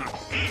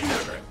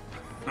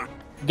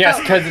 Yes,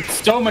 because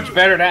it's so much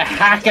better to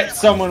hack at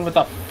someone with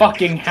a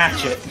fucking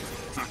hatchet.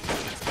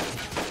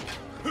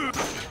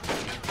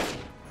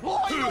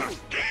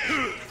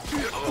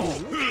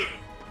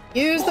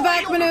 Use the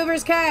back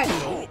maneuvers, cat.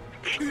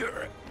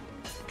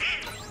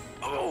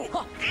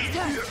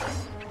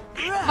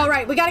 All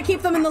right, we gotta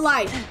keep them in the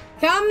light.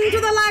 Come to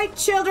the light,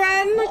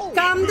 children.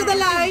 Come to the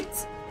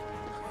light.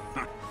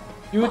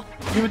 You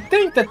would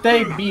think that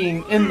they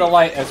being in the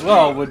light as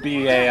well would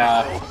be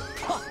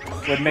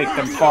would make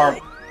them far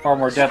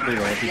more deadlier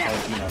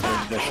because you know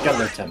they're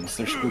skeletons.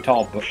 They're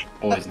Scootal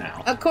boys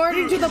now.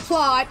 According to the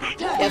plot,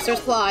 yes, there's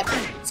plot.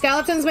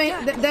 Skeletons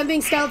them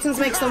being skeletons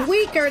makes them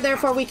weaker.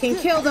 Therefore, we can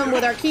kill them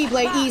with our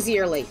Keyblade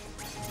easierly.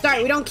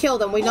 Sorry, we don't kill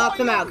them. We knock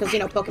them out because you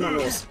know Pokemon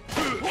rules.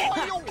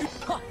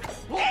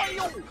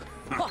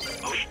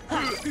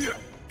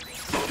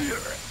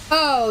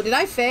 Oh, did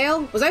I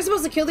fail? Was I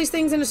supposed to kill these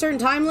things in a certain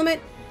time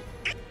limit?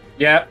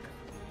 Yep.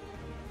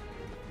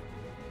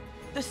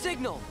 The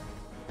signal.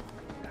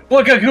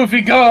 Look at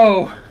Goofy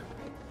go!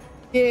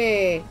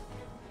 Yeah.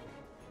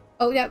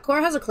 Oh, yeah,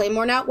 Cora has a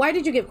claymore now. Why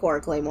did you give Cora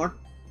a claymore?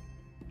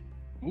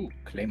 Ooh,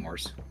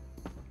 claymores.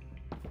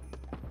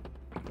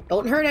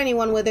 Don't hurt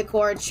anyone with it,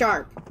 Cora. It's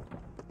sharp.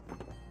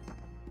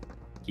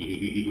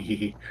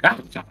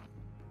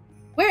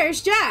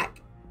 Where's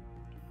Jack?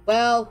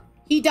 Well,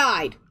 he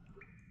died.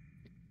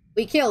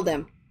 We killed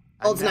him.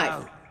 Holds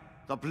knife.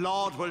 The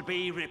blood will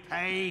be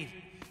repaid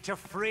to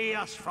free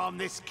us from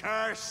this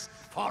curse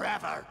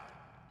forever.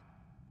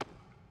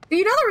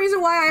 You know the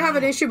reason why I have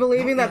an issue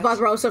believing that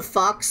Barbarossa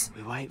fucks?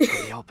 We wait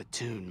for the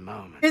opportune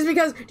moment. Is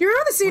because, do you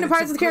remember the scene in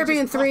Pirates of the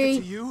Caribbean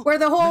 3 where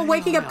the whole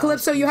waking up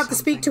Calypso, you have to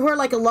speak to her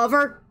like a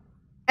lover?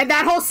 And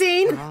that whole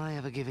scene? Have I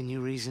ever given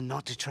you reason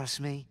not to trust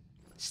me?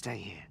 Stay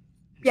here.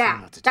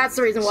 Yeah, that's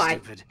the reason why.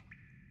 Stupid.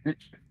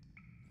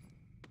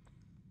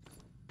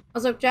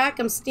 Also, Jack,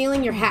 I'm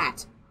stealing your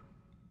hat.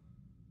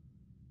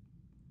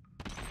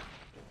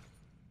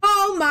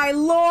 Oh my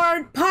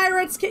lord,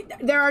 pirates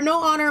there are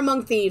no honor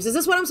among thieves. Is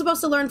this what I'm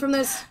supposed to learn from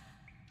this?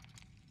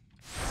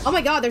 Oh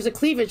my god, there's a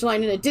cleavage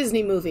line in a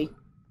Disney movie.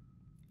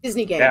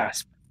 Disney game.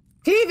 Yes.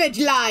 Cleavage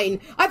line!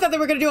 I thought they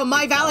were gonna do a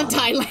My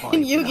Valentine line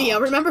in Yu-Gi-Oh!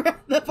 Remember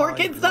the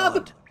 4Kids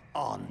sub?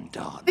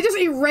 Undone. They just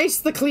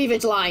erased the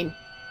cleavage line.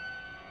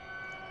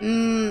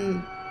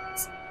 Mmm.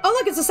 Oh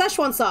look, it's a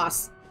Szechuan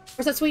sauce.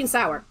 Or is that sweet and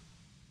sour?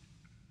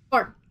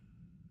 Or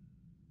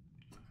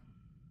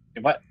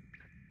What?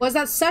 was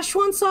that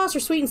Szechuan sauce or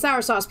sweet and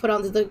sour sauce put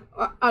onto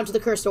the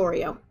cursed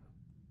Oreo?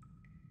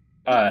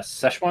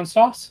 Szechuan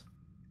sauce?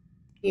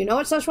 You know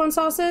what Szechuan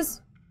sauce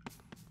is?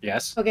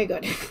 Yes. Okay,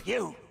 good.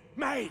 You,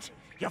 maid,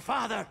 your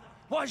father,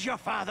 was your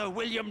father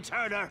William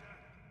Turner?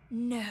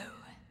 No.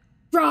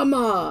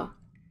 Drama!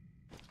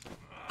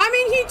 I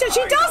mean,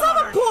 she does have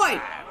a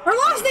point! Her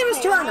last name is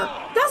Turner.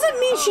 Doesn't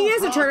mean she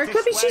is a Turner.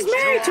 Could be she's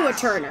married to a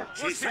Turner.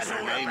 She said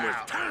her name was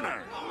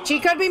Turner.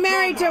 She could be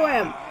married to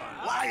him.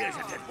 Why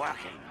isn't it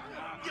working?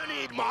 You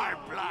need more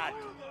blood.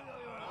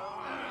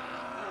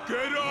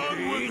 Get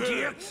on with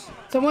it.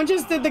 Someone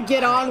just did the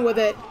get on with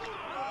it.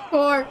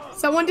 Or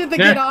someone did the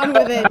get on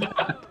with it.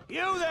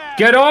 You there!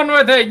 Get on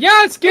with it!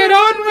 Yes, get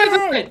on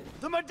with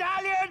it! The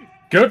medallion!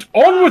 Get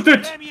on with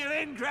it! You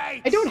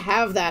ingrate! I don't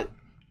have that.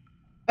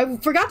 I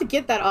forgot to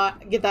get that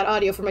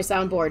audio for my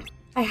soundboard.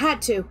 I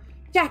had to.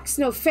 Jack's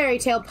no fairy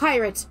tale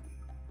pirate.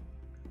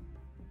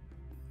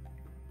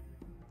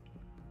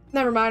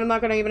 Never mind, I'm not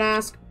gonna even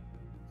ask.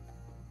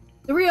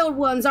 The real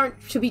ones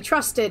aren't to be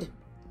trusted.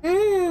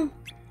 No,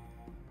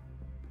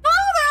 they're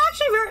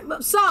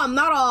actually some,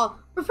 not all.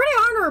 We're pretty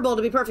honorable,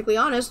 to be perfectly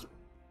honest.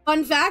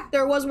 Fun fact,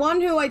 there was one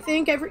who I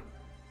think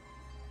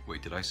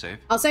Wait, did I save?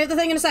 I'll save the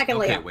thing in a second,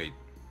 Okay, Leo. wait.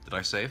 Did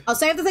I save? I'll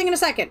save the thing in a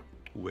second.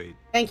 Wait.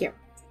 Thank you.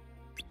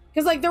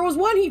 Because, like, there was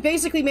one he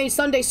basically made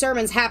Sunday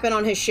sermons happen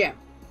on his ship.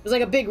 It was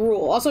like a big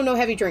rule. Also, no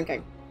heavy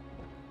drinking.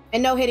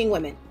 And no hitting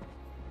women.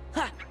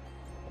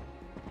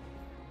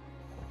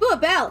 Ooh, a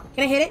bell!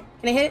 Can I hit it?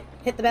 Can I hit it?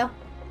 Hit the bell?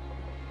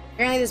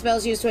 Apparently this bell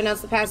is used to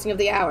announce the passing of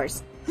the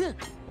hours. Come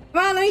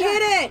on, let me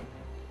hit it!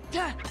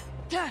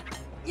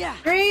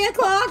 3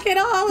 o'clock and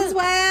all is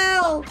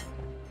well!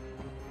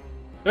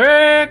 3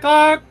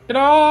 o'clock and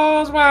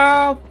all's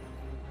well!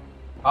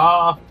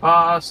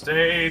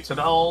 8:30 and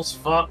all's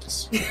fucked.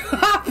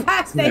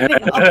 8:30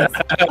 and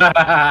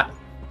all's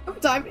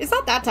What time? It's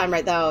not that time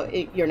right though,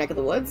 your neck of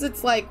the woods.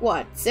 It's like,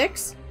 what,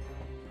 6?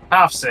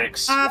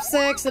 6:30.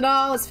 6:30 and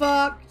all is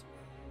fucked.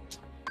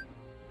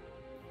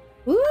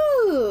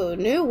 Ooh,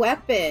 new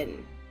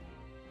weapon.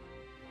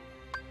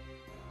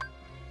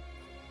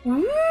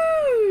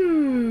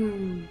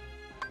 Ooh.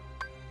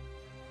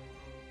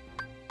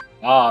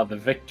 Ah, the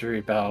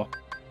victory bell.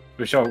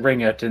 We shall ring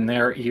it in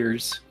their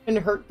ears. And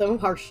hurt them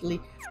harshly.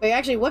 Wait,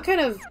 actually, what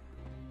kind of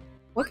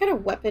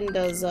weapon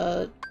does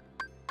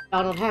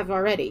Donald have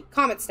already?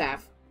 Comet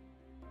staff.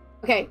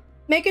 Okay,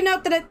 make a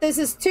note that this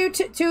is 2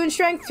 in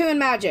strength, 2 in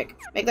magic.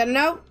 Make that a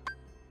note.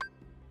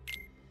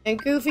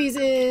 And Goofy's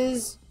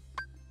is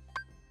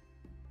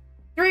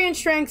 3 in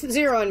strength,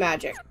 0 in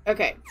magic.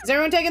 Okay, is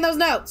everyone taking those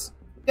notes?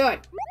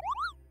 Good.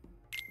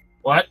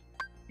 What?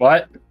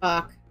 What?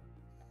 Fuck.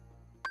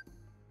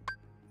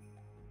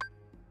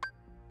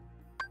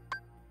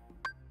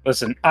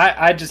 Listen,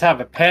 I just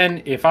have a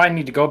pen. If I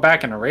need to go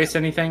back and erase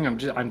anything, I'm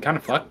kind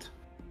of fucked.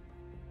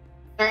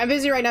 Alright, I'm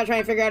busy right now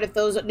trying to figure out if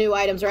those new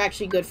items are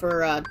actually good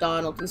for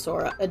Donald and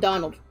Sora.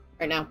 Donald,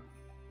 right now.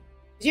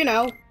 'Cause, you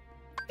know,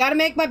 gotta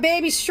make my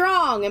babies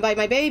strong. And by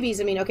my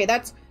babies, I mean, okay,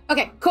 that's...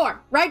 Okay,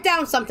 Core, write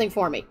down something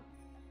for me.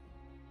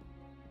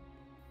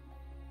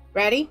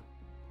 Ready?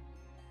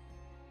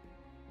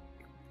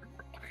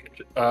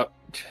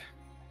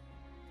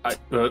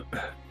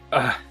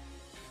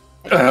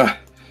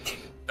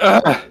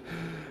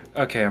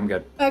 Okay, I'm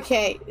good.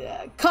 Okay,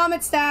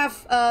 Comet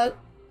Staff,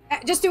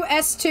 just do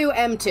S2,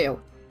 M2.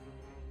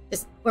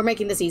 We're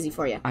making this easy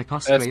for you. I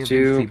cast Ray of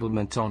S2,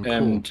 Enfeeblement on Core.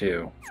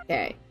 M2.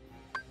 Okay.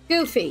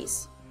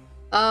 Goofies.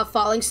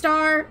 Falling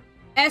Star,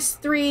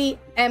 S3,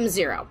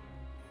 M0.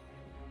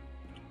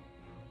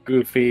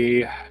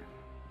 Goofy.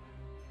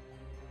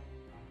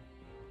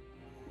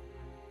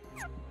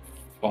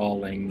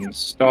 Falling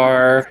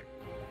Star.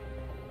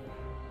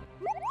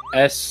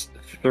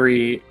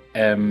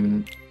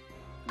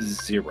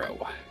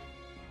 S3M0.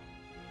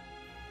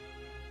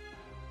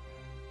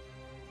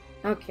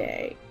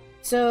 Okay.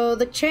 So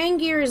the chain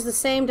gear is the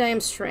same damn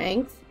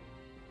strength.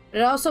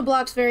 It also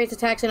blocks various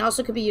attacks and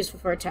also could be useful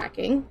for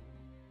attacking.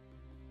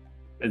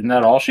 Isn't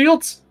that all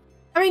shields?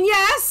 I mean,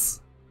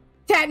 yes!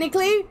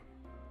 Technically.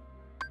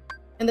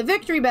 And the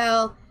Victory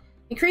Bell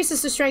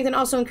increases the strength and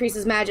also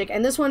increases magic.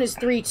 And this one is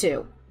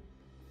 3-2.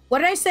 What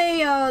did I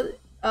say,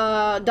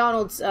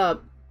 Donald's,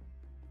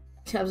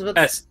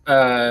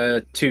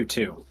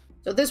 S2-2.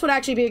 So this would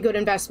actually be a good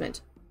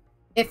investment.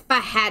 If I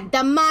had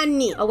the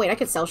money. Oh, wait, I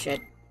could sell shit.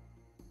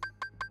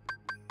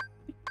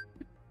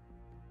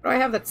 What do I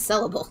have that's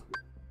sellable?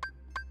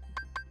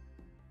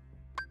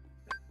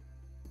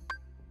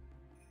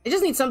 I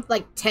just need something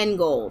like 10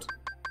 gold.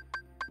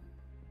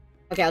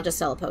 Okay, I'll just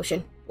sell a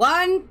potion.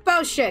 1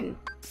 potion!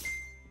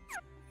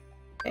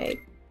 Okay,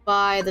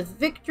 buy the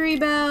Victory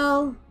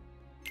Bell.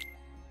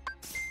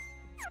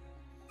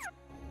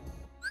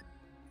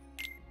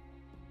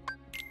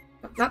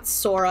 Not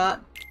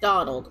Sora.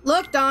 Donald.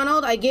 Look,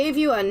 Donald, I gave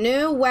you a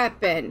new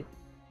weapon.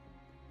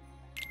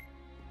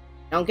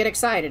 Don't get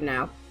excited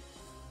now.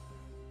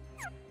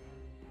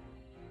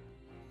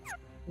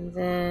 And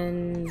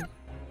then...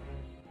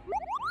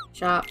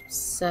 shop,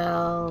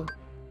 sell...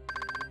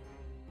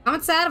 How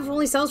much sad if it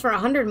only sells for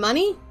 100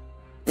 money?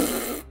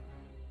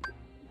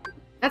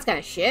 That's kind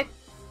of shit.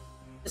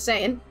 Just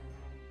saying.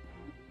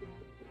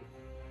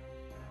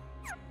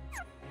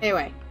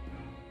 Anyway.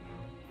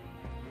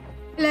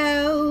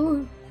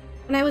 Hello.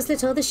 When I was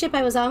little, the ship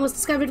I was on was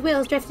discovered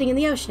whales drifting in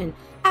the ocean.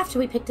 After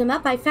we picked him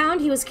up, I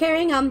found he was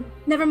carrying,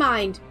 never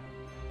mind.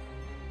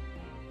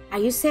 Are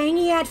you saying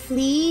he had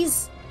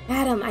fleas?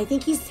 Madam, I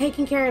think he's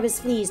taking care of his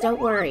fleas, don't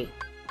worry.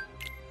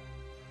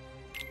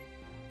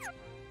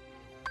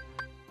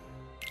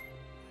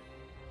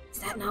 Is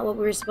that not what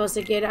we were supposed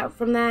to get out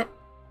from that?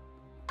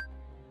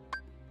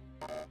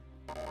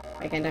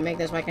 Why can't I make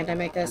this? Why can't I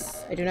make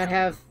this? I do not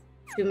have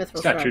 2 mithril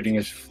He's not shrubs. treating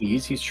his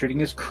fleas, he's treating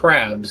his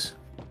crabs.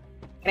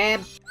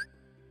 Crab.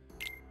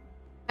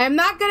 I'm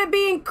not gonna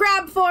be in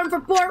crab form for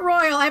Port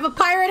Royal. I have a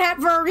pirate hat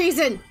for a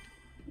reason.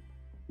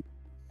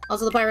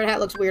 Also, the pirate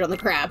hat looks weird on the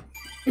crab.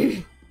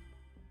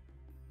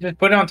 Just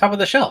put it on top of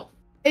the shell.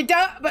 It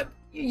does, but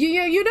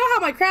you know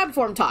how my crab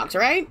form talks,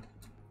 right?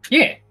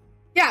 Yeah.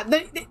 Yeah,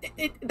 the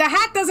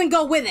hat doesn't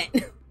go with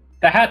it.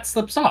 The hat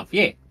slips off,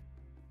 yeah.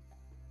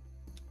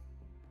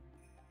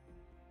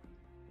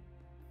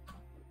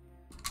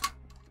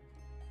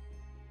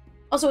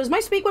 Also, is my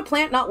speak with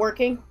plant not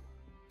working?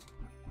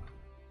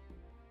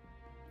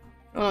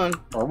 Hold on.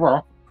 Oh,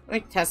 well. Let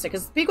me test it,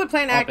 because speak with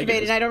plant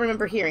activated and I don't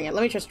remember hearing it.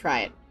 Let me just try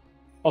it.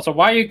 Also,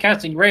 why are you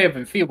casting Ray of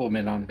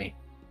Enfeeblement on me?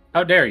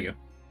 How dare you?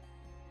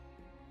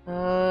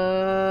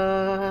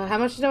 How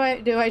much do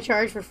I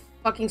charge for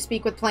fucking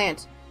speak with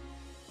plant?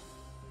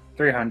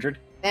 300.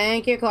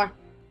 Thank you, Clark.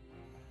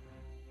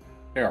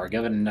 Here, I'll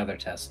give it another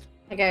test.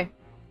 Okay.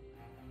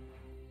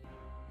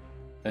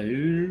 What are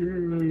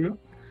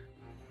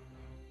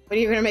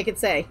you gonna make it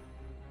say?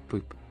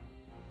 Boop.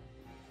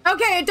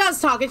 Okay, it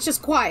does talk, it's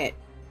just quiet.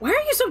 Why are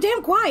you so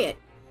damn quiet?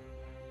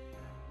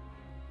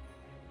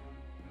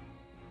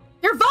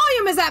 Your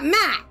volume is at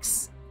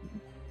max!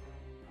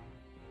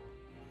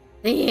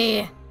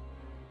 Yeah.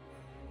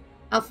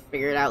 I'll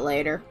figure it out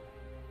later.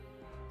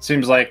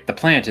 Seems like the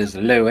plant is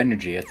low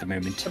energy at the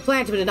moment. The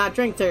plant did not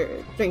drink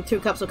 2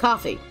 cups of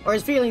coffee, or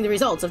is feeling the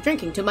results of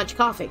drinking too much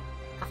coffee.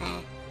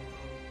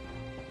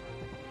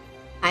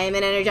 I am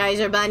an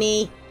Energizer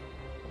Bunny.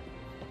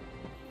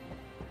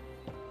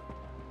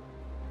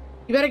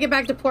 You better get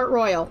back to Port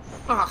Royal.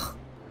 Ugh.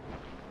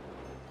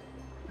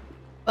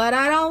 But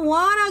I don't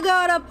want to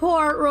go to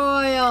Port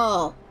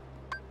Royal.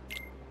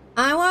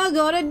 I want to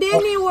go to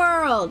Disney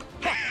World.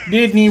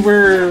 Disney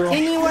World.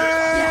 Disney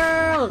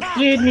World.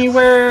 Disney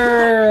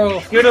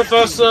World.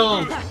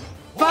 Universal.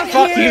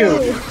 Fuck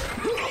you.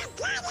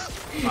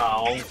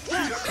 Oh.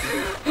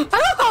 I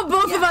love how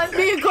both of us,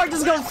 me and Court,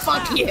 just go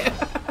fuck you.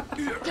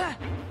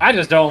 I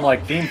just don't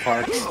like theme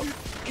parks.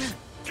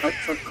 But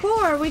for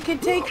Core, we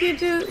could take you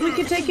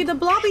to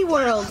Blobby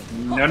World.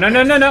 No.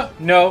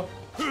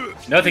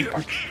 Nothing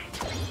parks.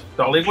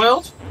 Dolly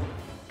World?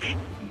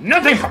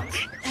 Nothing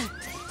parks.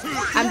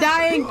 I'm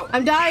dying.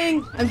 I'm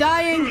dying. I'm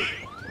dying.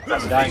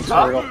 I'm dying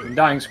squirrel. I'm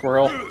dying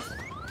squirrel.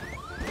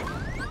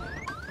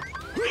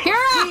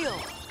 Kira!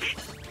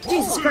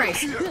 Jesus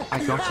Christ.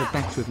 I got a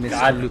bet with Mr.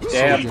 God Luxord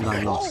damn. and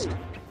I lost.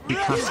 He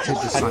casted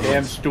the God silence.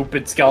 damn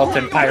stupid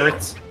skeleton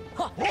pirates.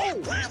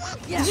 Did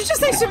you just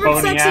say super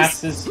Bony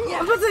sexy? asses. I was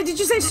about to say, did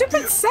you say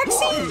super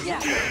sexy?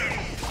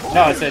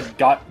 No, I said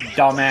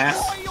dumbass.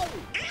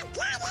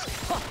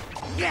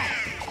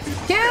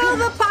 Kill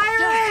the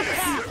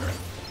pirates!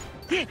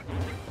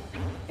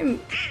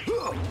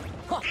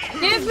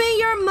 Give me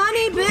your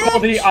money, bitch! All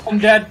the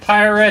undead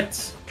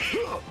pirates.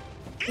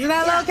 Isn't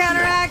that low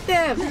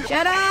counteractive?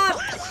 Shut up!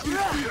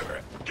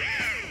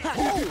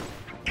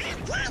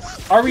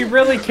 Are we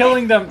really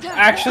killing them?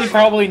 Actually,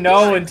 probably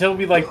no, until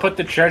we like put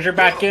the treasure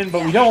back in.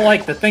 But we don't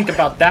like to think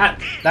about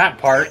that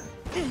part.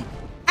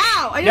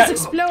 Ow! I just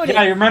exploded.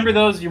 Yeah, you remember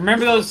those? You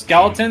remember those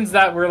skeletons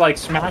that were like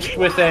smashed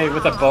with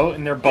a boat,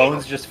 and their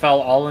bones just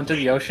fell all into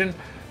the ocean?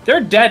 They're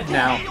dead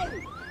now.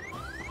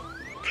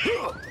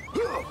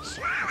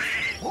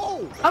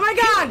 Oh my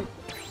god!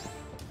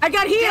 I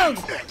got healed!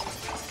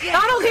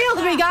 Donald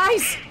healed me,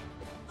 guys!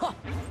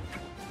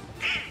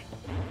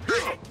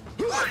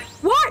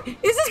 What? Is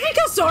this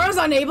because Sora's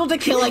unable to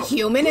kill a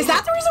human? Is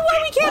that the reason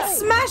why we can't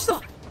smash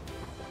the...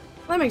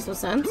 That makes no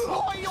sense.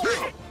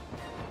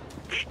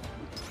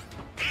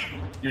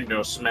 You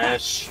know,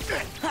 smash.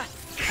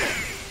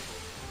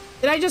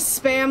 Did I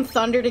just spam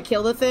thunder to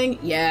kill the thing?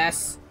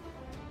 Yes.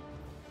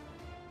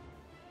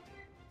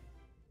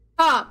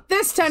 Ah,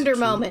 this tender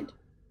moment.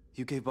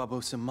 You gave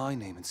Barbosa my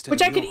name instead Which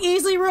of I could yours.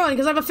 easily ruin,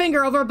 because I have a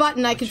finger over a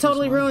button. I could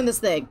totally ruin this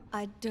thing.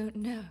 I don't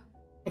know.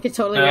 I could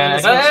totally ruin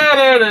this thing.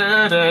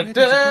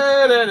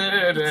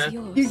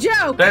 You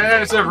joke!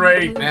 There's a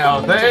raid now.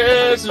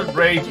 There's a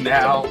raid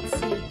now.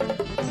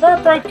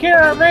 Purple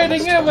Kira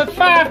raiding in with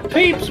 5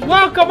 peeps.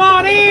 Welcome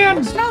on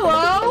in.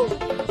 Hello.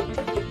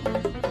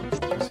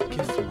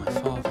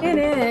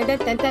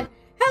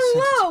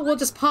 Hello. We'll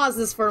just pause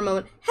this for a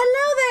moment.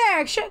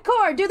 Hello there,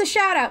 Core. Do the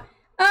shout out.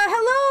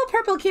 Hello,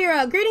 Purple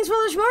Kira. Greetings,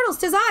 foolish mortals.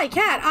 'Tis I,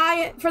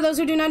 Cat. For those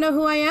who do not know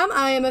who I am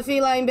a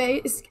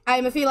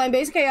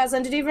feline-based chaos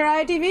entity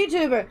variety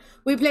VTuber.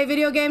 We play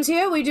video games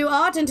here. We do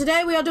art, and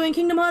today we are doing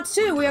Kingdom Hearts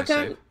 2. We are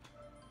currently.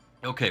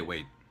 Okay,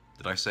 wait.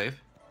 Did I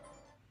save?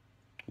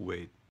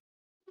 Wait.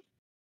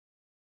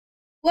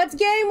 What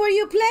game were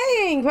you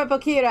playing, Purple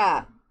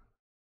Kira?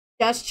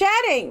 Just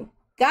chatting.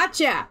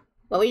 Gotcha.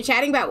 What were you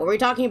chatting about? What were you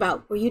talking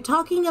about? Were you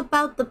talking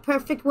about the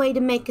perfect way to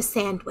make a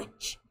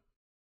sandwich?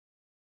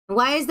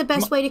 Why is the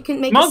best way to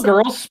make a sandwich?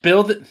 Girl,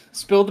 spill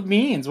the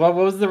beans. What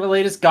was the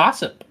latest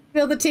gossip?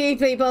 Spill the tea,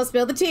 people.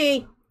 Spill the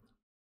tea.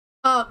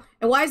 And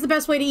why is the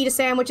best way to eat a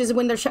sandwich is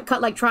when they're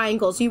cut like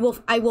triangles?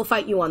 I will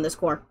fight you on this,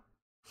 Core.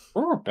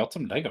 Oh, built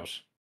some Legos.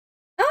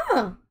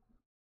 Oh,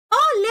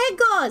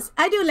 Legos.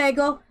 I do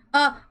Lego.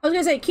 I was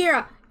gonna say,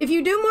 Kira, if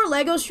you do more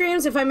Lego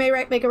streams, if I may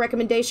make a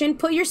recommendation,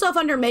 put yourself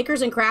under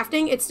makers and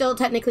crafting. It still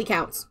technically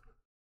counts.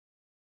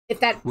 If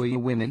that. Were you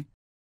women?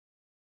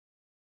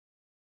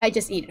 I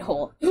just eat it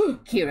whole.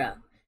 Kira.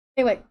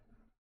 Anyway.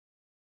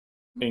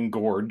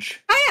 Engorge.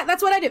 Oh yeah,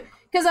 that's what I do.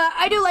 Because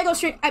I do Lego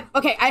stream.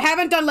 Okay, I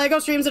haven't done Lego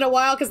streams in a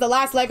while because the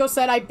last Lego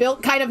set I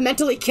built kind of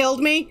mentally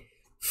killed me.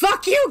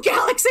 Fuck you,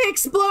 Galaxy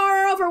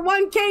Explorer, over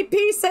 1K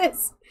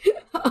pieces.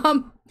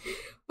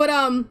 But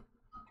a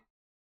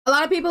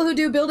lot of people who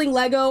do building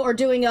Lego or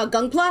doing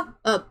Gunpla,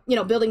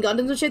 building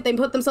Gundams and shit, they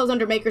put themselves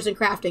under makers and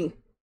crafting.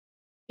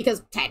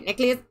 Because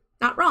technically it's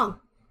not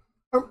wrong.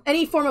 Or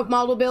any form of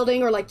model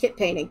building or like kit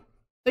painting.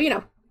 So,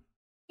 in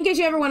case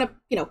you ever want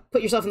to,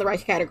 put yourself in the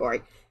right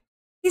category.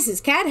 This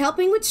is Cat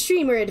helping with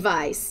streamer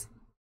advice.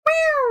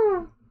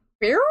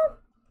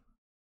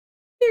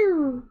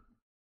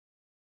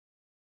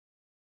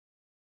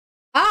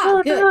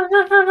 Ah,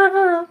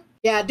 good.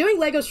 Yeah, doing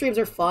Lego streams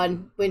are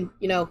fun when,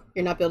 you're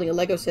not building a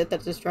Lego set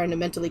that's just trying to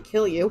mentally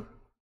kill you.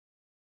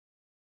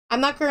 I'm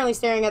not currently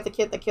staring at the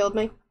kit that killed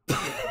me.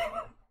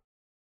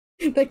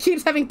 That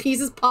keeps having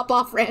pieces pop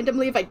off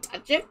randomly if I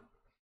touch it.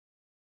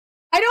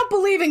 I don't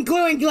believe in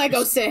gluing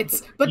Lego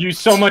sets, but you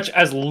so much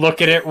as look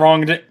at it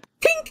wrong.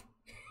 Tink!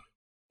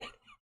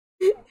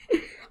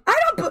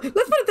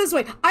 Let's put it this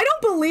way. I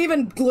don't believe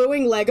in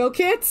gluing Lego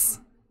kits,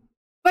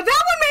 but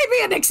that one may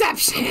be an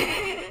exception.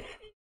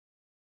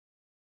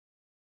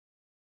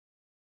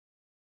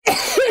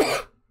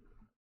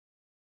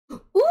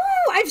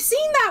 Ooh, I've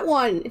seen that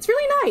one. It's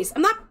really nice.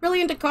 I'm not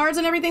really into cards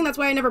and everything. That's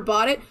why I never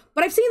bought it,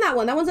 but I've seen that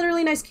one. That one's a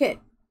really nice kit.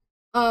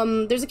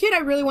 There's a kit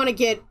I really want to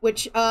get,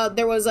 which,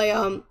 there was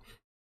a,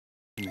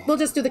 we'll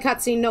just do the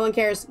cutscene, no one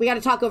cares. We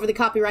gotta talk over the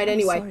copyright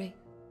anyway.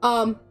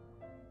 Sorry.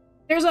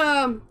 There's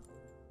a...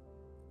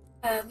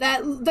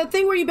 the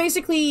thing where you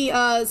basically,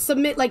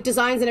 submit, like,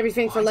 designs and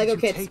everything for Lego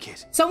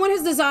kits. Someone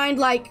has designed,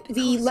 like,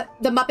 the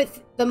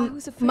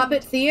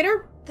Muppet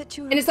Theater,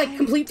 and it's, like,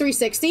 complete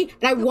 360,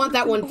 and I want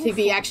that one to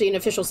be actually an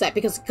official set,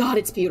 because, God,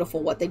 it's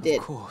beautiful what they did.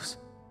 Of course.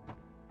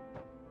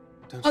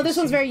 Oh, this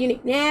one's very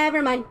unique.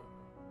 Never mind.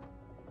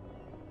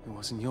 It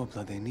wasn't your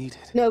blood they needed.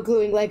 No,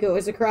 gluing Lego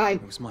is a crime.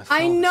 It was my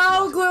I know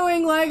father's blood.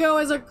 gluing Lego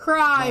is a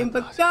crime, My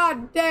but blood.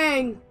 god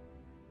dang.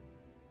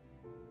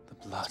 The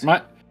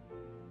blood.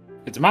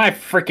 It's my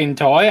freaking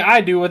toy. I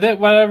do with it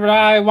whatever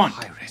I want.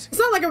 It's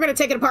not like we're gonna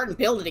take it apart and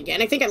build it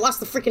again. I think I lost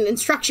the freaking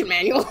instruction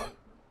manual.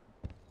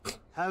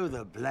 How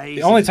the blaze.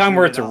 The only time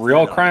where it's a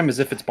real crime is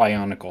if it's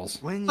Bionicles.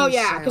 Oh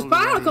yeah, because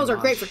Bionicles are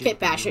great for kit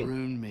bashing.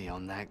 Ruined me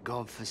on that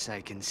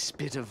godforsaken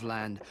spit of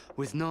land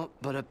with naught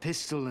but a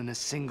pistol and a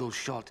single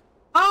shot.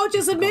 Oh,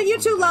 just admit you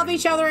two love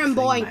each other and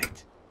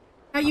boink.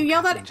 Now you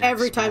yell that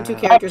every time two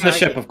Not characters on the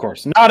argue. ship, of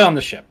course. Not on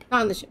the ship.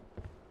 Not on the ship.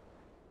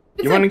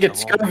 You want to get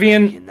scurvy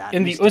in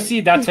the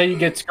Ussy? That's how you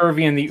get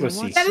scurvy in the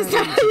Ussy. That is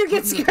not how you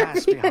get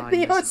scurvy in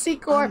the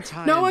OC core.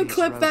 No one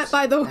clip that,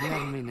 by the way.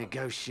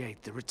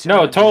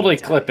 No, totally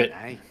clip it.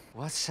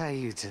 What say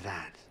you to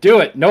that? Do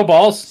it. No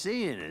balls.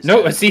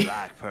 No Ussy.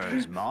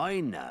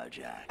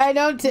 I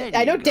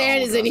know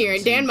Dan is in here,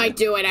 and Dan might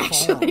do it,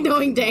 actually,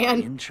 knowing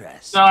Dan.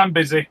 No, I'm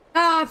busy.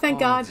 Ah, thank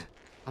God.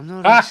 I'm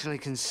not actually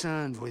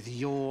concerned with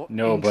your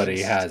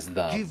Nobody has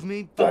the Give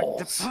me back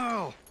the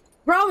pearl.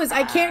 Problem is,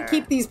 I can't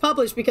keep these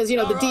published because, you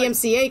know, the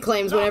DMCA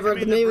claims whenever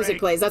the music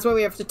plays. That's why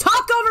we have to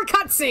talk over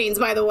cutscenes,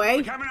 by the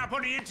way. Coming up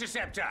on the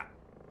interceptor.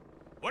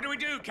 What do we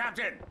do,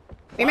 Captain?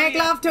 We make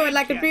love to it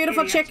like a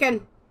beautiful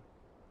chicken.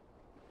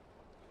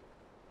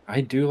 I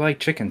do like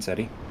chickens,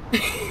 Eddie.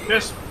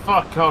 Just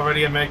fuck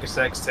already and make a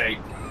sex tape.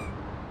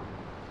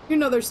 You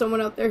know there's someone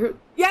out there who...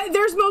 Yeah,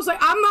 there's most...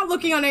 I'm not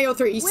looking on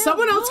AO3.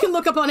 Someone else can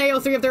look up on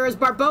AO3 if there is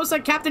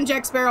Barbossa, Captain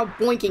Jack Sparrow,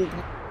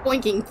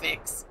 boinking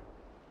fix.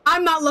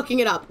 I'm not looking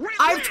it up.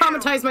 I've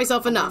traumatized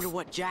myself enough. I wonder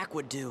what Jack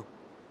would do.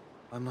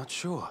 I'm not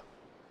sure.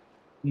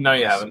 No,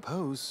 you haven't. I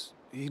suppose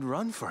he'd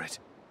run for it.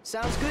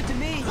 Sounds good to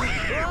me.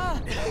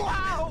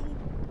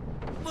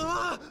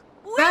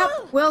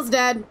 Oh, Will's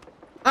dead.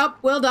 Oh,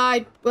 Will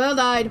died. Will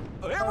died.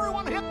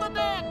 Everyone hit the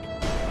deck.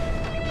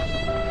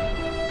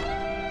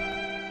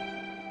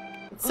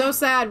 It's so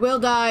sad. Will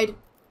died.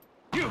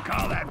 You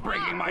call that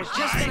breaking my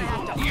stride?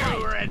 You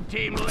were a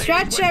team lead.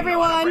 Stretch,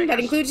 everyone. That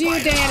includes you,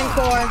 Dan, and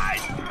Core.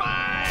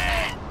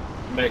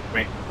 Make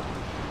me.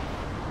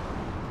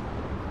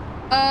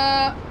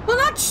 Well,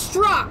 not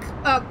struck.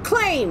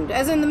 Claimed,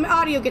 as in the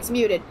audio gets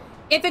muted.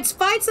 If it's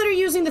fights that are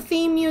using the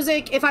theme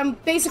music, if I'm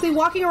basically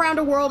walking around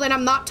a world and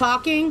I'm not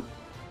talking,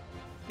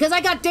 because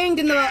I got dinged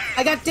in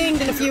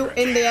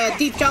the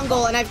deep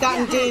jungle, and I've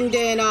gotten dinged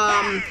in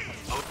a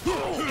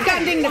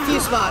few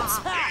spots.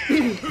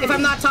 If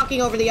I'm not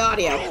talking over the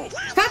audio.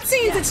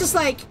 Cutscenes, it's just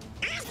like,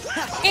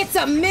 it's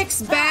a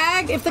mixed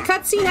bag. If the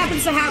cutscene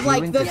happens to have,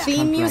 like, the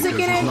theme music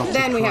in it,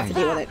 then we have to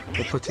deal with it.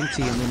 Or putting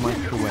tea in the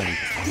microwave.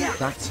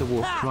 That's a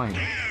war crime.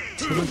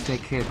 Till and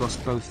daycare boss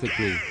both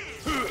agree.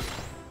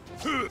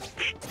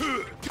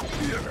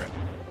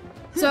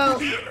 So,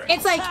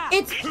 it's like,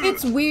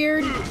 it's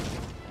weird.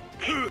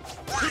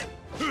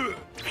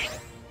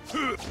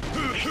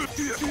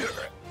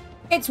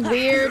 It's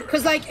weird,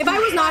 because, like, if I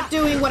was not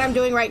doing what I'm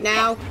doing right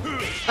now,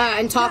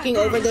 and talking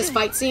over this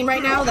fight scene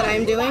right now that I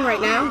am doing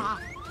right now.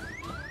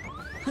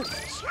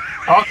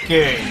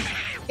 Talking.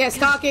 Yes,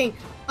 talking.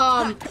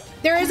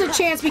 There is a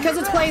chance, because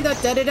it's playing the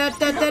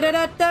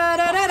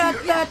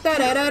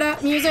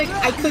music,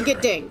 I could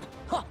get dinged.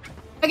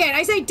 Again,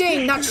 I say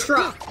ding, not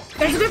struck.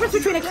 There's a difference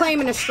between a claim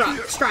and a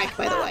strike,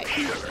 by the way.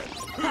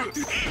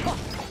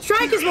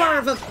 Strike is more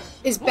of a...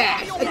 is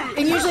bad.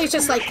 And usually it's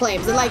just like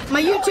claims. And like,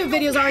 my YouTube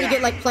videos already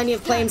get like plenty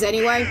of claims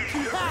anyway.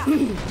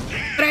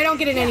 But I don't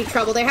get in any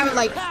trouble. They haven't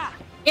like...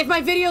 If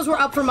my videos were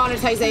up for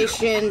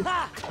monetization,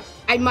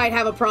 I might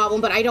have a problem,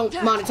 but I don't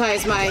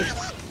monetize my...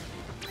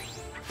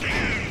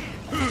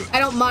 I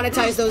don't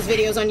monetize those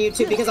videos on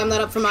YouTube because I'm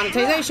not up for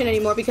monetization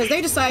anymore, because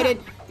they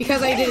decided,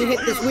 because I didn't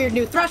hit this weird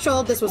new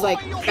threshold, this was like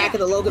back of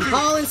the Logan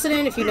Paul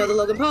incident, if you know the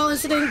Logan Paul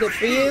incident, good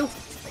for you.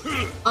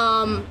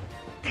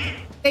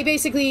 They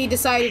basically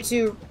decided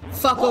to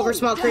fuck over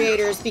small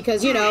creators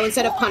because, you know,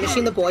 instead of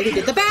punishing the boy who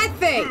did the bad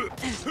thing.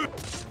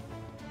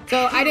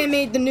 So I didn't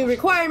make the new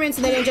requirements,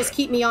 and they didn't just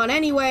keep me on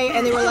anyway,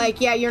 and they were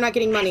like, yeah, you're not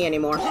getting money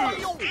anymore. I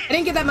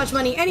didn't get that much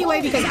money anyway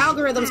because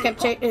algorithms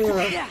kept changing.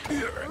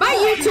 My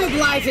YouTube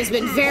life has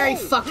been very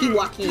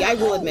fucky-wucky, I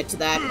will admit to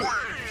that.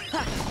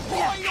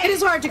 It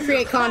is hard to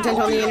create content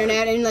on the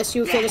internet unless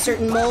you fit a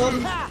certain mold.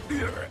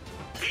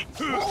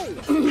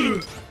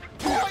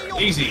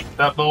 Easy.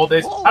 That mold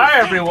is, hi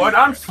everyone,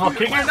 I'm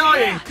fucking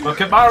annoying. Look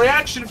at my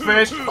reaction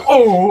face.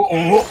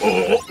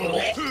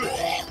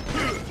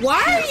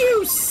 Why are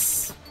you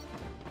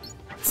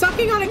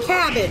sucking on a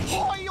cabbage?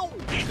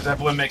 Because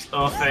everyone makes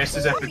O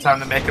faces every time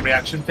they make a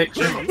reaction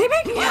picture. They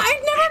make, yeah,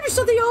 I've never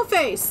understood the O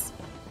face.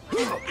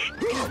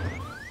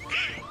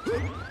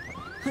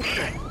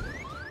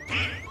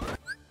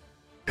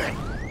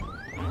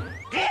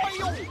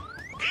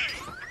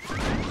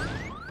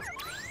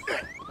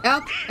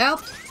 Help,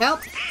 help,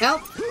 help,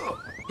 help.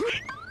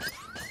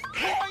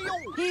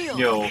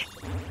 Yo.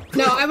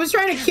 No, I was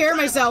trying to cure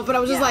myself, but I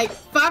was just like,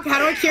 fuck, how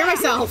do I cure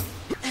myself?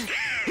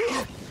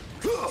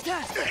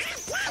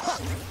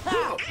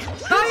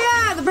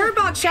 Oh yeah, the bird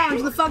box challenge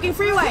in the fucking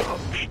freeway.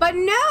 But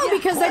no,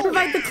 because they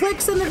provide the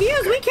clicks and the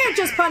views, we can't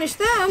just punish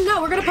them.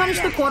 No, we're gonna punish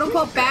the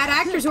quote-unquote bad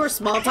actors who are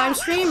small-time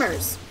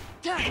streamers.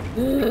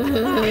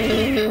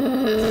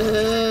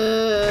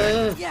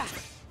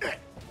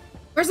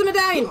 Where's the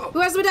medallion? Who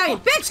has the medallion?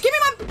 Bitch, give me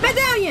my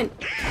medallion!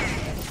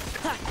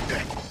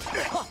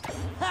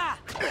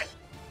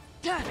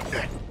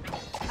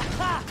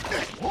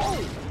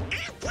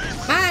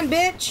 Come on,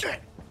 bitch!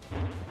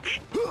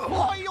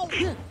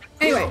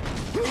 Anyway.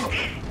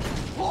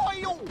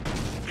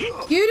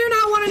 You do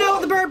not want to know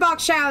what the bird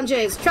box challenge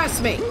is,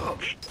 trust me.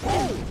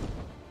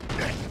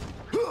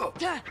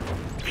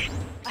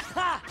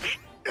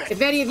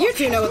 If any of you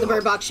two know what the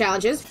Bird Box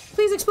Challenge is,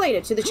 please explain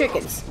it to the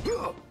chickens.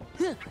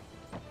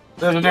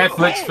 There's a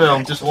Netflix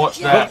film, just watch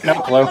that.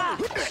 No clue.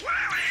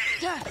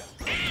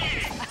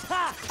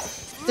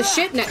 The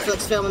shit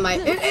Netflix film in my...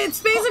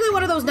 It's basically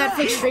one of those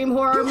Netflix stream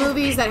horror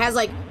movies that has,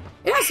 like...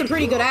 It has some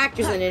pretty good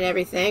actors in it and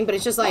everything, but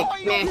it's just like,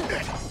 meh.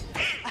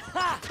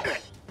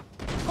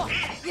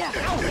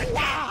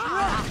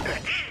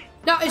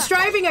 No, it's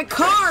driving a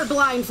car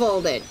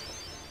blindfolded.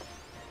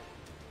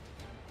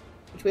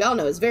 Which we all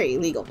know is very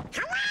illegal.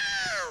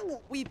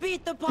 We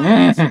beat the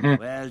pirates!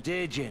 Well,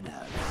 did you know,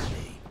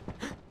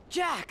 Daddy?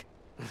 Jack!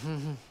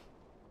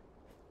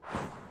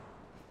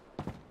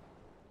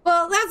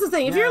 Well, that's the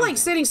thing. If you're like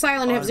sitting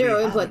silent and have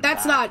zero input,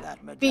 that's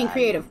not being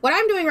creative. What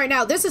I'm doing right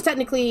now, this is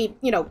technically,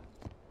 you know,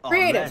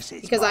 creative.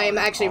 Because I am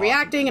actually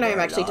reacting and I am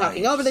actually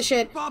talking over the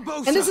shit.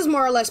 And this is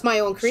more or less my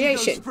own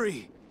creation.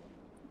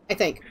 I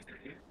think.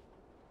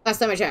 Last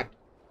time I checked.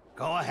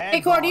 Go ahead.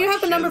 Hey, Core, do you have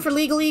the number for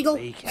Legal Eagle?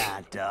 We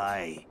can't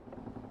die.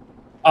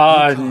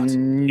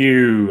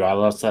 No. I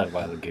lost that a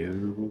while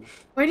ago.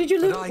 Where did you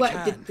lose?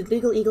 What, did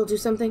Legal Eagle do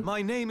something?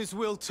 My name is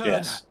Will Turner.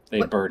 Yes,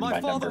 they burned my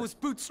father number. was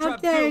bootstrapped How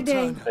dare Will they?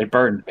 Turner. They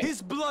burned me.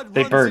 His blood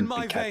They runs burned in me,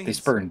 my Cat. They veins.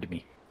 spurned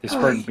me. They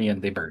spurned me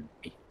and they burned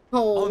me.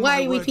 Oh, On why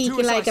my are we word, do peeking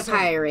as I like a say,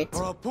 pirate?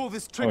 Or I'll pull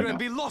this trigger no. and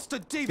be lost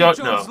at Davy Don't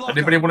Jones' know. locker.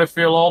 Anybody want to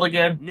feel old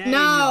again?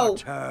 No!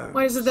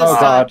 What is it this Oh,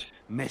 time? God.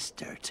 Mr.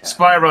 Turner.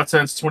 Spyro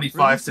turns 25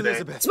 Release today.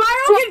 Elizabeth.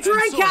 Spyro can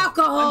drink Sora,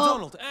 alcohol! And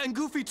Donald, and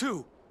Goofy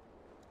too.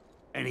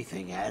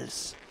 Anything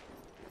else?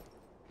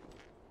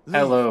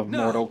 Hello,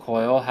 No. Mortal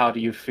Coil. How do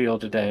you feel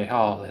today?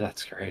 Oh,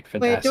 that's great.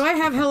 Wait, Fantastic. do I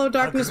have Hello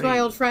Darkness, my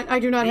old friend? I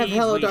do not have Leave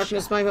Hello we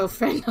Darkness, my old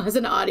friend as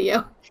an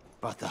audio.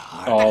 But the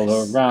heart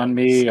All around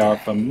me are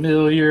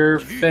familiar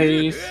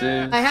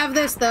faces. I have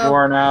this, though.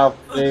 Worn out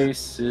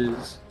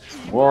faces.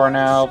 Worn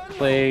out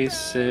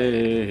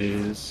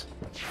places.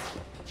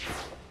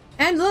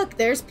 And look,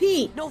 there's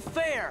Pete. No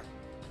fair!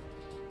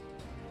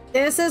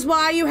 This is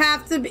why you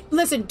have to be...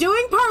 Listen,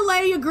 doing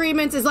parlay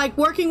agreements is like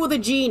working with a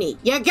genie.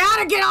 You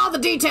gotta get all the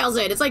details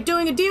in. It's like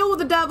doing a deal with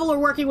the devil or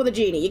working with a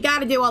genie. You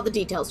gotta do all the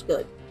details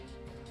good.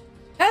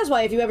 That's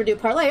why if you ever do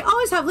parlay,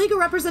 always have legal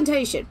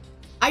representation.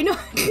 I know...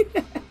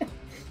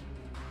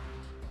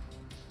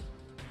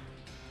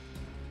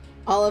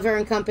 Oliver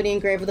and Company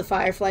and Grave of the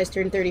Fireflies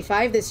turned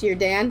 35 this year,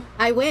 Dan.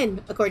 I win,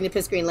 according to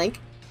Piss Green Link.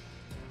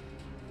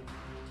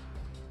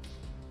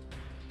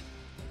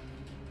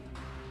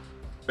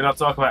 We're not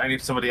talking about any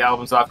of some of the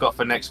albums I've got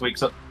for next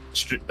week's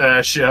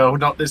show.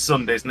 Not this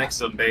Sunday's, next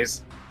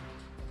Sunday's.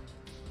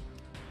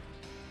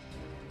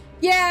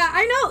 Yeah,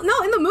 I know.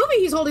 No, in the movie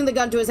he's holding the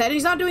gun to his head and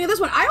he's not doing it this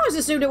one. I always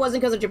assumed it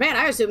wasn't because of Japan.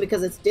 I assumed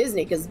because it's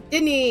Disney. Because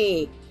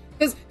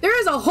there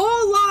is a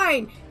whole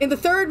line in the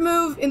third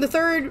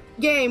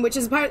game, which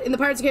is in the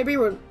Pirates of the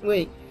Caribbean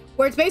movie,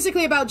 where it's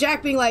basically about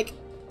Jack being like,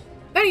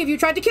 many of you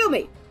tried to kill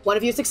me. One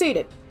of you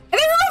succeeded. And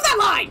they removed that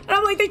line! And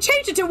I'm like, they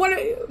changed it to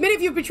many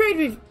of you tried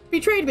to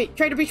betray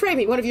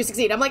me. One of you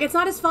succeeded. I'm like, it's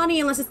not as funny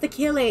unless it's the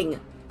killing.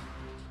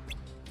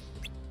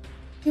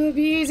 It would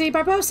be easy,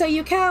 Barbosa,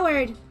 you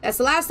coward. That's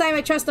the last time I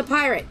trust a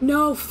pirate.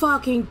 No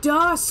fucking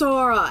duh,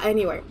 Sora.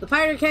 Anyway, the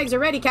pirate kegs are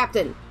ready,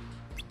 Captain.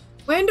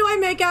 When do I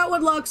make out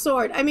with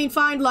Luxord? I mean,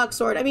 find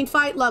Luxord. I mean,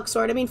 fight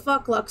Luxord. I mean,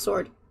 fuck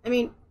Luxord. I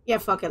mean, yeah,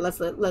 fuck it. Let's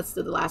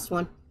do the last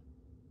one.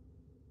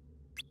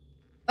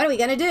 What are we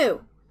gonna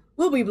do?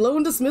 We'll be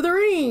blown to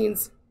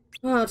smithereens.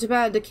 Oh, too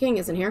bad the king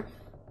isn't here.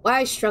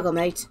 Why struggle,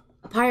 mate?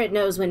 A pirate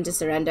knows when to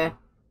surrender.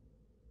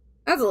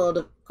 That's a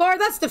little... Core,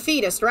 that's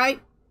defeatist,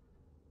 right?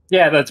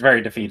 Yeah, that's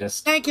very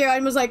defeatist. Thank you. I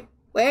was like,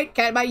 wait,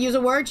 can't I use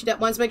a word? She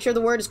wants to make sure the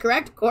word is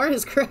correct. Core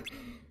is correct.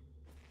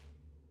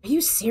 Are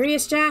you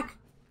serious, Jack?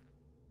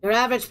 Your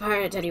average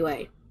pirate,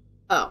 anyway.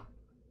 Oh.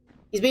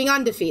 He's being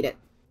undefeated.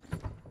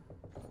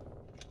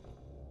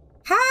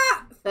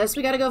 Ha! First,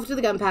 we gotta go to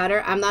the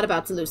gunpowder. I'm not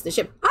about to lose the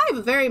ship. I have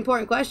a very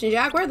important question,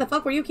 Jack. Where the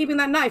fuck were you keeping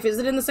that knife? Is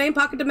it in the same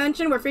pocket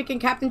dimension where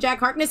freaking Captain Jack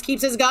Harkness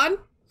keeps his gun?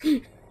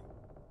 You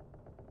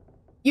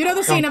know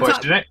the scene I'm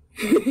talking.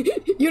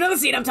 You know the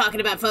scene I'm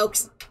talking about,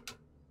 folks.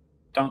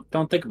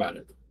 Don't think about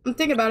it. I'm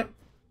thinking about it.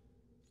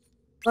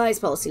 Wise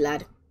policy,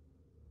 lad.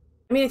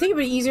 I mean, I think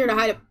it'd be easier to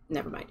hide it.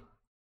 Never mind.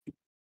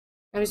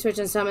 Time switch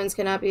and summons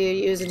cannot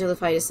be used until the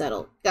fight is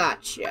settled.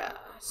 Gotcha.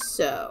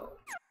 So,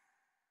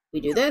 we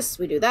do this,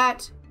 we do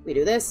that, we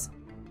do this.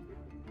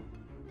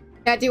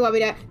 Cat, do you want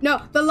me to?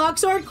 No, the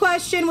Luxord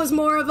question was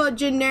more of a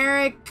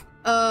generic.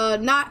 I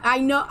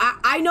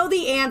know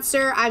the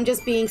answer. I'm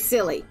just being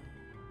silly.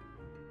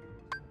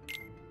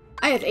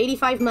 I have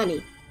 85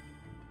 money.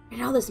 Where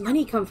did all this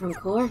money come from,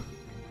 Core?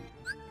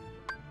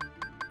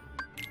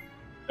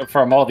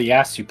 From all the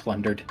ass you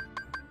plundered.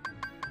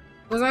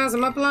 Was I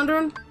some up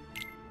plundering?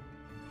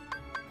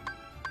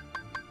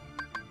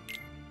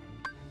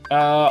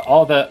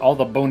 All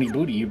the bony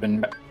booty you've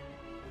been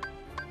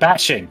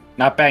bashing,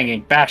 not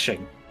banging,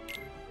 bashing.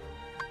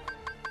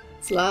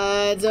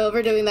 Slides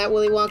over doing that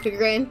Willy Wonka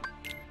grin.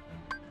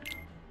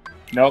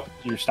 Nope,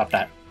 you stop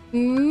that.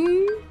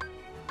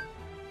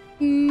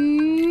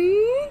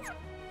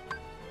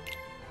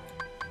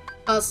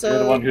 Also,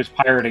 you're the one who's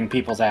pirating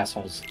people's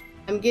assholes.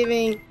 I'm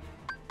giving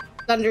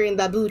Thundering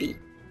the booty.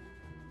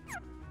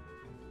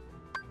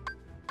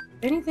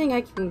 Anything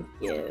I can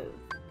give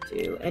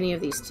to any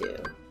of these two?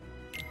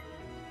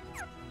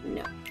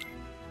 No.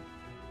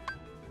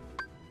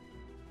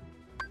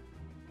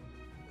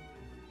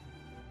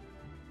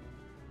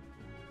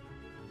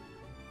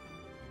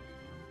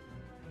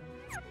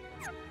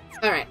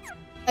 Alright,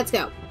 let's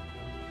go.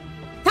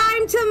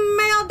 Time to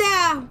mail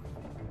down!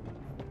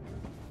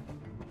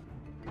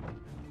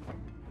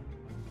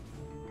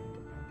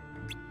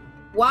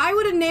 Why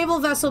would a naval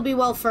vessel be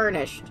well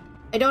furnished?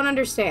 I don't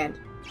understand.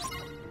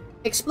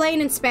 Explain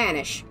in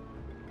Spanish.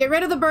 Get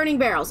rid of the burning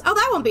barrels. Oh,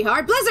 that won't be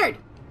hard. Blizzard!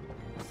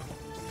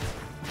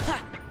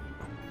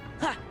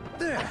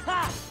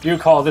 Do you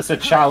call this a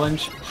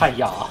challenge?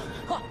 Hiya.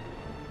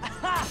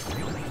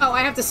 Oh,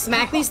 I have to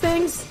smack these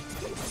things?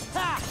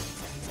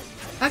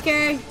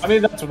 Okay. I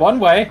mean, that's one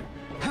way.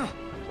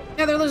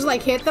 Yeah, they're just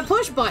like, hit the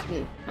push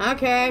button.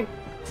 Okay.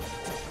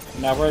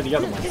 Now, where are the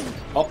other ones?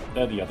 Oh,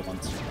 they're the other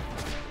ones.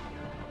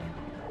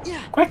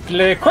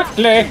 Quickly,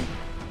 quickly!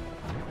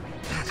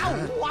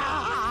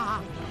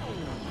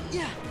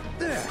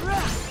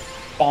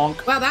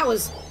 Bonk. Wow, that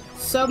was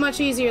so much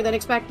easier than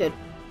expected.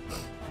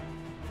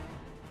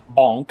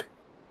 Bonk.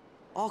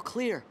 All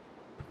clear.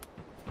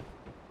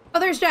 Oh,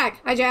 there's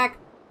Jack. Hi, Jack.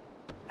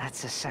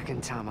 That's the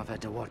second time I've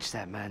had to watch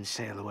that man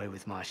sail away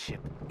with my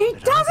ship. He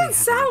doesn't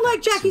sound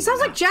like Jack. He sounds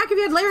like Jack if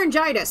he had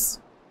laryngitis.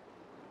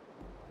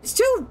 It's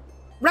too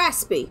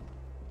raspy.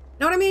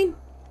 Know what I mean?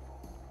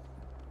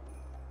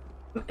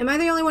 Am I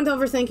the only one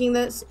overthinking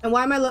this? And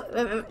why am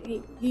I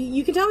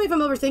you can tell me if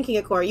I'm overthinking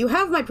it, Corey. You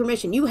have my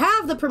permission. You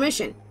have the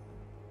permission.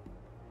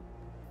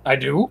 I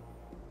do?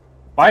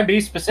 Why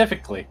me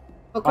specifically?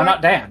 Okay. Why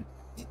not Dan?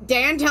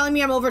 Dan telling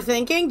me I'm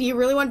overthinking? Do you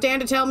really want Dan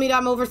to tell me that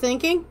I'm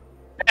overthinking?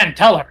 Dan,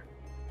 tell her!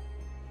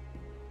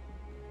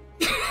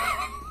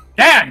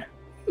 Dan!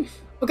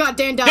 Oh god,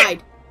 Dan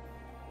died.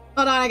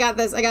 Hold on, I got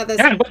this, I got this.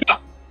 Dan, wake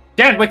up!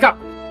 Dan, wake up!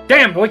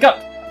 Dan, wake up!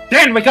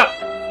 Dan, wake up!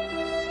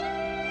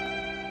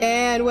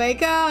 Dan,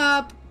 wake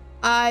up!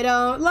 I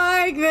don't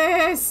like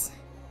this!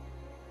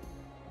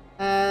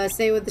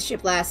 Stay with the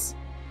ship, lass.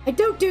 I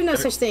don't do no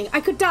such thing.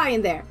 I could die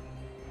in there.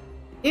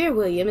 Dear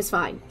William is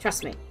fine.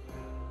 Trust me.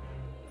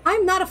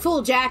 I'm not a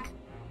fool, Jack.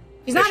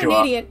 He's not an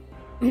idiot.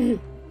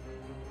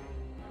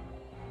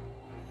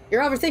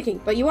 You're overthinking,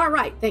 but you are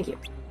right. Thank you.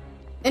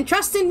 And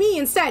trust in me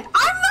instead.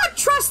 I'm not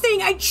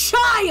trusting a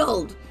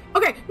child!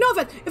 Okay, no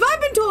offense. If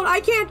I've been told I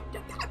can't...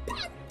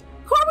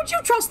 Cor, would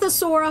you trust this,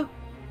 Sora?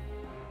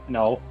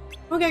 No.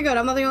 Okay, good.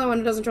 I'm not the only one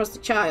who doesn't trust a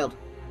child.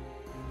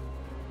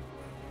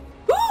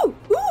 Ooh!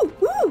 Ooh!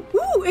 Ooh!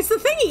 Ooh! It's the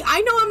thingy!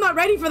 I know I'm not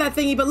ready for that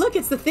thingy, but look,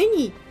 it's the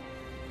thingy.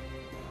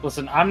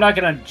 Listen, I'm not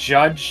gonna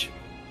judge...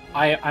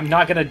 I'm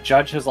not gonna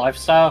judge his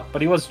lifestyle,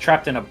 but he was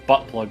trapped in a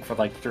butt plug for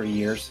like 3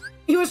 years.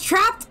 He was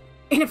trapped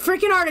in a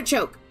freaking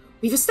artichoke.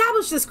 We've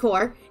established this,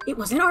 Core. It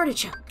was an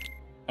artichoke.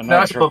 An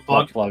artichoke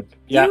butt plug.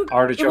 Yeah,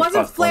 artichoke It wasn't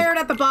butt plug. flared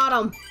at the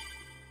bottom.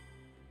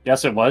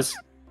 Yes, it was.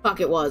 Fuck,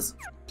 it was.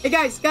 Hey,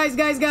 guys.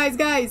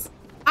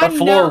 The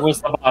floor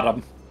was the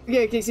bottom.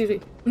 Okay,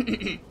 excuse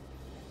me.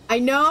 I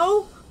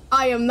know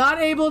I am not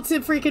able to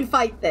freaking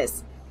fight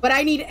this, but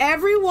I need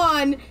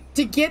everyone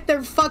to get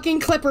their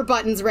fucking clipper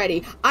buttons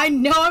ready. I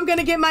know I'm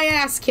gonna get my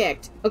ass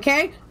kicked,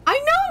 okay? I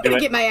know I'm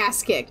gonna get my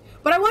ass kicked,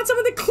 but I want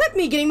someone to clip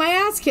me getting my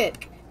ass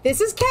kicked. This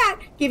is Kat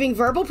giving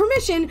verbal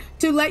permission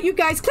to let you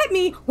guys clip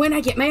me when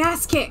I get my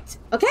ass kicked,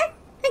 okay?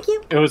 Thank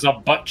you. It was a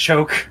butt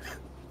choke.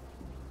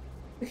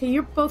 Okay,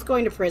 you're both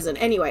going to prison.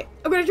 Anyway,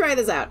 I'm gonna try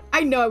this out.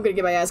 I know I'm gonna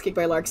get my ass kicked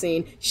by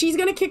Larxene. She's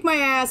gonna kick my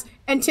ass,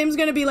 and Tim's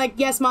gonna be like,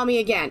 yes, mommy,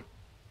 again.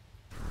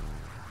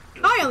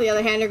 I, on the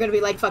other hand, are gonna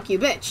be like, fuck you,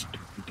 bitch.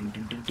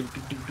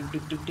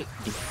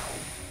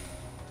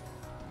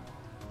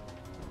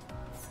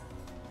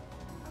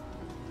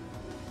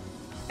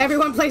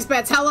 Everyone place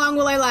bets. How long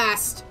will I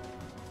last?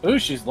 Ooh,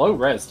 she's low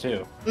res,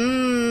 too.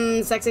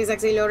 Sexy,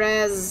 sexy low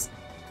res.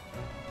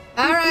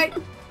 Alright,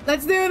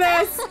 let's do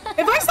this.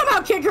 If I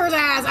somehow kick her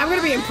ass, I'm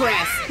gonna be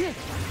impressed.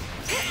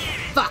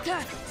 Fuck.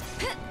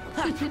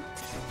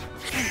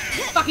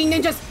 Fucking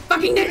ninjas!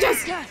 Fucking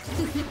ninjas!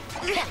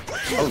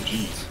 Oh,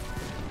 jeez.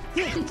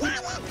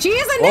 She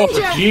is a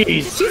ninja! Oh,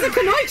 jeez. She's a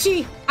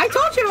kunoichi! I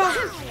told you!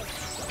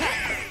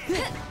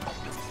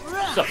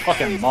 She's a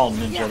fucking mall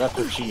ninja, that's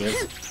what she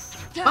is.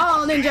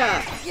 Mall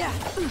ninja!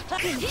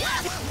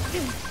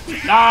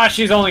 Nah,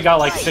 she's only got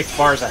like 6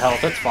 bars of health,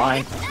 that's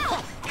fine.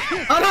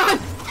 Hold on!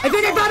 I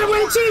think I found a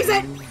way to cheese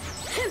it!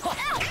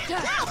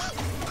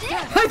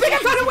 I think I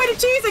found a way to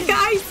cheese it,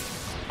 guys!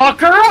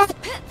 Fucker!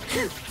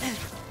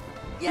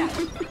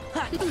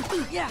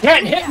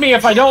 Can't hit me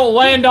if I don't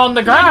land on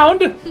the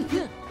ground!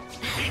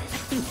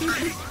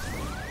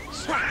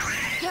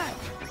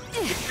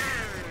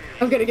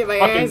 I'm gonna get my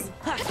ass.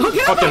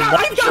 Okay,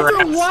 I've gone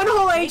through 1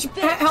 whole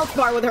health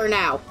bar with her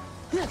now.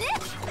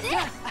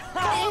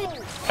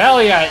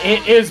 Hell yeah,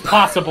 it is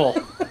possible.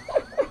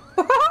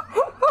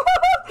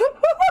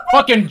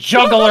 Fucking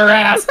juggle her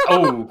ass.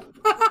 Oh.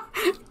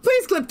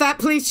 Please clip that,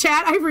 please,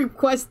 chat. I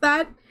request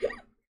that.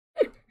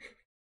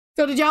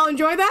 So did y'all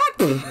enjoy that?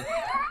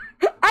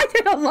 I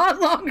did a lot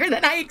longer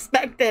than I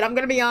expected, I'm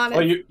gonna be honest.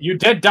 Well, you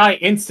did die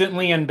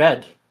instantly in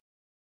bed.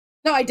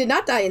 No, I did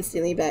not die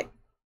instantly back.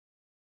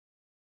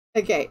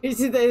 Okay,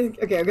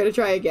 okay, I'm gonna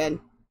try again.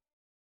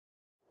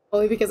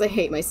 Only because I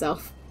hate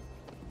myself.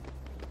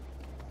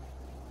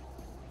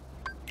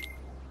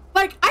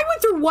 Like, I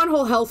went through one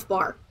whole health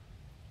bar.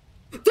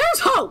 There's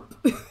hope!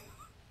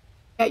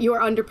 Yeah, you are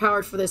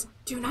underpowered for this.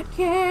 Do not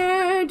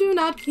care, do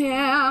not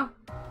care.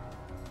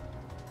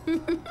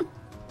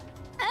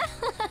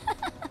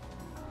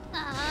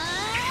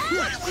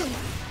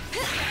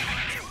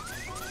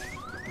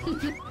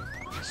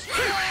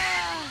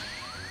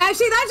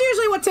 Actually, that's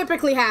usually what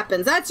typically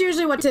happens.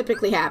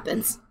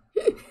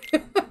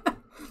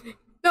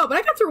 No, but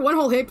I got through one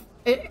whole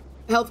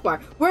health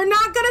bar. We're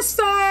not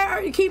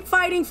gonna keep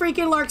fighting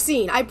freaking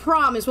Larxene. I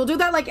promise. We'll do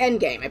that like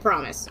endgame. I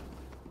promise.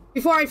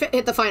 Before I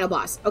hit the final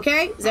boss.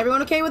 Okay? Is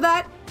everyone okay with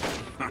that?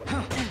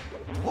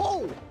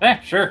 Yeah,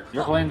 sure.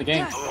 You're playing the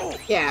game.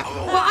 Yeah.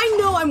 Well, I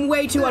know I'm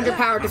way too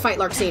underpowered to fight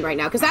Larxene right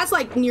now, because that's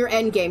like near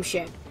endgame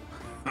shit.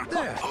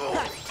 The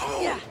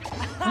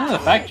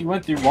fact you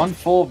went through one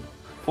full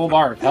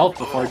bar of health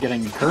before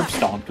getting curb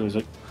stomped was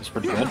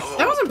pretty good.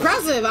 That was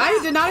impressive. I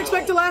did not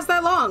expect to last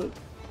that long.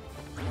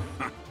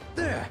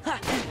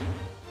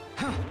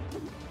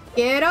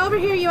 Get over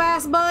here, you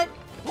ass butt.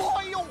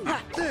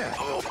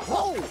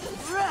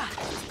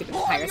 Stupid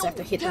pirates have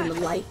to hit them in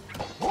the light.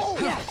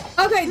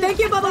 Okay, thank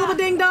you, Bubba Bubba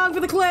Ding Dong, for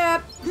the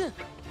clip.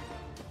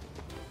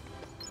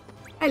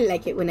 I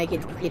like it when I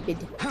get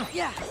clipped.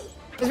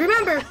 Because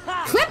remember,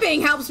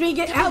 clipping helps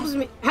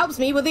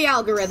me with the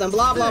algorithm.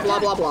 Blah blah blah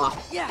blah blah.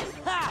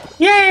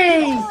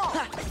 Yay!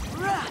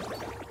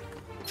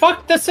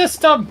 Fuck the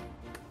system.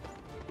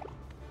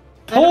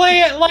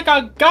 Play it like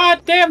a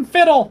goddamn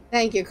fiddle.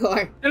 Thank you,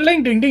 Core.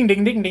 Ding ding ding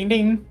ding ding ding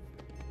ding.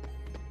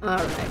 All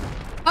right.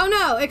 Oh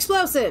no,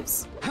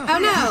 explosives. Oh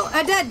no,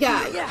 a dead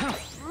guy.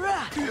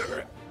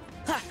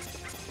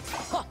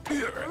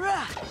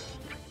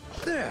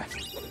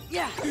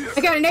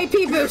 I got an AP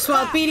boost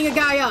while beating a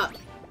guy up.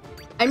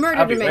 I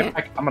murdered a man.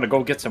 I'm gonna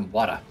go get some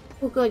water.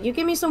 Oh good, you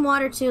give me some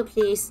water too,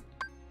 please.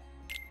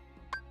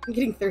 I'm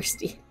getting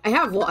thirsty. I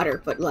have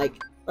water, but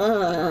like,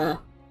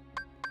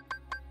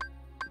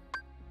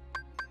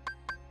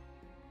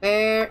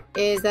 Where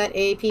is that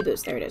AP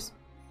boost? There it is.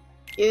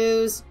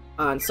 Use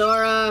on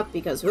Sora,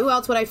 because who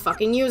else would I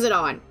fucking use it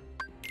on?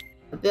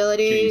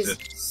 Abilities,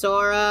 Jesus.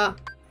 Sora.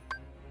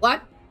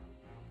 What?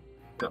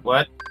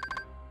 What?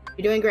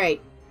 You're doing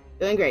great.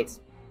 Doing great.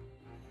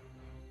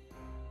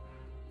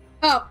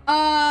 Oh,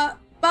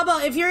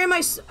 Bubba, if you're in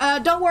my,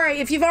 don't worry.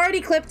 If you've already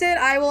clipped it,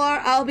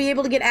 I'll be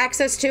able to get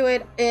access to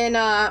it in,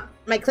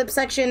 my clip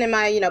section in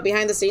my,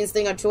 behind the scenes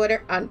thing on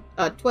Twitter, on,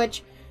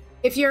 Twitch.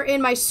 If you're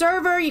in my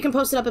server, you can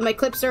post it up in my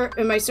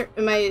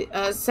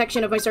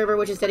section of my server,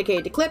 which is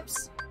dedicated to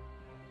clips.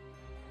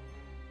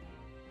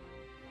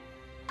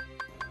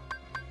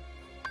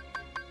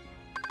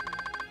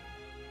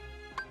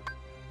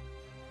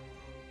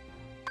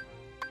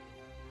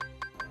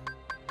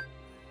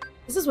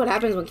 This is what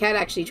happens when Cat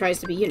actually tries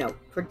to be,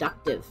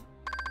 productive.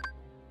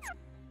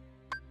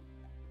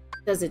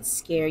 Does it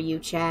scare you,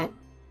 chat?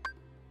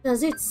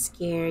 Does it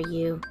scare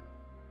you?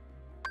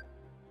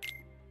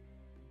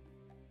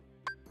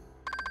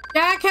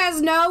 Jack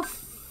has no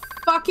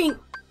fucking...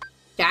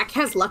 Jack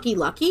has Lucky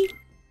Lucky?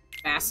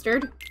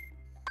 Bastard.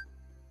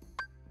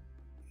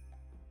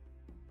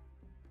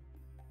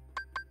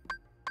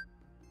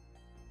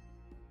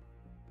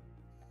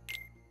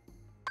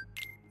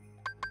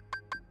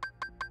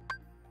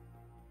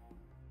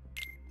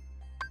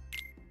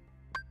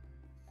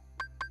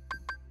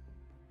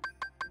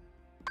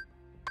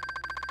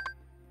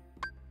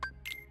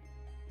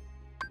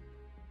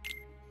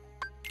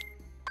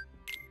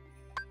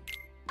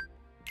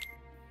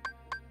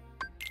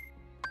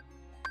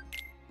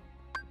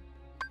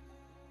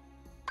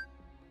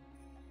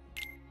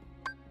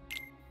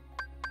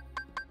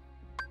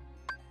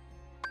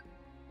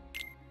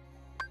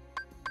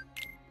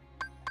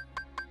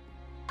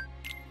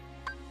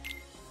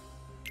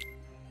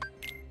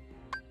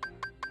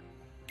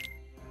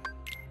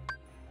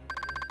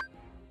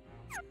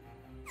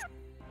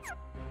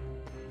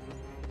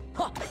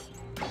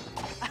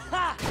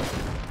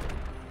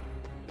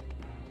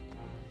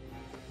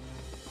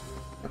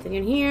 Nothing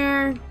in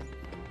here.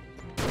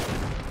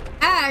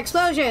 Ah,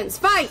 explosions!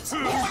 Fight!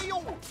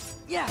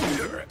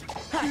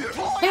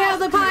 Kill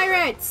the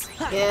pirates!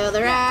 Kill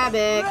the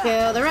rabbit!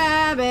 Kill the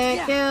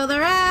rabbit! Kill the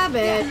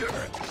rabbit!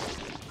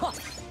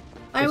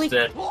 Why are we...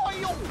 dead.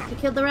 We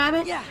killed the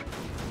rabbit?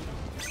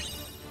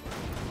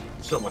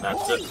 Someone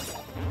has it.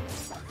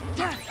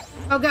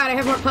 Oh god, I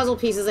have more puzzle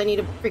pieces I need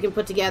to freaking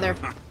put together.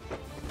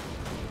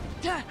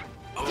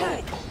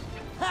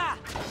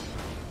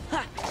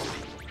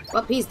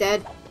 Well, he's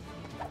dead.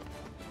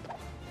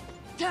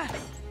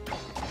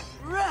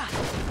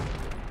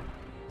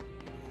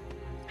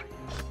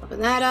 Open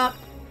that up.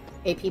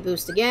 AP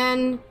boost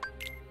again.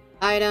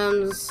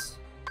 Items.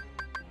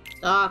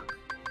 Stock.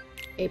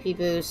 AP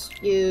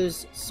boost.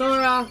 Use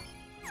Sora.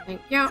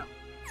 Thank you.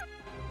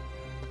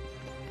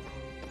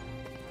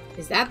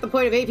 Is that the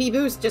point of AP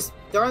boost? Just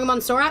throwing them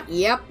on Sora?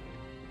 Yep.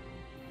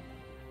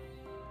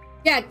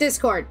 Yeah,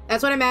 Discord.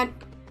 That's what I meant.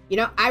 You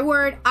know, I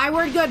word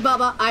good,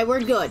 Bubba. I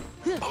word good.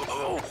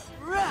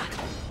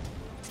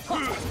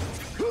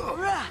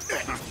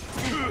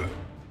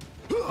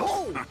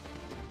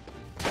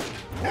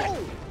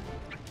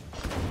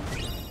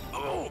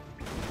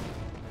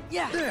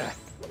 Yeah.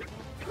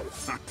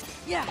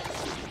 Yeah.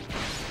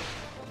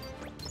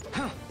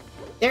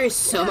 There is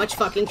so much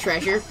fucking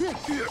treasure.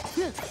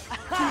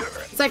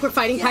 It's like we're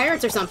fighting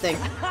pirates or something.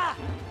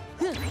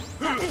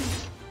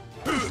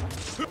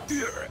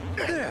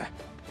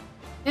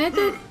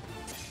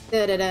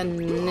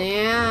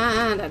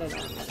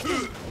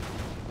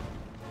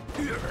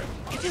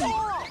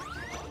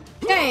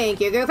 Thank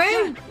you,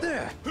 Goofy.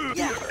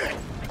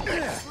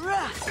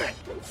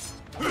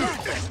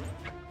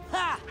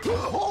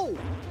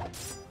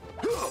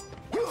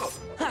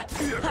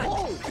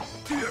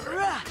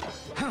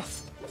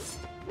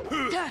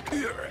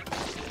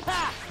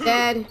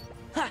 Dead.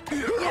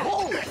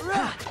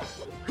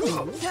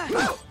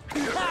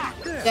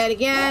 Dead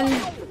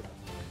again.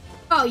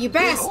 Oh, you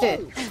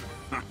bastard!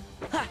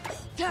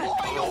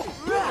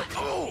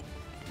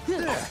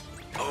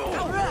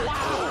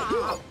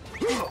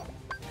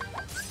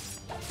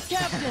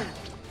 Captain!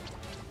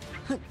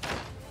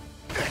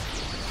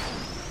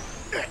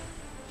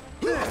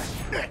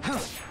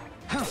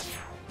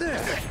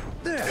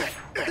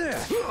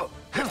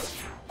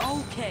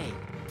 Okay.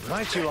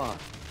 Right you are.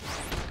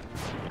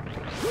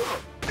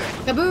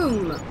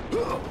 Kaboom!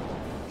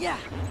 Yeah.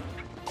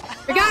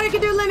 Forgot I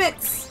could do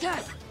limits!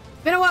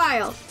 Been a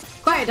while.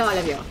 Quiet, all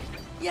of you.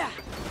 Yeah.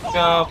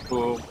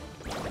 Kaboom.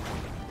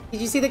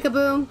 Did you see the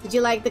kaboom? Did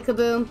you like the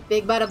kaboom?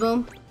 Big bada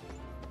boom?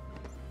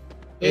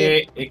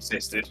 It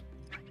existed.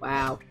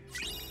 Wow.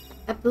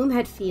 That boom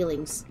had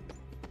feelings.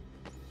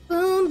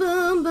 Boom,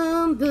 boom,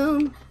 boom,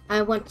 boom.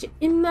 I want you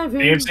in my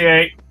room.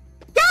 DMCA.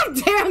 God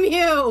damn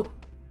you!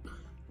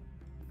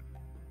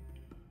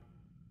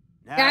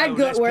 Cat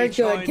good, word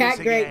good. Cat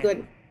great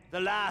good. The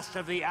last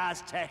of the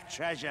Aztec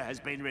treasure has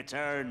been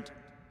returned.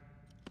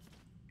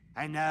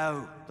 And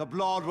now, the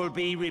blood will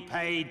be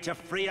repaid to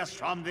free us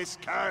from this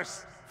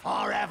curse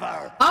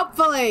forever.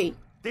 Hopefully.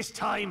 This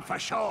time for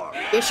sure.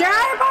 You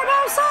sure,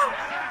 Barbosa?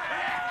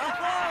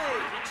 Ahoy!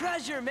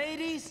 Treasure,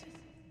 mateys!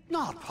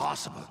 Not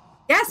possible.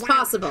 Yes,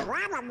 possible.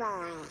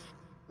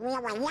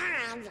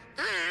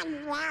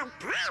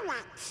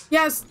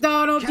 Yes,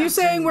 Donald, you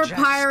saying we're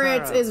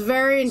pirates is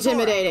very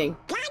intimidating.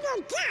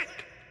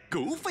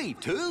 Goofy,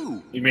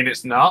 too. You mean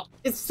it's not?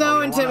 It's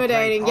so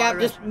intimidating. Yep,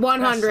 just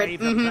 100.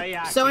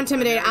 So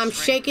intimidating. I'm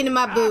shaking in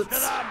my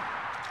boots.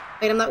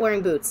 Wait, I'm not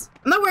wearing boots.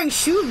 I'm not wearing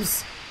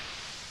shoes.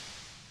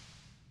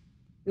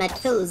 My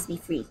toes be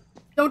free.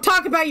 Don't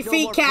talk about your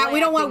feet, Cat. We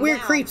don't want weird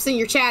creeps in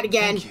your chat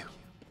again. Thank you,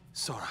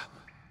 Sora.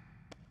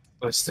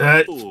 What's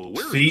that?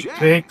 Feet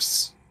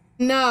pics?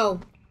 No.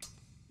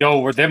 Yo,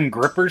 were them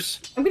grippers?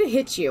 I'm gonna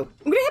hit you.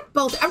 I'm gonna hit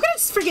both. I'm gonna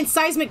just freaking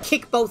seismic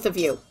kick both of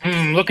you.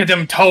 Look at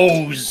them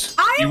toes.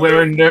 You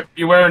wearing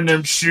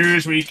them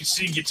shoes where you can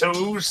see your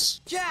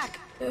toes? Jack,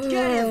 get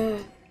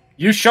him.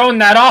 You showing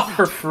that off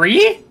for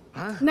free?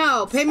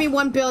 No, pay me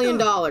 $1 billion.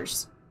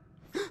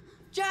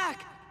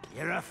 Jack!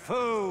 You're a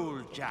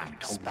fool,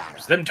 Jack Sparrow.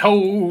 Them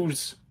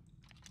toes.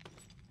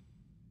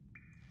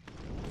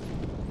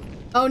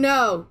 Oh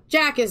no,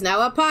 Jack is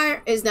now a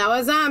pirate. Is now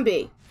a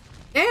zombie.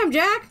 Damn,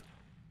 Jack.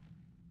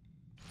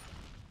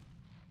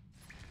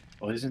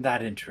 Well, isn't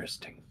that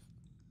interesting?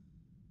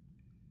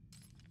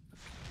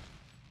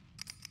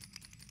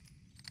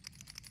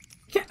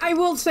 I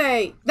will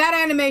say that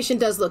animation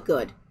does look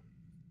good.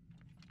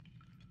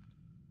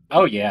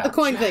 Oh yeah. The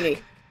coin thingy.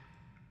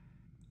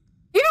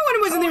 Even when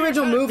it was in the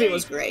original movie, it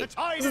was great.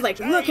 This is like,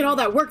 look at all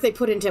that work they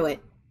put into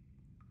it.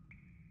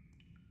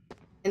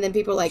 And then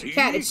people are like,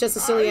 Cat, it's just a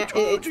silly...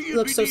 It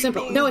looks so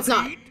simple. No, it's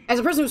not. As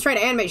a person who's trying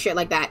to animate shit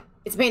like that,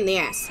 it's a pain in the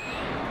ass.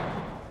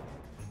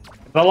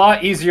 It's a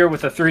lot easier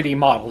with a 3D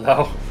model,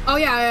 though. Oh,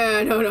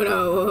 yeah,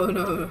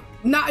 no.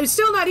 It's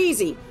still not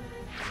easy.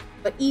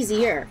 But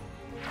easier.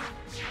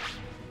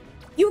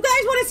 You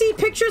guys want to see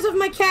pictures of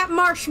my cat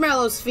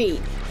Marshmallow's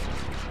feet?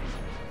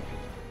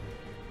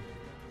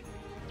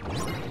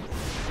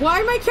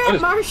 Why my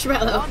cat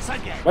Marshmallow?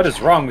 What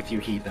is wrong with you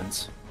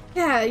heathens?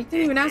 Yeah, you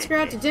didn't even ask her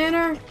out to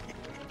dinner?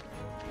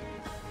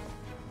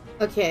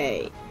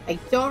 Okay, I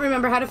don't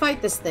remember how to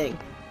fight this thing.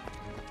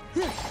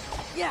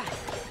 Yeah.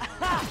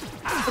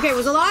 Okay, it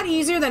was a lot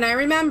easier than I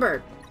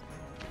remembered.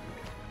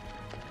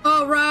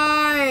 Oh,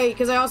 right,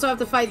 because I also have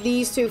to fight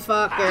these two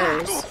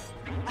fuckers.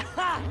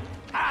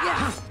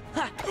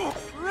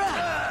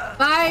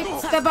 Fight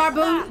the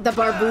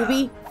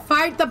Barbooby.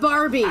 Fight the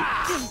Barbie.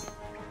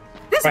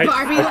 This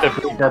Barbie.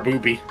 The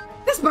Barbooby.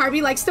 This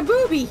Barbie likes the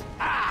booby.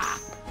 I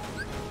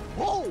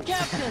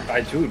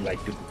do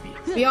like the booby.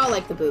 We all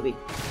like the booby.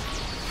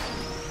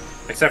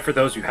 Except for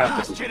those who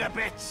have the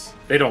booby.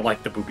 They don't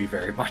like the booby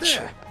very much.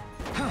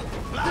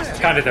 It's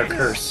kind of their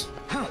curse.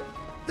 Come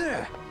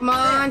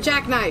on,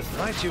 jackknife.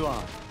 Right you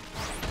are.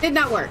 Did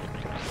not work.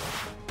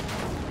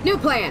 New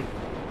plan.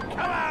 Come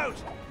out!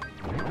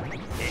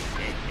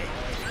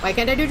 Why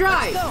can't I do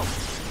drive?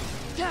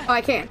 Oh,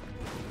 I can.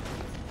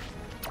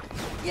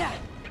 Yeah.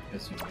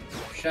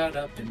 Shut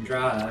up and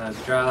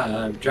drive,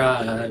 drive,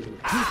 drive.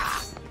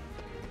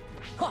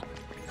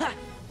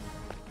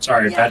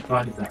 Sorry, bad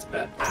pun. That's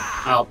bad.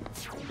 Ow.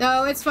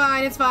 No, it's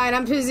fine, it's fine.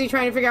 I'm busy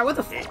trying to figure out what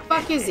the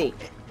fuck is he?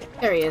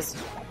 There he is.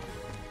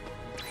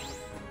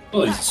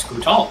 Oh, he's a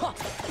Scootal.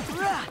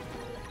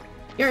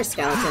 You're a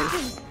skeleton.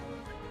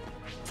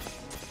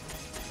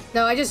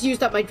 No, I just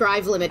used up my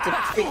drive limit to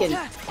freaking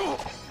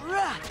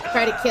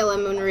try to kill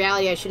him. In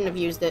reality, I shouldn't have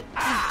used it.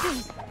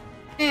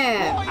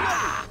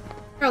 Yeah.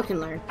 Girl can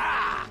learn.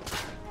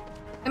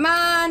 Come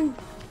on!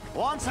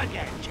 Once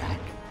again, Jack.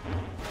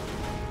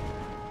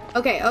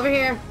 Okay, over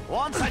here.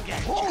 Once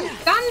again.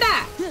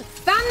 Thunder!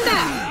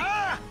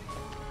 Thunder!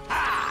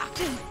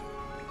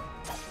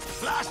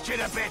 Blast you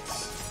to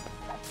bits.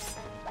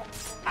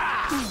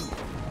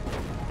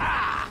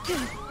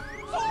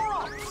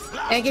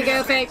 Thank you,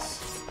 Goofy.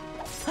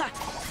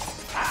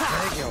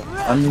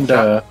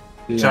 Thunder.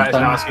 Chat is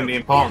asking the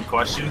important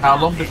question: how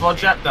long before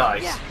Jack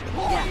dies?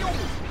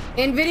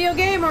 In video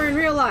game or in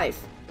real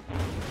life?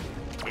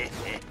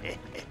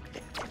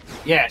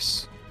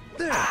 Yes.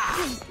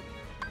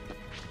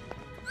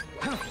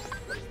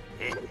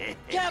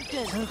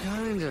 Captain! How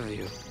kind of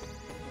you.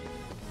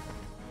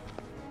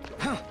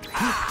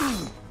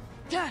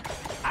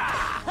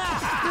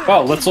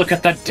 Well, let's look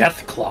at that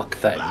death clock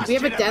thing. We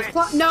have a death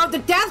clock? No, the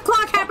death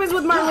clock happens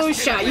with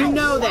Marluxia. You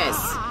know this.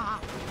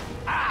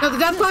 No, the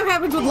death clock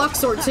happens with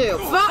Luxord too.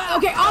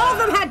 Okay, all of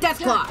them had death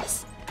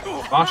clocks.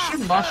 Masha,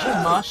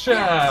 Masha,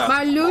 Masha.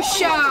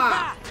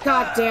 Marluxia!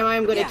 God damn,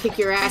 I'm gonna kick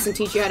your ass and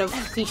teach you how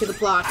to teach you the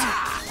plot.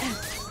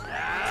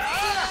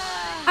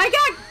 I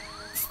got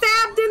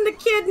stabbed in the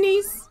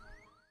kidneys.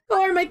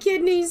 Or my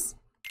kidneys.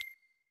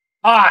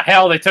 Ah,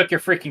 hell, they took your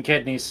freaking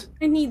kidneys.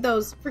 I need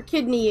those for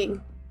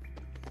kidneying.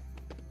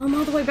 I'm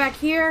all the way back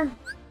here.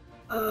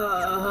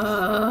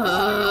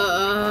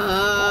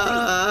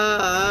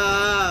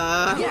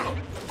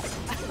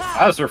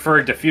 I was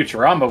referring to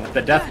Futurama with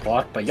the death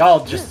clock, but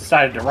y'all just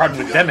decided to run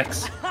with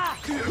Demix.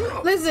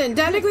 Listen,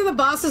 technically the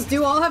bosses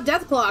do all have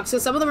death clocks, so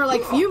some of them are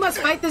like, you must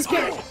fight this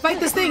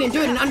thing and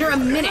do it in under a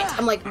minute.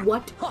 I'm like,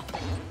 what?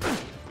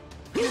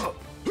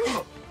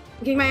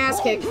 I'm getting my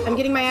ass kicked. I'm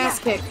getting my ass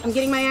kicked. I'm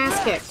getting my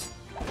ass kicked.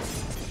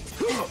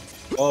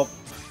 Well,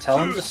 tell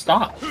him to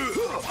stop.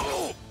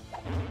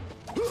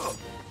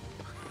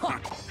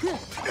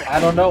 I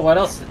don't know what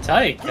else to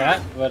tell you,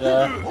 Cat, but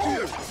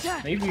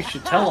maybe you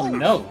should tell him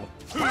no.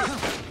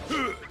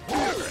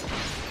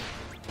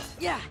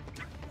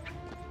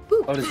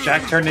 Oh, does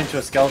Jack turn into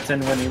a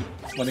skeleton when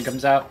he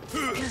comes out?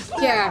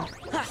 Yeah.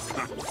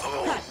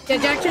 Yeah,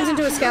 Jack turns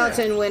into a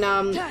skeleton when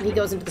he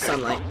goes into the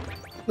sunlight.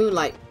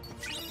 Moonlight.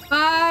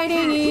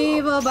 Fighting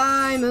evil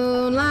by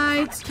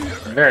moonlight.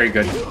 Very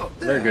good.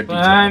 Very good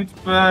detail.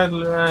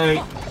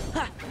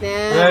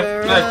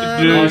 Never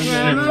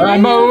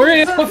I'm a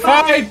real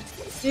fight!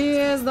 She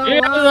is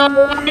the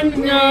one.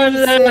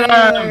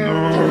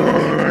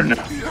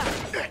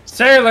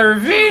 Sailor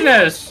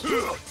Venus!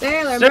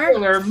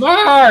 Sailor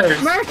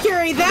Mars!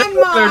 Mercury, then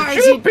Sailor Mars!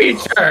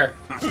 Jupiter!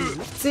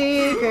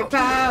 Secret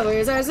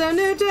powers are so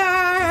new to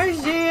her.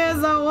 She is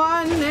the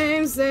one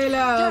named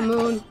Sailor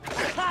Moon.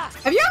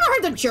 Have you ever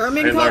heard the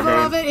German Sailor cover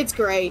Moon. of it? It's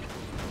great.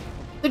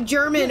 The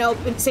German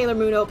Sailor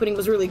Moon opening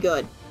was really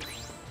good.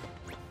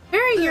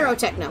 Very Euro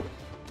techno.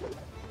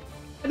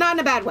 But not in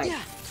a bad way.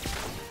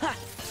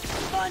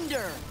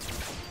 Thunder!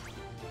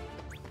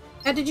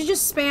 Did you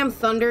just spam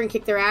thunder and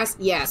kick their ass?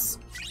 Yes.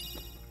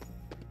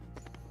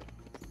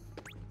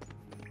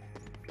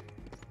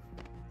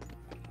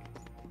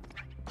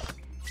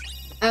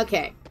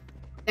 Okay.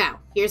 Now,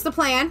 here's the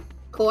plan.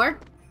 Core.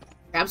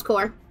 Grabs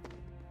Core.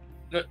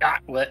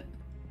 What?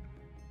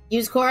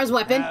 Use Core as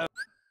weapon.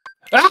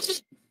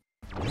 Once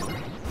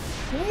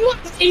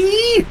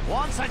again.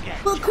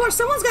 Well, of course,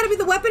 someone's got to be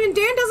the weapon, and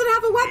Dan doesn't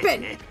have a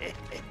weapon.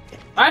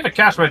 I have a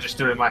cash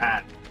register in my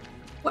hand.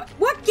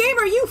 What game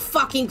are you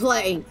fucking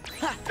playing?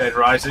 Dead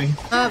Rising.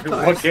 Of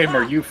course. What game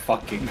are you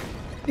fucking?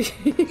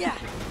 Yeah.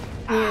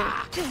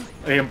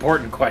 The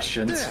important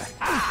questions.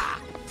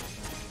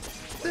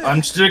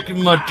 I'm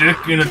sticking my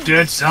dick in a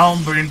dead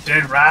zombie in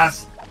Dead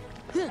Rising.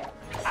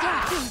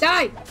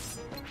 Die!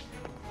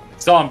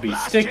 Zombie,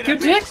 stick your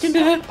dick in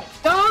it.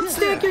 Don't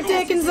stick your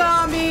dick in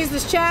zombies.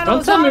 This channel.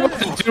 Don't tell me what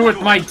to do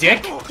with my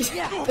dick. This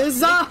channel.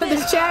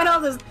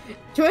 This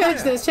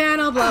Twitch. This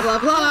channel. Blah blah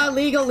blah.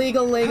 Legal.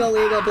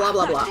 Blah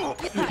blah blah.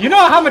 You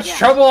know how much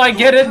trouble I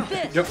get in?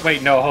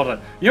 Wait, no, hold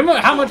on. You know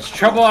how much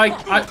trouble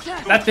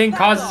that thing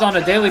causes on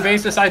a daily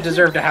basis? I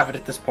deserve to have it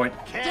at this point.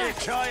 Care to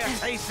try a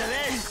taste of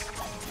this?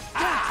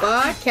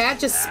 What? Cat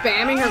just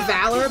spamming her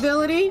Valor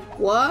ability?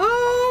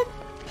 What?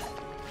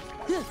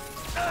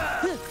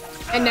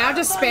 And now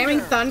just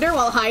spamming Thunder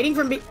while hiding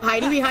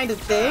behind a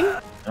thing?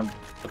 I'm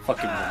the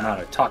fucking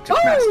amount of toxic Oh,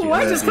 masculinity.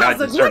 I just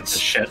caused a deserve glitch. this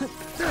shit.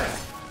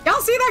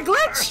 Y'all see that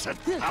glitch?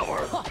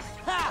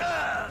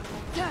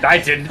 I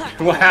didn't.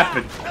 What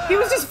happened? He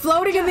was just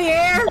floating in the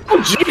air.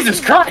 Oh, Jesus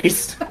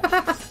Christ!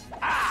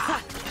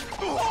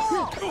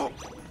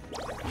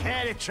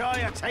 Care to try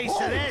a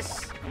taste of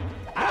this?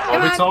 Oh,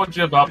 we told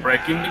you about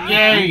breaking the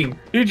game.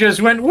 He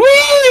just went wee.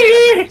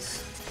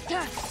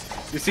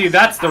 You see,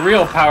 that's the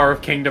real power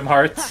of Kingdom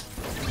Hearts.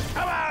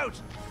 Come out!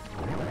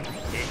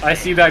 I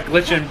see that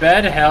glitch in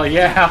bed. Hell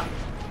yeah.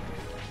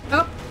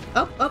 Up.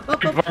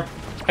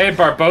 Hey,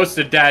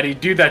 Barbosa Daddy,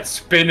 do that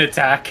spin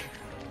attack.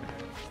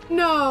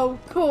 No,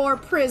 poor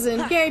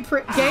prison. Gay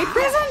prison?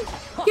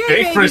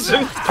 Gay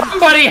prison?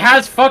 Somebody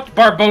has fucked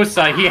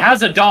Barbosa. He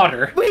has a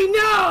daughter. We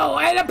know,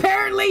 and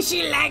apparently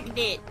she liked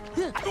it.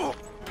 And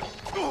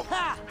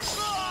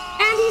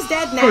he's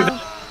dead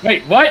now.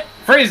 Wait, what?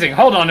 Phrasing,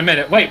 hold on a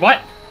minute. Wait,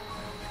 what?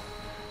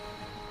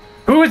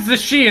 Who is the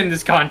she in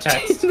this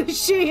context?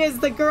 She is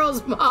the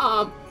girl's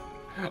mom.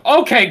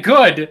 Okay,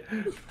 good.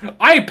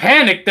 I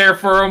panicked there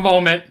for a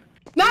moment.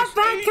 Not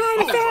that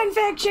kind of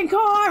fanfiction,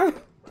 Core.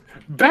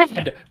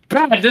 Bad.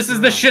 This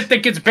is the shit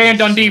that gets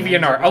banned on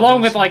DeviantArt,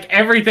 along with, like,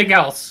 everything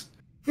else.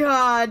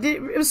 God,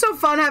 it was so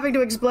fun having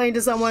to explain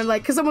to someone,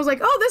 like, because someone was like,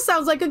 oh, this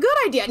sounds like a good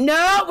idea.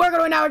 No, we're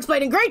going to now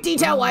explain in great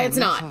detail why it's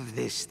not. Of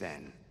this,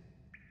 then.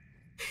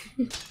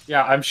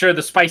 Yeah, I'm sure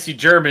the spicy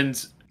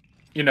Germans,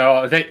 you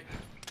know,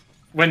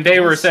 when they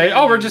were saying,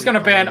 oh, we're just going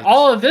to ban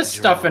all of this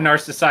stuff in our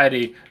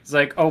society, it's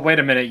like, oh, wait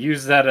a minute,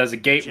 use that as a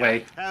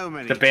gateway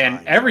to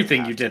ban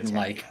everything you didn't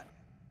like.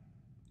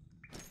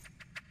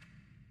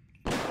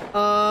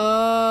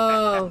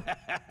 Oh.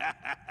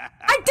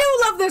 I do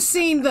love this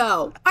scene,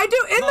 though. I do.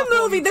 In the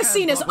movie, this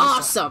scene is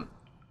awesome.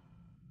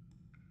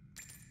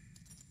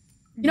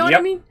 You know what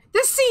I mean?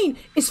 This scene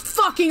is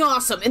fucking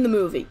awesome in the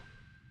movie.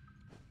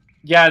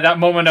 Yeah, that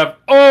moment of,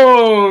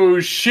 oh,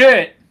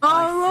 shit.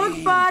 Oh,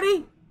 look,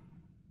 buddy.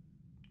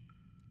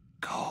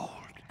 Cold.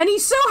 And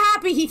he's so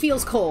happy he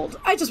feels cold.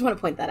 I just want to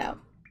point that out.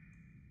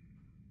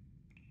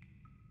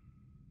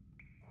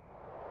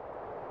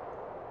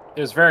 It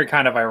was very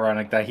kind of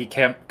ironic that he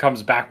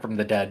comes back from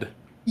the dead.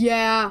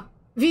 Yeah.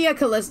 Via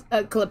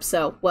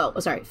Calypso. Well,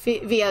 sorry.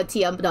 Via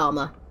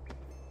Tiamdalma.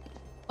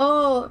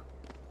 Oh.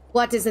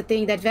 What is the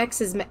thing that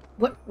vexes me?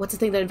 What's the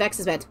thing that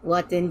vexes me?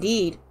 What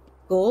indeed?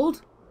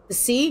 Gold? The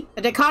sea?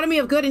 A dichotomy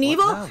of good and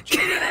evil?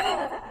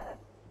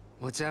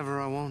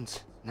 Whatever I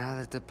want, now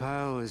that the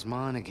pearl is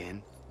mine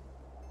again.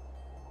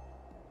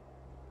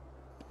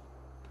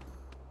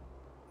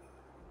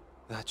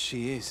 That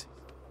she is.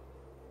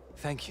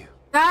 Thank you.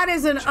 That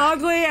is an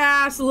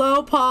ugly-ass,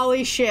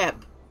 low-poly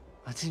ship.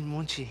 I didn't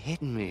want you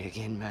hitting me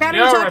again, man. Cat,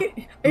 are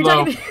you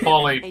talking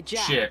low-poly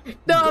ship.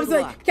 No, I was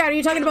like, Cat, are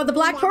you talking about the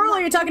Black Pearl or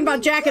are you talking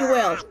about Jack and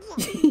Will?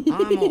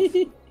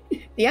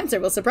 The answer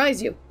will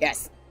surprise you.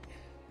 Yes.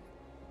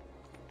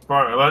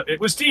 It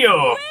was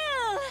Dio.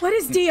 What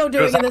is Dio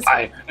doing in this?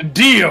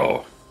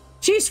 Dio.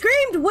 She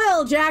screamed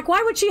Will, Jack.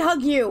 Why would she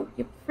hug you?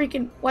 You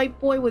freaking white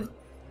boy with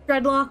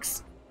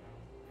dreadlocks.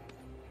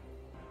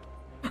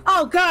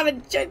 Oh,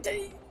 God.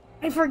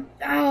 I forgot.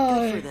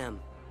 Good for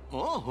them.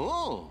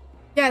 Uh-huh.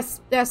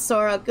 Yes,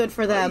 Sora. Good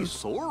for them. Hey,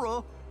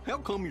 Sora. How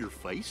come your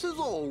face is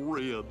all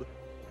red?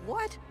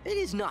 What? It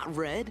is not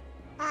red.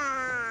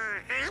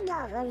 I know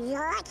who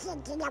you're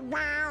thinking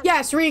about.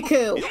 Yes,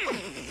 Riku.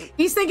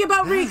 He's thinking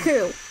about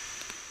Riku.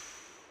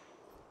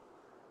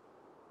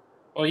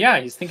 Well,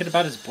 yeah, he's thinking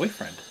about his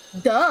boyfriend.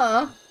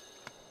 Duh.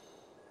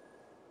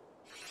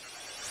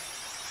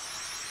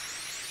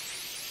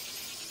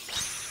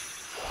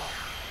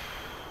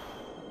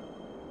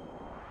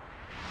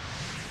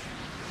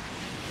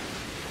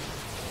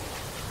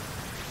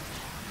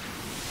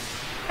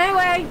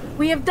 Anyway,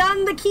 we have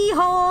done the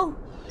keyhole.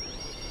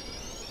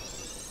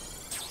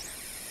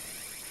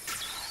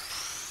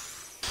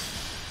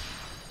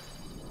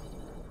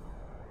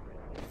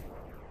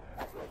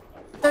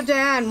 So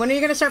Dan, when are you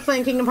going to start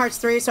playing Kingdom Hearts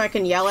 3 so I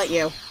can yell at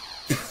you?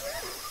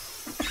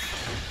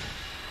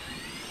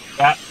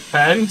 That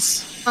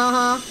depends.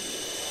 Uh-huh.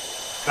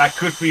 That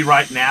could be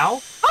right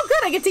now. Oh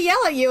good, I get to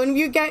yell at you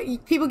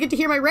and people get to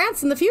hear my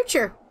rants in the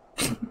future.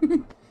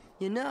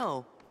 You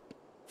know,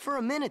 for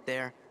a minute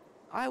there,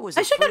 I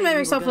should get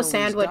myself a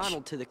sandwich.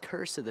 Donald to the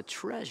curse of the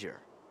treasure.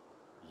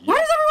 Why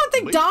does everyone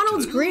think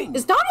Donald's greedy?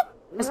 Has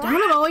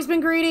Donald always been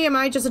greedy? Am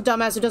I just a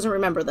dumbass who doesn't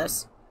remember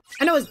this?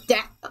 I know his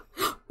dad.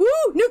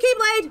 Ooh, new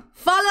Keyblade!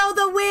 Follow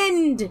the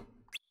wind!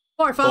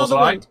 Or follow the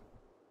wind.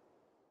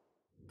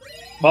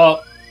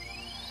 Well,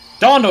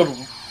 Donald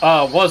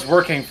was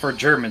working for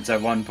Germans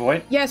at one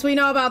point. Yes, we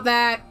know about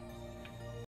that.